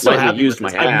 No, I'm so happy. Used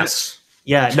my ass.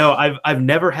 I've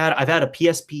never had. I've had a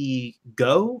PSP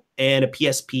Go and a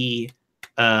PSP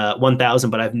 1000,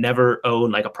 but I've never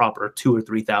owned like a proper 2,000 or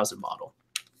 3,000 model.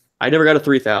 I never got a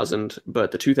 3000,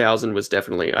 but the 2000 was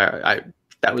definitely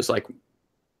that was like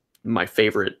my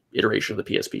favorite iteration of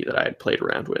the PSP that I had played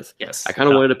around with. Yes, I kind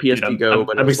of wanted a PSP Go,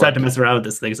 but I'm excited to mess around with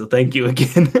this thing. So thank you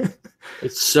again.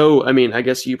 It's so. I mean, I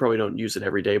guess you probably don't use it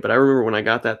every day, but I remember when I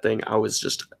got that thing, I was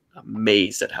just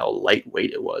amazed at how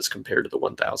lightweight it was compared to the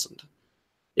 1000.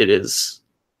 It is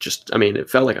just. I mean, it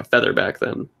felt like a feather back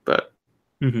then, but.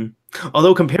 Mm-hmm.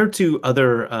 Although compared to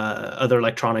other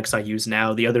electronics I use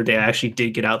now, the other day I actually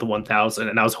did get out the 1000,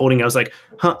 and I was holding it. I was like,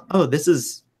 huh, oh, this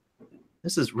is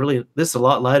a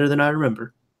lot lighter than I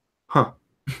remember. Huh.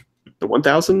 The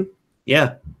 1000?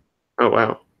 Yeah. Oh,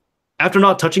 wow. After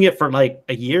not touching it for like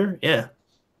a year? Yeah.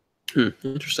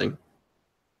 Interesting.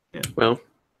 Yeah. Well,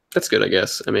 that's good, I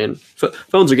guess. I mean,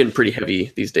 phones are getting pretty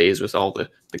heavy these days with all the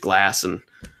glass and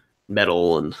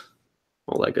metal and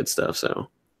all that good stuff, so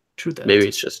true that.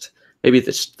 Maybe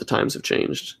the times have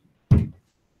changed. Yeah,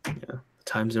 the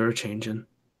times are changing.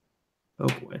 Oh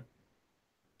boy.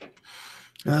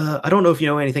 I don't know if you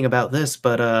know anything about this,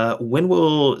 but when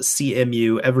will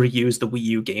CMU ever use the Wii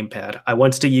U gamepad? I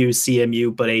want to use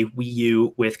CMU, but a Wii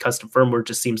U with custom firmware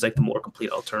just seems like the more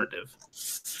complete alternative.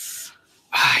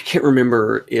 I can't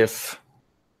remember if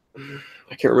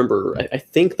I can't remember. I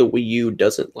think the Wii U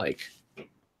doesn't like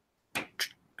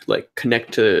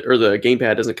connect to, or the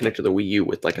gamepad doesn't connect to the Wii U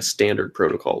with like a standard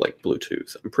protocol like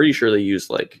Bluetooth. I'm pretty sure they use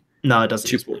like No, it doesn't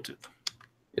two. use Bluetooth.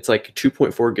 It's like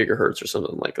 2.4 gigahertz or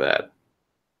something like that,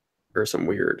 or some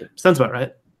weird. Sounds about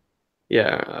right.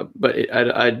 Yeah, but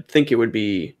I think it would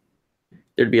be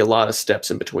there'd be a lot of steps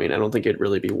in between. I don't think it'd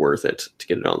really be worth it to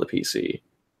get it on the PC.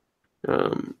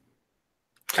 Um,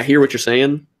 I hear what you're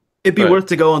saying. It'd be But worth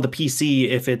to go on the PC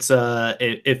if it's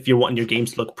if you're wanting your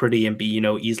games to look pretty and be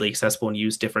easily accessible and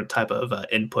use different type of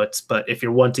inputs. But if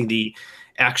you're wanting the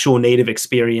actual native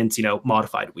experience,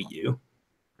 modified Wii U.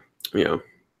 you know,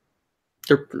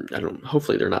 I don't.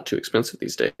 Hopefully, they're not too expensive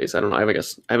these days. I don't know. I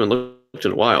guess I haven't looked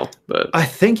in a while, but I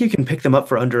think you can pick them up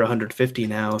for under 150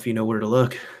 now if you know where to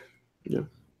look. yeah.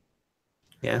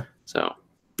 Yeah. So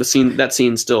that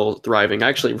scene's still thriving.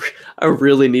 Actually, I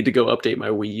really need to go update my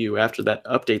Wii U after that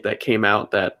update that came out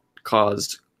that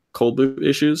caused cold boot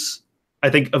issues.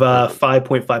 I think of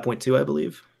 5.5.2, I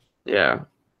believe. Yeah,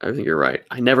 I think you're right.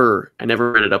 I never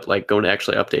ended up like going to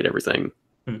actually update everything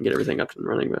and get everything up and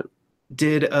running. But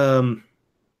Did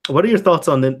what are your thoughts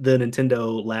on the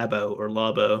Nintendo Labo or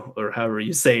Labo or however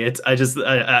you say it? I'm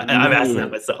asking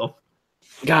that myself.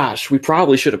 gosh, we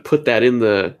probably should have put that in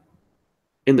the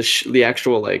the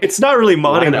actual like. It's not really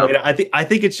modding. lineup. I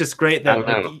think it's just great that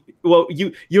I don't well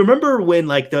you remember when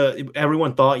like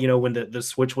everyone thought when the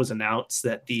Switch was announced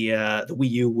that the Wii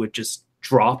U would just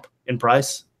drop in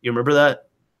price. You remember that?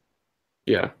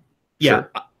 Yeah. Yeah.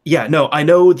 Sure. Yeah, no, I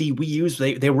know the Wii U's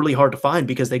they're really hard to find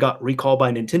because they got recalled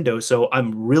by Nintendo. So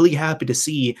I'm really happy to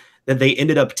see that they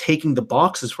ended up taking the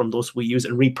boxes from those Wii U's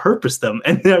and repurposed them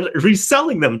and they're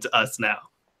reselling them to us now.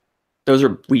 Those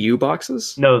are Wii U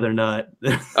boxes? No, they're not.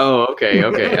 Oh, okay.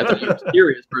 I thought you were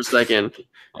serious for a second.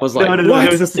 I was like, no. what?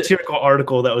 It was a satirical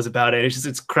article that was about it.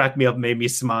 It's cracked me up, made me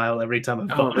smile every time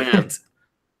I Oh, thought man. it.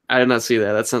 I did not see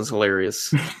that. That sounds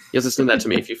hilarious. You have to send that to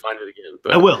me if you find it again.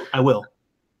 But I will.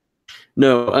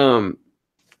 no,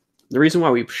 the reason why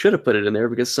we should have put it in there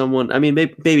because someone, I mean,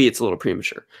 maybe it's a little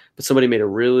premature, but somebody made a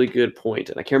really good point,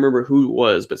 and I can't remember who it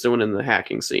was, but someone in the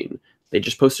hacking scene, they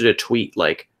just posted a tweet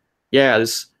like, yeah,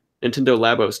 this Nintendo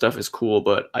Labo stuff is cool,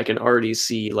 but I can already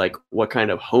see like what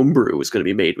kind of homebrew is going to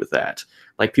be made with that.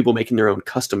 Like people making their own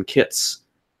custom kits,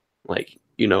 like,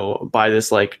 buy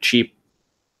this like cheap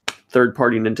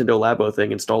third-party Nintendo Labo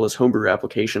thing, install this homebrew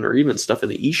application, or even stuff in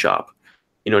the eShop.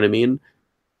 You know what I mean?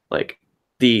 Like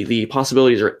the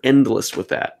possibilities are endless with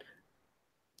that.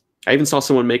 I even saw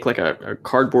someone make like a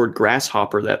cardboard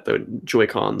grasshopper that the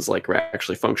Joy-Cons like were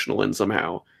actually functional in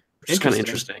somehow, which is kind of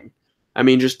interesting. I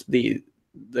mean, just the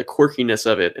quirkiness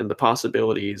of it and the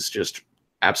possibilities just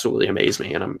absolutely amaze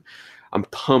me, and I'm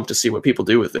pumped to see what people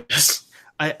do with this.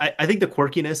 I think the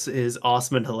quirkiness is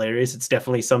awesome and hilarious. It's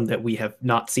definitely something that we have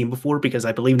not seen before because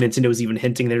I believe Nintendo is even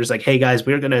hinting there's like, hey guys,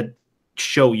 we're gonna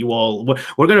show you all,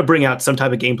 we're going to bring out some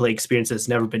type of gameplay experience that's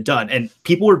never been done. And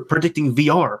people were predicting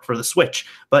VR for the Switch,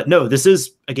 but no, this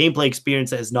is a gameplay experience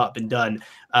that has not been done.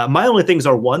 My only things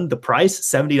are, one, the price,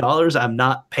 $70. I'm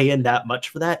not paying that much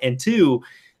for that. And two,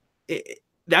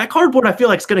 that cardboard I feel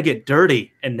like is going to get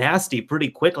dirty and nasty pretty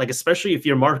quick, like especially if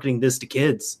you're marketing this to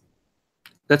kids.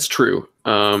 That's true.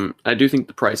 I do think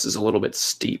the price is a little bit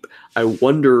steep. I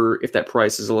wonder if that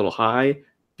price is a little high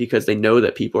because they know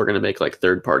that people are going to make like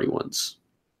third-party ones.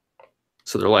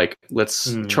 So they're like,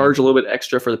 let's charge a little bit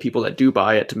extra for the people that do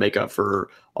buy it to make up for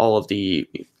all of the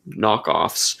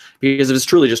knockoffs. Because if it's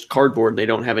truly just cardboard and they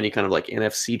don't have any kind of like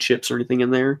NFC chips or anything in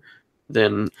there,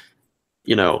 then,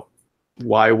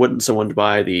 why wouldn't someone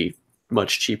buy the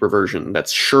much cheaper version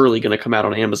that's surely going to come out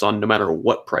on Amazon no matter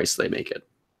what price they make it?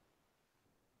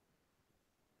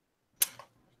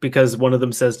 Because one of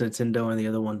them says Nintendo and the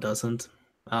other one doesn't.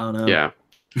 I don't know. Yeah.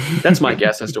 That's my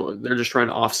guess as to they're just trying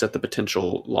to offset the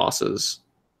potential losses,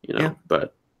 Yeah.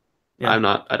 But I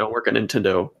don't work at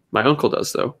Nintendo. My uncle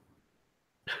does though.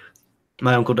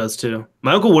 My uncle does too.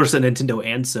 My uncle works at Nintendo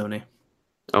and Sony.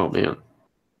 Oh man.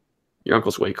 Your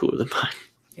uncle's way cooler than mine.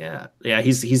 Yeah.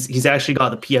 He's actually got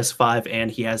the PS5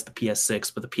 and he has the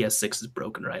PS6, but the PS6 is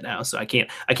broken right now, so I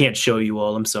can't show you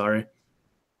all. I'm sorry.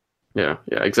 Yeah,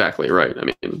 exactly. Right. I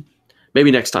mean,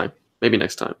 maybe next time. Let's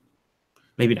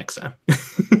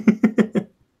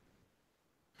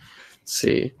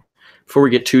see. Before we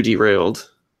get too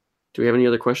derailed, do we have any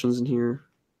other questions in here?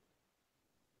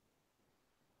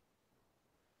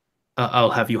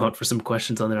 I'll have you hunt for some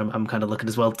questions on there. I'm kind of looking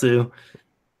as well too.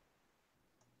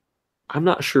 I'm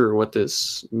not sure what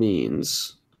this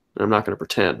means. I'm not going to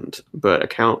pretend, but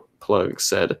Account Plug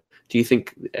said, "Do you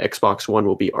think Xbox One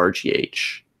will be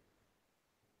RGH?"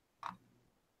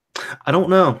 I don't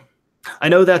know. I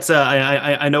know that's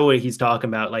I know what he's talking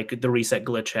about, like the reset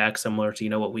glitch hack, similar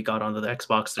to what we got onto the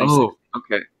Xbox 360. Oh,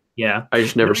 okay. Yeah, I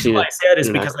just the never reason seen why it. I said is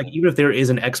because like even if there is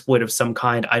an exploit of some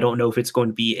kind, I don't know if it's going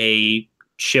to be a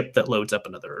chip that loads up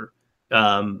another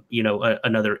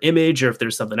another image, or if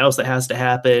there's something else that has to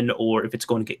happen, or if it's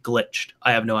going to get glitched.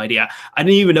 I have no idea. I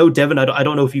didn't even know, Devin, I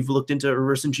don't know if you've looked into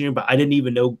reverse engineering, but I didn't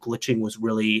even know glitching was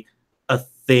really a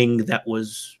thing that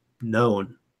was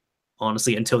known,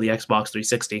 honestly, until the Xbox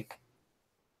 360.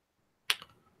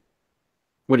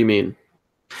 What do you mean?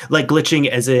 Like glitching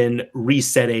as in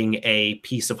resetting a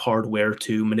piece of hardware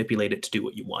to manipulate it to do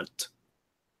what you want.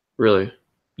 Really?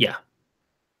 Yeah.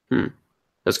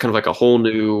 That's kind of like a whole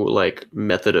new like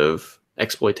method of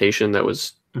exploitation that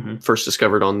was first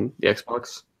discovered on the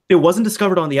Xbox. It wasn't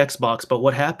discovered on the Xbox, but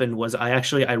what happened was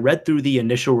I read through the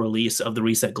initial release of the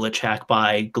reset glitch hack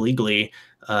by Gleegly,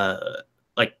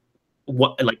 like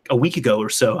a week ago or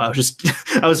so. I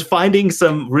was finding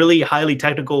some really highly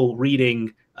technical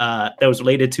reading that was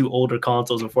related to older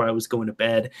consoles before I was going to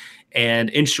bed. And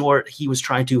in short, he was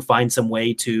trying to find some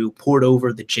way to port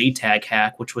over the JTAG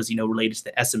hack, which was, related to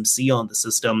the SMC on the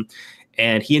system.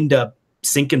 And he ended up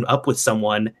syncing up with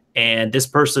someone. And this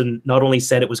person not only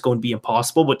said it was going to be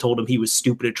impossible, but told him he was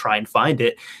stupid to try and find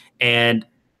it. And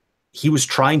he was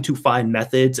trying to find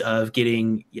methods of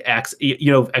getting,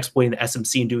 exploiting the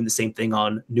SMC and doing the same thing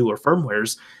on newer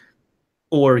firmwares,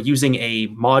 or using a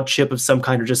mod chip of some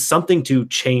kind, or just something to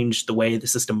change the way the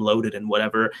system loaded and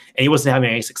whatever. And he wasn't having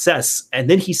any success. And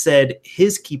then he said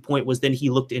his key point was then he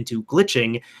looked into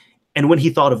glitching. And when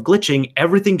he thought of glitching,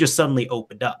 everything just suddenly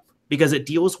opened up, because it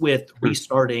deals with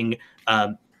restarting.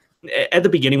 At the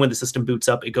beginning, when the system boots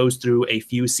up, it goes through a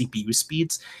few CPU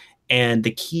speeds. And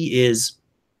the key is,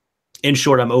 in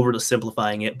short, I'm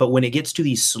oversimplifying it, but when it gets to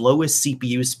the slowest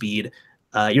CPU speed,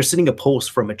 you're sending a pulse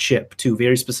from a chip to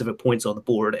very specific points on the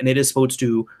board, and it is supposed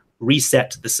to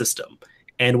reset the system.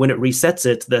 And when it resets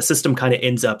it, the system kind of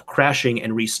ends up crashing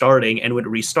and restarting. And when it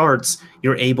restarts,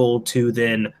 you're able to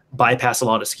then bypass a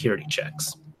lot of security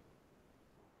checks.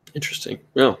 Interesting.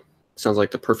 Yeah. Sounds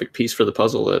like the perfect piece for the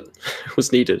puzzle that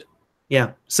was needed.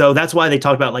 Yeah. So that's why they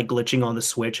talked about like glitching on the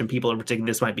Switch, and people are predicting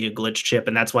this might be a glitch chip.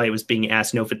 And that's why it was being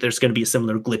asked, if there's going to be a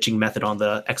similar glitching method on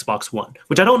the Xbox One,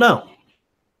 which I don't know.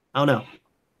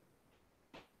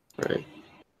 Right.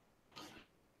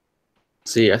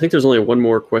 See, I think there's only one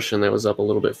more question that was up a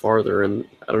little bit farther, and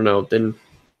I don't know, then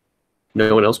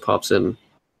no one else pops in.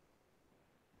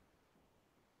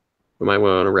 We might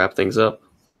want to wrap things up.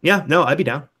 Yeah, no, I'd be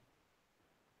down.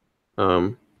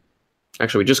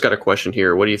 Actually, we just got a question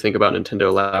here. What do you think about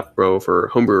Nintendo Lab Pro for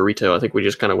homebrew retail? I think we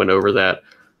just kind of went over that.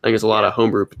 I think there's a lot of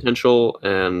homebrew potential,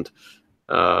 and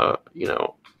I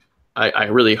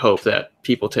really hope that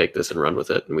people take this and run with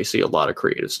it, and we see a lot of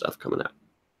creative stuff coming out.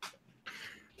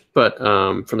 But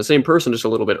from the same person just a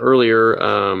little bit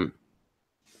earlier,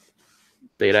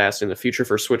 they'd asked, in the future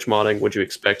for Switch modding, would you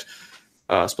expect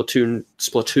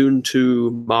Splatoon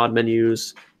 2 mod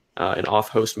menus and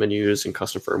off-host menus and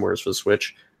custom firmwares for the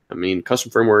Switch? I mean,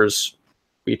 custom firmwares,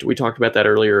 we talked about that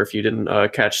earlier. If you didn't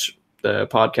catch the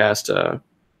podcast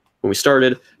when we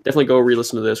started, definitely go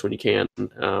re-listen to this when you can,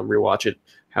 rewatch it,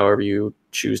 however you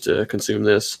choose to consume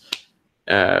this,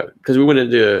 because we went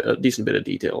into a decent bit of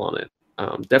detail on it.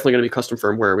 Definitely going to be custom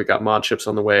firmware. We got mod chips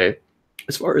on the way.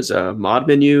 As far as mod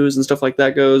menus and stuff like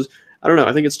that goes, I don't know.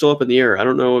 I think it's still up in the air. I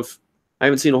don't know if I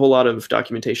haven't seen a whole lot of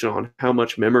documentation on how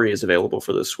much memory is available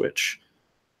for the Switch.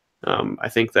 I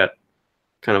think that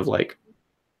kind of like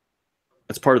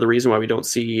that's part of the reason why we don't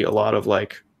see a lot of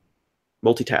like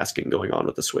multitasking going on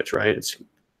with the Switch, right? It's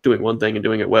doing one thing and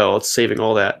doing it well. It's saving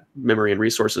all that memory and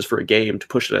resources for a game to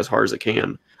push it as hard as it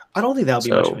can. I don't think that'll be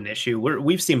much of an issue.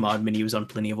 We've seen mod menus on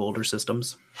plenty of older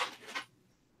systems.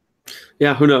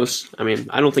 Yeah, who knows? I mean,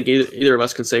 I don't think either of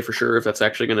us can say for sure if that's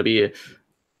actually going to be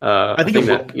I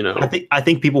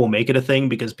think people will make it a thing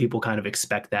because people kind of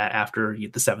expect that after the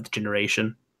 7th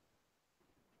generation.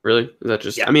 Really? Is that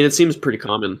just? Yeah. I mean, it seems pretty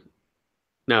common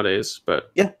nowadays,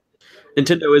 but yeah,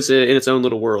 Nintendo is in its own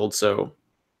little world, so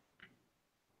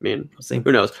I mean,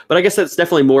 who knows? But I guess that's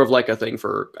definitely more of like a thing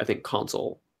for, I think,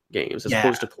 console games as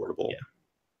opposed to portable. Yeah.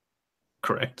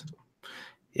 Correct.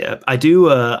 Yeah, I do.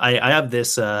 I have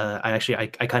this. I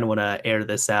kind of want to air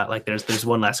this out. Like, there's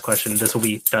one last question. This will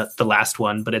be the last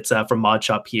one, but it's from Mod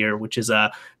Shop here, which is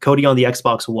Cody on the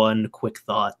Xbox One. Quick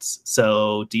thoughts.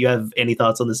 So, do you have any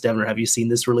thoughts on this, Devin, or have you seen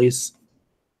this release?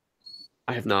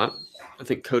 I have not. I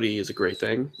think Kodi is a great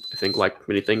thing. I think, like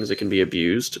many things, it can be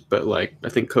abused, but like I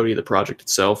think Kodi, the project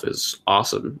itself, is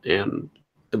awesome, and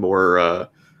the more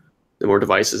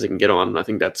devices it can get on, I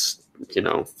think that's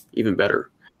even better.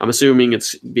 I'm assuming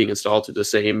it's being installed through the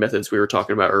same methods we were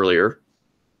talking about earlier.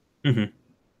 Mm-hmm.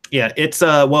 Yeah, it's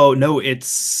well, no,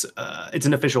 it's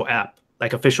an official app,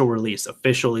 like official release,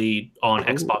 officially on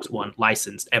Xbox One,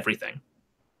 licensed, everything.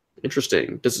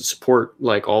 Interesting. Does it support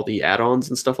like all the add-ons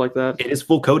and stuff like that? It is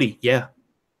full Kodi, yeah.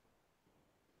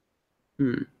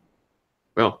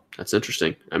 Well, that's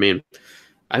interesting. I mean,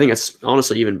 I think it's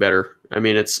honestly even better. I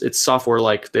mean, it's software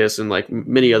like this and like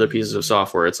many other pieces of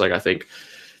software. It's like I think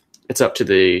it's up to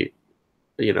the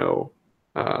the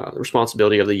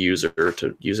responsibility of the user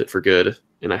to use it for good,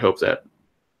 and I hope that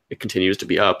it continues to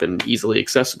be up and easily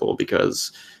accessible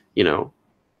because no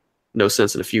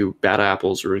sense in a few bad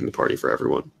apples ruining the party for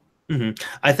everyone. Mm-hmm.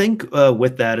 I think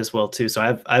with that as well too. So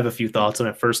I have a few thoughts on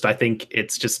it. First, I think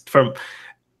it's just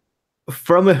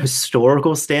from a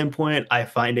historical standpoint, I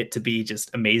find it to be just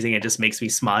amazing. It just makes me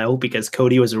smile because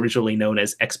Kodi was originally known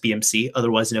as XBMC,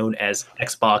 otherwise known as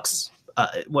Xbox.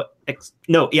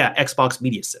 Xbox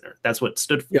Media Center. That's what it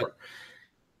stood for. Yep.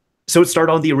 So it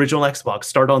started on the original Xbox,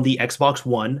 started on the Xbox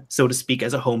One, so to speak,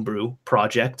 as a homebrew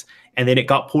project, and then it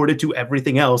got ported to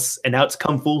everything else, and now it's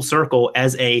come full circle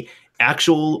as a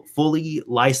actual fully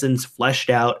licensed, fleshed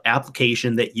out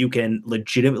application that you can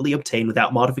legitimately obtain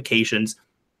without modifications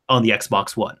on the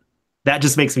Xbox One. That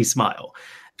just makes me smile.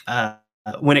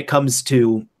 When it comes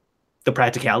to the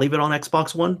practicality of it on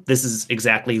Xbox One, this is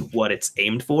exactly what it's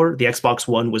aimed for. The Xbox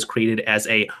One was created as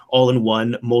a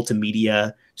all-in-one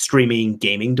multimedia streaming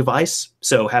gaming device.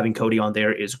 So having Kodi on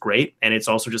there is great. And it's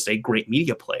also just a great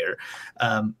media player.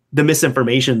 The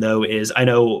misinformation, though, is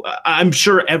I'm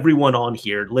sure everyone on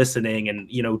here listening and,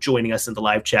 joining us in the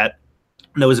live chat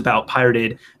knows about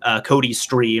pirated Kodi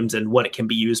streams and what it can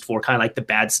be used for, kind of like the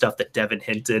bad stuff that Devin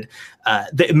hinted.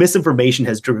 The misinformation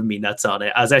has driven me nuts on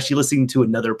it. I was actually listening to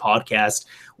another podcast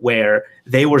where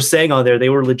they were saying on there, they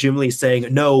were legitimately saying,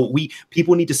 no,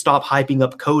 people need to stop hyping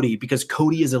up Kodi because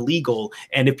Kodi is illegal.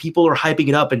 And if people are hyping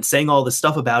it up and saying all this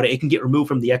stuff about it, it can get removed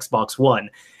from the Xbox One.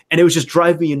 And it was just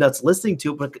driving me nuts listening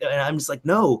to it. But I'm just like,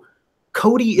 no,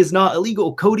 Kodi is not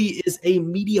illegal. Kodi is a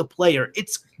media player.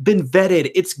 It's been vetted.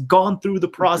 It's gone through the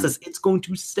process. It's going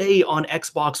to stay on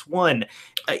Xbox One.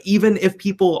 Even if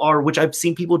people are, which I've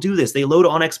seen people do this, they load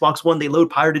on Xbox One, they load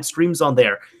pirated streams on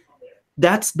there.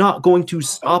 That's not going to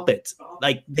stop it.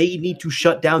 Like, they need to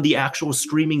shut down the actual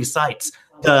streaming sites.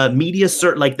 The media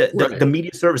the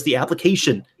media service, the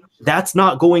application, that's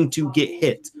not going to get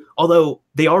hit. Although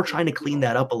they are trying to clean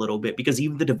that up a little bit because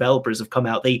even the developers have come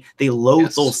out. They load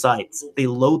those sites. They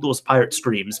load those pirate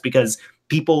streams because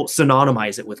people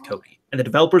synonymize it with Kodi. And the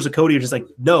developers of Kodi are just like,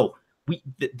 no,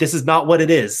 this is not what it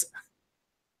is.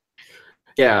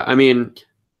 Yeah, I mean,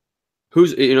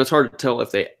 it's hard to tell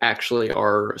if they actually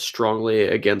are strongly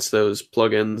against those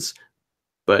plugins,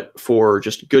 but for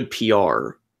just good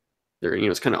PR,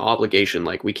 it's kind of obligation.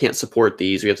 Like, we can't support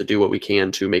these. We have to do what we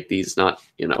can to make these not,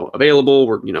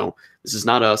 available. This is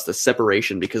not us. The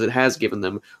separation, because it has given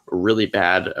them a really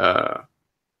bad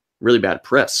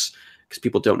press because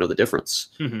people don't know the difference.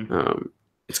 Mm-hmm.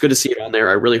 It's good to see it on there.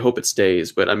 I really hope it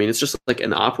stays. But I mean, it's just like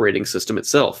an operating system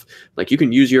itself. Like, you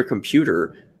can use your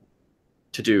computer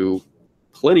to do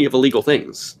plenty of illegal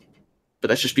things, but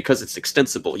that's just because it's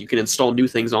extensible. You can install new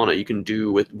things on it. You can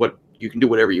do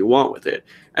whatever you want with it.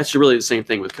 That's really the same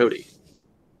thing with Kodi.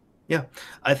 Yeah,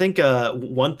 I think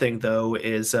one thing though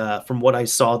is from what I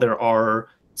saw, there are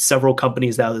several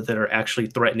companies now that are actually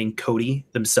threatening Kodi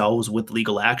themselves with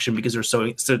legal action because they're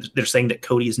saying that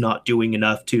Kodi is not doing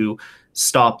enough to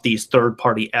stop these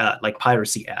third-party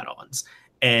piracy add-ons.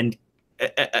 And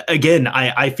again,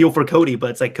 I feel for Kodi, but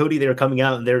it's like Kodi, they're coming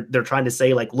out and they're trying to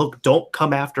say, like, look, don't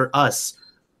come after us.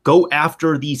 Go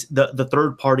after the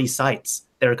third-party sites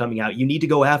that are coming out. You need to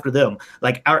go after them.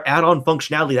 Like, our add-on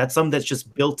functionality, that's something that's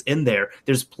just built in there.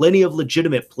 There's plenty of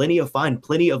legitimate, plenty of fine,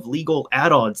 plenty of legal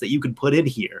add-ons that you can put in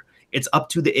here. It's up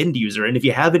to the end user. And if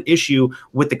you have an issue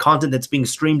with the content that's being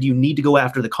streamed, you need to go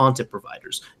after the content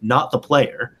providers, not the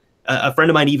player. A friend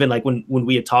of mine, even like when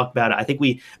we had talked about it, I think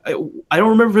I don't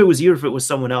remember if it was you or if it was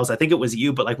someone else. I think it was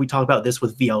you, but like we talked about this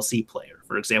with VLC Player,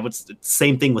 for example. It's the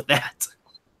same thing with that.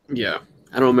 Yeah.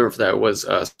 I don't remember if that was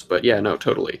us, but yeah, no,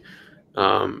 totally.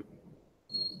 I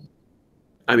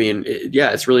mean,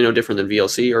 it's really no different than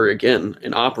VLC or, again,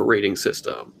 an operating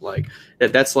system. Like,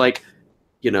 that's like,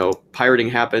 pirating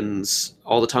happens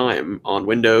all the time on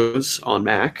Windows, on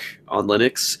Mac, on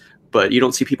Linux, but you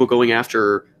don't see people going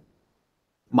after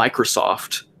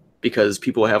Microsoft because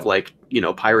people have like,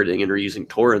 pirating and are using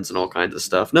torrents and all kinds of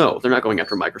stuff. No, they're not going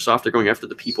after Microsoft. They're going after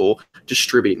the people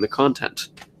distributing the content.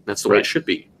 That's the way it should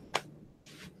be.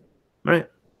 Right.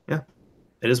 Yeah.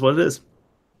 It is what it is.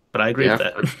 But I agree with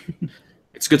that.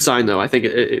 It's a good sign, though. I think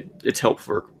it's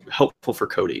helpful for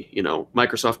Kodi.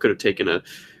 Microsoft could have taken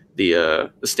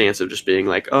the stance of just being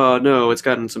like, oh no, it's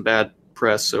gotten some bad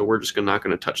press, so we're just not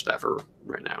going to touch that for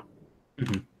right now.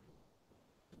 Mm-hmm.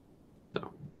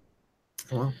 So,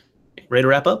 well, ready to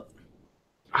wrap up?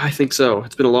 I think so.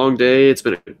 It's been a long day. It's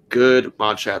been a good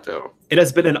mod chat, though. It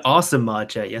has been an awesome mod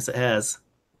chat. Yes, it has.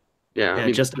 Yeah, I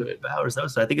mean, just a few hours though.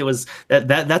 So I think it was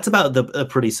that's about a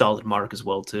pretty solid mark as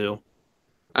well too.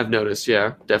 I've noticed,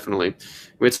 yeah, definitely.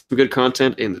 We had some good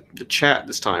content, and the chat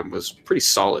this time was pretty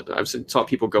solid. I've saw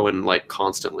people go in like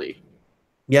constantly.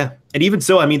 Yeah, and even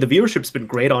so, I mean, the viewership's been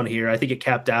great on here. I think it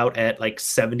capped out at like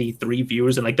 73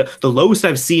 viewers, and like the lowest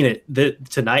I've seen it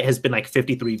tonight has been like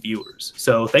 53 viewers.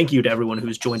 So thank you to everyone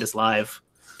who's joined us live.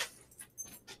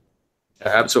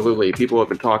 Absolutely. People have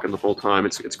been talking the whole time.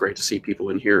 It's great to see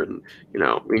people in here, and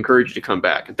we encourage you to come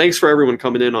back. And thanks for everyone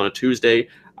coming in on a Tuesday.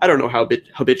 I don't know how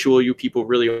habitual you people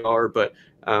really are, but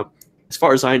as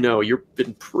far as I know, you've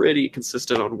been pretty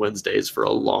consistent on Wednesdays for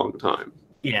a long time.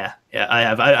 Yeah, I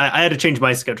have. I had to change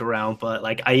my schedule around, but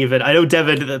like I know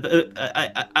Devin.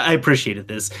 I appreciated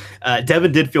this.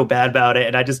 Devin did feel bad about it,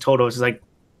 and I just told him, I was just like,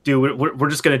 dude, we're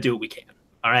just gonna do what we can.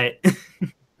 All right.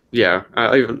 Yeah,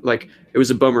 it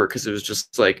was a bummer because it was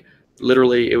just like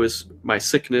literally it was my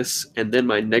sickness and then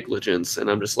my negligence, and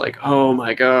I'm just like, oh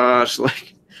my gosh,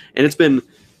 like, and it's been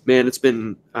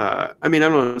I mean, I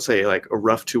don't want to say like a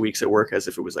rough 2 weeks at work as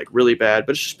if it was like really bad,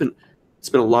 but it's been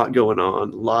a lot going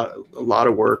on, a lot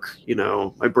of work.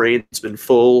 My brain's been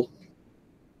full,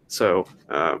 so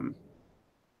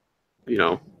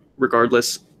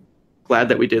regardless, glad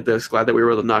that we did this, glad that we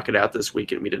were able to knock it out this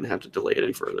week and we didn't have to delay it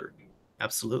any further.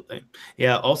 Absolutely.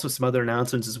 Yeah. Also, some other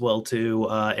announcements as well too.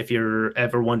 If you're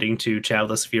ever wanting to chat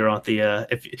with us, if you're on the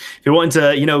if you're wanting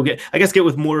to get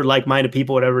with more like-minded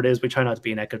people, whatever it is, we try not to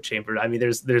be an echo chamber. I mean,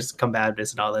 there's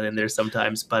combativeness and all that in there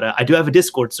sometimes, but I do have a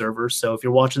Discord server. So if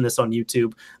you're watching this on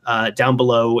YouTube, down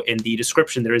below in the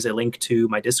description there is a link to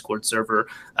my Discord server,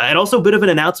 and also a bit of an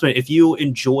announcement. If you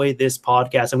enjoy this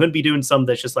podcast, I'm going to be doing something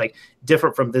that's just like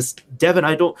different from this. Devin,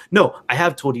 I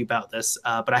have told you about this,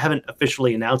 but I haven't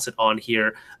officially announced it on here.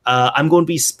 I'm going to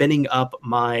be spinning up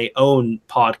my own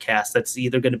podcast that's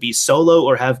either going to be solo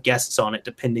or have guests on it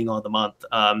depending on the month.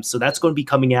 So that's going to be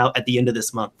coming out at the end of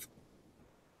this month.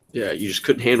 Yeah, you just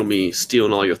couldn't handle me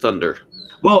stealing all your thunder.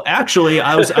 Well, actually,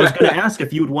 I was going to ask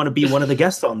if you would want to be one of the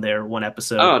guests on there one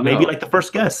episode. Oh, no. Maybe like the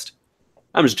first guest.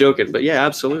 I'm just joking, but yeah,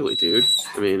 absolutely, dude.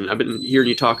 I mean, I've been hearing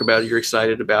you talk about it. You're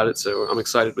excited about it, so I'm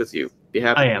excited with you. Be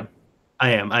happy. I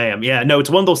am. Yeah, no,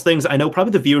 it's one of those things. I know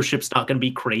probably the viewership's not going to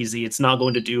be crazy. It's not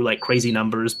going to do like crazy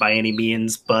numbers by any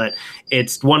means, but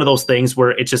it's one of those things where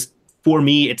it's just, for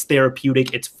me, it's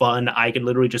therapeutic. It's fun. I can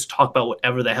literally just talk about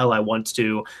whatever the hell I want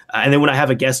to. And then when I have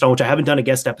a guest on, which I haven't done a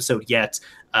guest episode yet,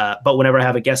 but whenever I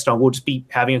have a guest on, we'll just be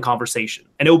having a conversation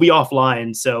and it will be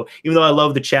offline. So even though I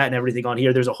love the chat and everything on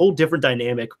here, there's a whole different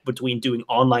dynamic between doing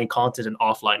online content and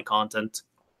offline content.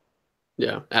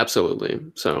 Yeah, absolutely.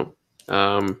 So,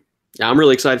 yeah, I'm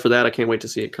really excited for that. I can't wait to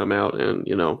see it come out, and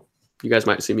you guys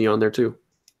might see me on there too.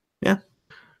 Yeah.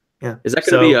 Is that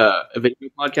going to be a video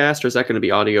podcast, or is that going to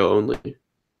be audio only?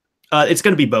 It's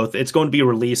going to be both. It's going to be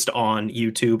released on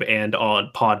YouTube and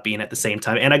on Podbean at the same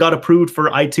time. And I got approved for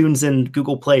iTunes and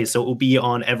Google Play, so it will be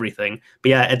on everything. But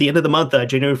yeah, at the end of the month,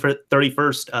 January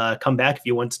 31st, come back if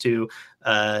you want to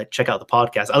check out the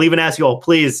podcast. I'll even ask you all,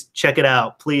 please check it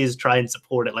out. Please try and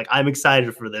support it. Like, I'm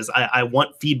excited for this. I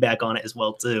want feedback on it as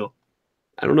well too.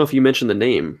 I don't know if you mentioned the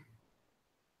name.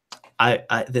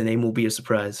 The name will be a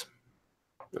surprise.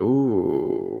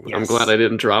 Ooh, yes. I'm glad I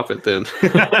didn't drop it then.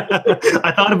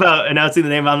 I thought about announcing the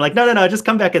name. I'm like, no, just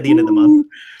come back at the end of the month.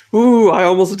 Ooh, I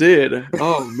almost did.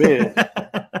 Oh, man.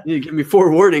 You give me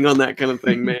forewarning on that kind of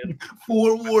thing, man.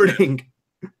 Forewarning.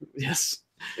 Yes.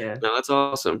 Yeah. No, that's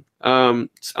awesome. In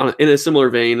a similar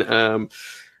vein, let's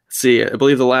see, I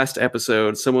believe the last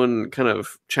episode, someone kind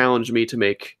of challenged me to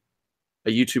make a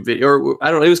YouTube video, or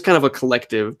I don't know, it was kind of a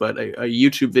collective, but a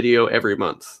YouTube video every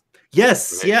month.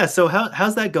 Yes, right. Yeah. So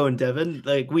how's that going, Devin?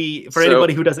 Like, for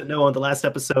anybody who doesn't know, on the last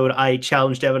episode, I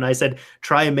challenged Devin. I said,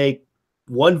 try and make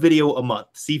one video a month.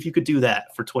 See if you could do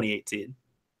that for 2018.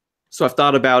 So I've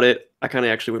thought about it. I kind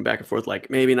of actually went back and forth, like,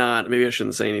 maybe not, maybe I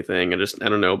shouldn't say anything. I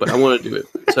don't know, but I want to do it.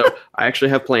 So I actually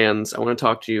have plans. I want to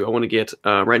talk to you. I want to get,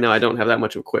 right now I don't have that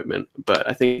much equipment, but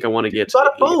I think I want to get. You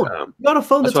got a phone. You got a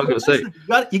phone. That's what I was going to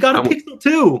say. You got a Pixel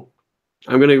 2.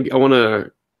 I want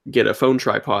to get a phone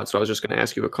tripod, so I was just going to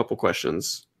ask you a couple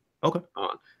questions. Okay.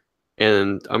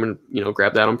 And I'm going to,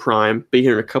 grab that on Prime. Be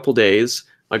here in a couple days.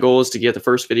 My goal is to get the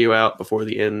first video out before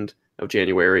the end of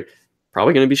January.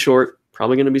 Probably going to be short,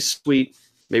 probably going to be sweet.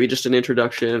 Maybe just an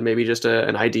introduction, maybe just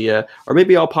an idea, or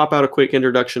maybe I'll pop out a quick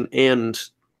introduction and,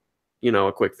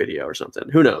 a quick video or something.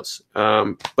 Who knows?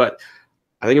 But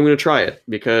I think I'm going to try it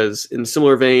because in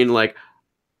similar vein, like,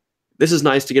 this is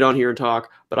nice to get on here and talk,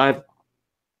 but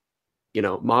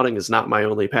modding is not my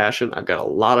only passion. I've got a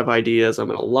lot of ideas. I'm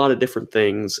in a lot of different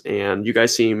things, and you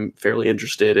guys seem fairly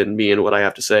interested in me and what I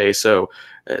have to say. So,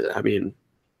 I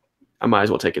might as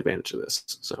well take advantage of this.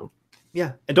 So,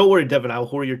 yeah. And don't worry, Devin, I'll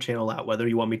whore your channel out whether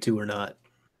you want me to or not.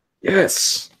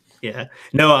 Yes. Yeah.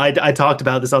 No, I talked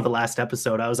about this on the last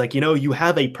episode. I was like, you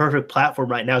have a perfect platform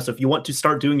right now. So if you want to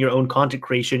start doing your own content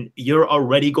creation, you're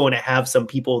already going to have some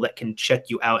people that can check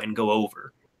you out and go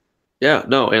over. Yeah,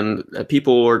 no, and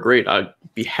people are great. I'd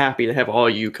be happy to have all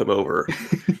you come over.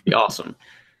 It'd be awesome.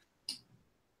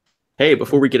 Hey,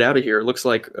 before we get out of here, it looks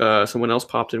like someone else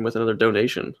popped in with another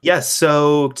donation. Yes,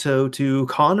 so to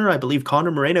Connor, I believe Connor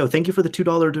Moreno, thank you for the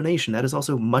 $2 donation. That is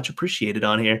also much appreciated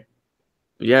on here.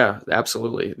 Yeah,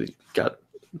 absolutely. We got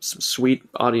some sweet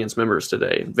audience members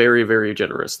today. Very, very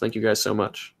generous. Thank you guys so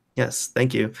much. Yes,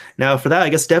 thank you. Now for that, I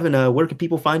guess, Devin, where can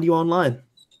people find you online?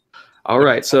 All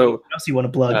right, so what else you want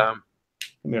to plug?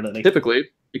 Typically,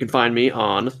 you can find me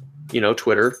on,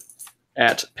 Twitter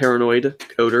at Paranoid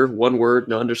Coder, one word,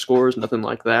 no underscores, nothing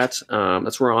like that.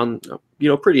 That's where I'm,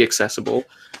 pretty accessible.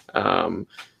 I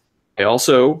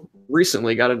also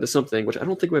recently got into something which I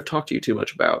don't think we've talked to you too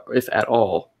much about, if at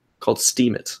all, called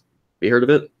Steemit. Have you heard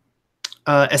of it?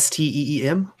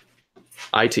 STEEM?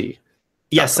 IT.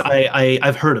 Yes,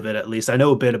 I've heard of it at least. I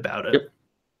know a bit about it. Yep.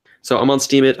 So I'm on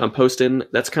Steemit. I'm posting.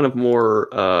 That's kind of more,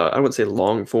 I wouldn't say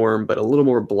long form, but a little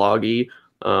more bloggy.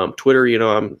 Twitter,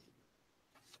 I'm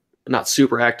not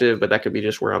super active, but that could be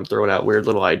just where I'm throwing out weird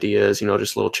little ideas,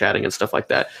 just little chatting and stuff like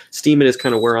that. Steemit is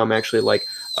kind of where I'm actually like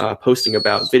posting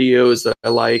about videos that I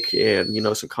like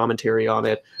and, some commentary on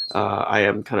it. I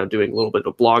am kind of doing a little bit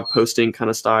of blog posting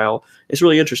kind of style. It's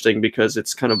really interesting because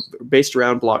it's kind of based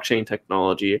around blockchain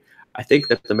technology. I think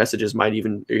that the messages might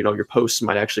even, your posts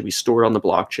might actually be stored on the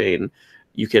blockchain.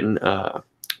 You can,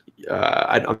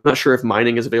 I'm not sure if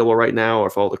mining is available right now or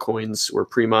if all the coins were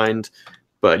pre-mined,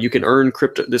 but you can earn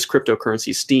this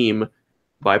cryptocurrency Steem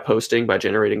by posting, by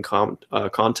generating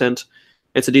content.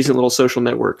 It's a decent little social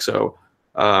network. So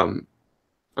I'm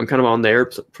kind of on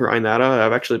there trying that out.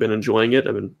 I've actually been enjoying it.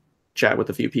 I've been chatting with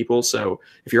a few people. So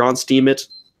if you're on Steemit,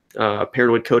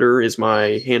 Paranoid Coder is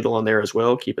my handle on there as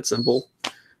well. Keep it simple.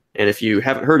 And if you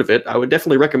haven't heard of it, I would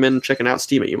definitely recommend checking out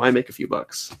Steemit. You might make a few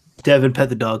bucks. Devin, pet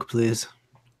the dog, please.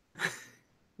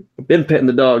 I've been petting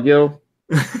the dog, yo.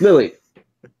 Lily,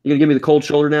 you gonna give me the cold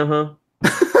shoulder now, huh?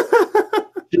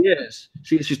 She is.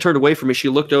 She's turned away from me. She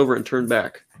looked over and turned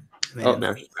back. Man. Oh,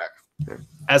 now she's back. Yeah.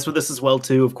 As for this as well,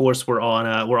 too, of course, we're on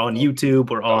YouTube,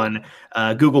 we're on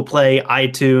Google Play,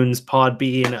 iTunes,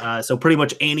 Podbean. So pretty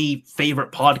much any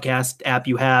favorite podcast app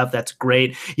you have, that's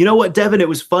great. You know what, Devin? It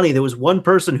was funny. There was one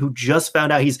person who just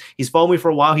found out, he's following me for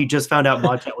a while. He just found out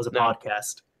ModChat was a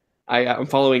podcast. I'm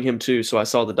following him too, so I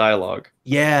saw the dialogue.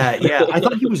 Yeah. I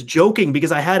thought he was joking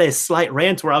because I had a slight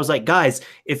rant where I was like, guys,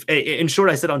 if in short,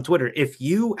 I said on Twitter, if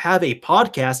you have a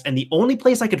podcast and the only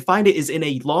place I could find it is in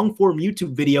a long form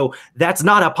YouTube video, that's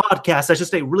not a podcast. That's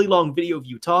just a really long video of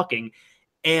you talking.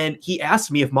 And he asked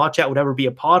me if ModChat would ever be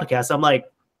a podcast. I'm like,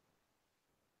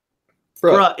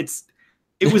 bruh,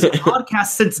 it was a podcast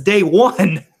since day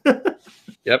one.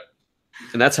 Yep.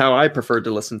 And that's how I preferred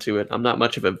to listen to it. I'm not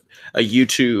much of a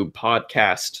YouTube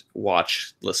podcast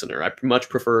watch listener. I much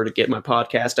prefer to get my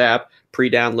podcast app,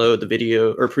 pre-download the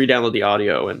video or pre-download the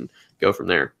audio and go from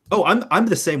there. Oh, I'm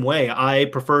the same way. I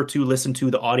prefer to listen to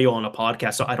the audio on a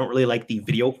podcast, so I don't really like the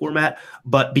video format.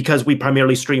 But because we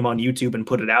primarily stream on YouTube and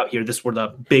put it out here, this is where the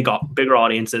bigger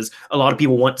audiences. A lot of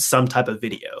people want some type of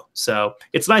video, so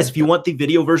it's nice if you want the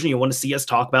video version. You want to see us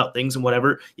talk about things and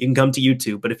whatever, you can come to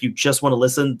YouTube. But if you just want to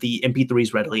listen, the MP3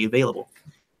 is readily available.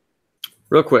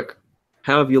 Real quick,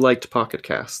 how have you liked Pocket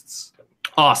Casts?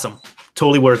 Awesome,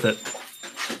 totally worth it.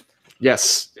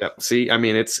 Yes. Yep. See, I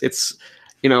mean, it's.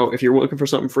 If you're looking for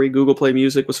something free, Google Play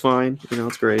Music was fine.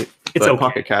 It's great. It's okay.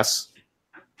 Pocket Casts,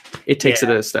 it takes it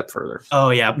a step further. Oh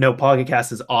yeah, no, Pocket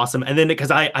Cast is awesome. And then because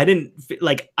I didn't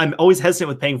like, I'm always hesitant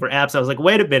with paying for apps. I was like,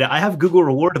 wait a minute, I have Google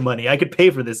reward money. I could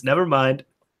pay for this. Never mind.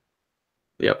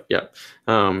 Yep.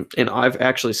 And I've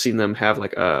actually seen them have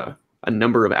like a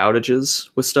number of outages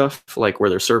with stuff, like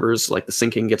where their servers, like the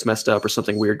syncing gets messed up or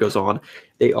something weird goes on.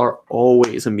 They are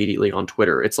always immediately on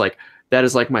Twitter. It's like that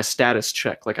is like my status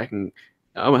check. Like I can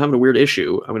I'm having a weird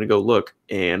issue. I'm going to go look,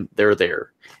 and they're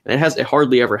there. And it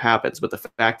hardly ever happens, but the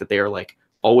fact that they are like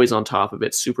always on top of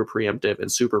it, super preemptive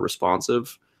and super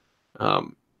responsive.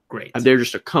 Great. And they're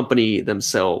just a company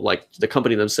themselves, like the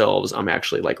company themselves. I'm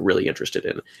actually like really interested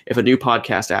in. If a new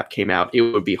podcast app came out, it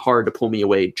would be hard to pull me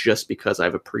away just because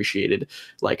I've appreciated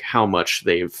like how much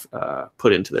they've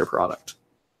put into their product.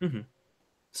 Mm-hmm.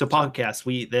 So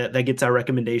podcasts, that gets our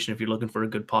recommendation if you're looking for a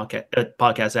good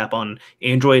podcast app on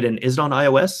Android, and is it on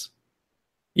iOS?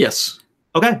 Yes.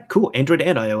 Okay, cool. Android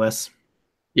and iOS.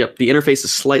 Yep. The interface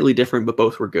is slightly different, but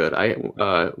both were good. I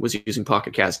was using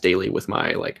Pocket Cast daily with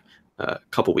my like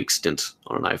couple week stint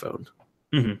on an iPhone.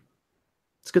 Mm-hmm.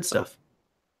 It's good stuff.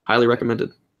 Highly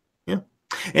recommended. Yeah.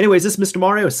 Anyways, this is Mr.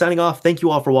 Mario signing off. Thank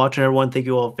you all for watching, everyone. Thank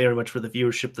you all very much for the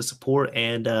viewership, the support,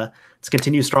 and let's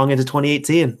continue strong into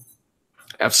 2018.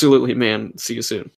 Absolutely, man. See you soon.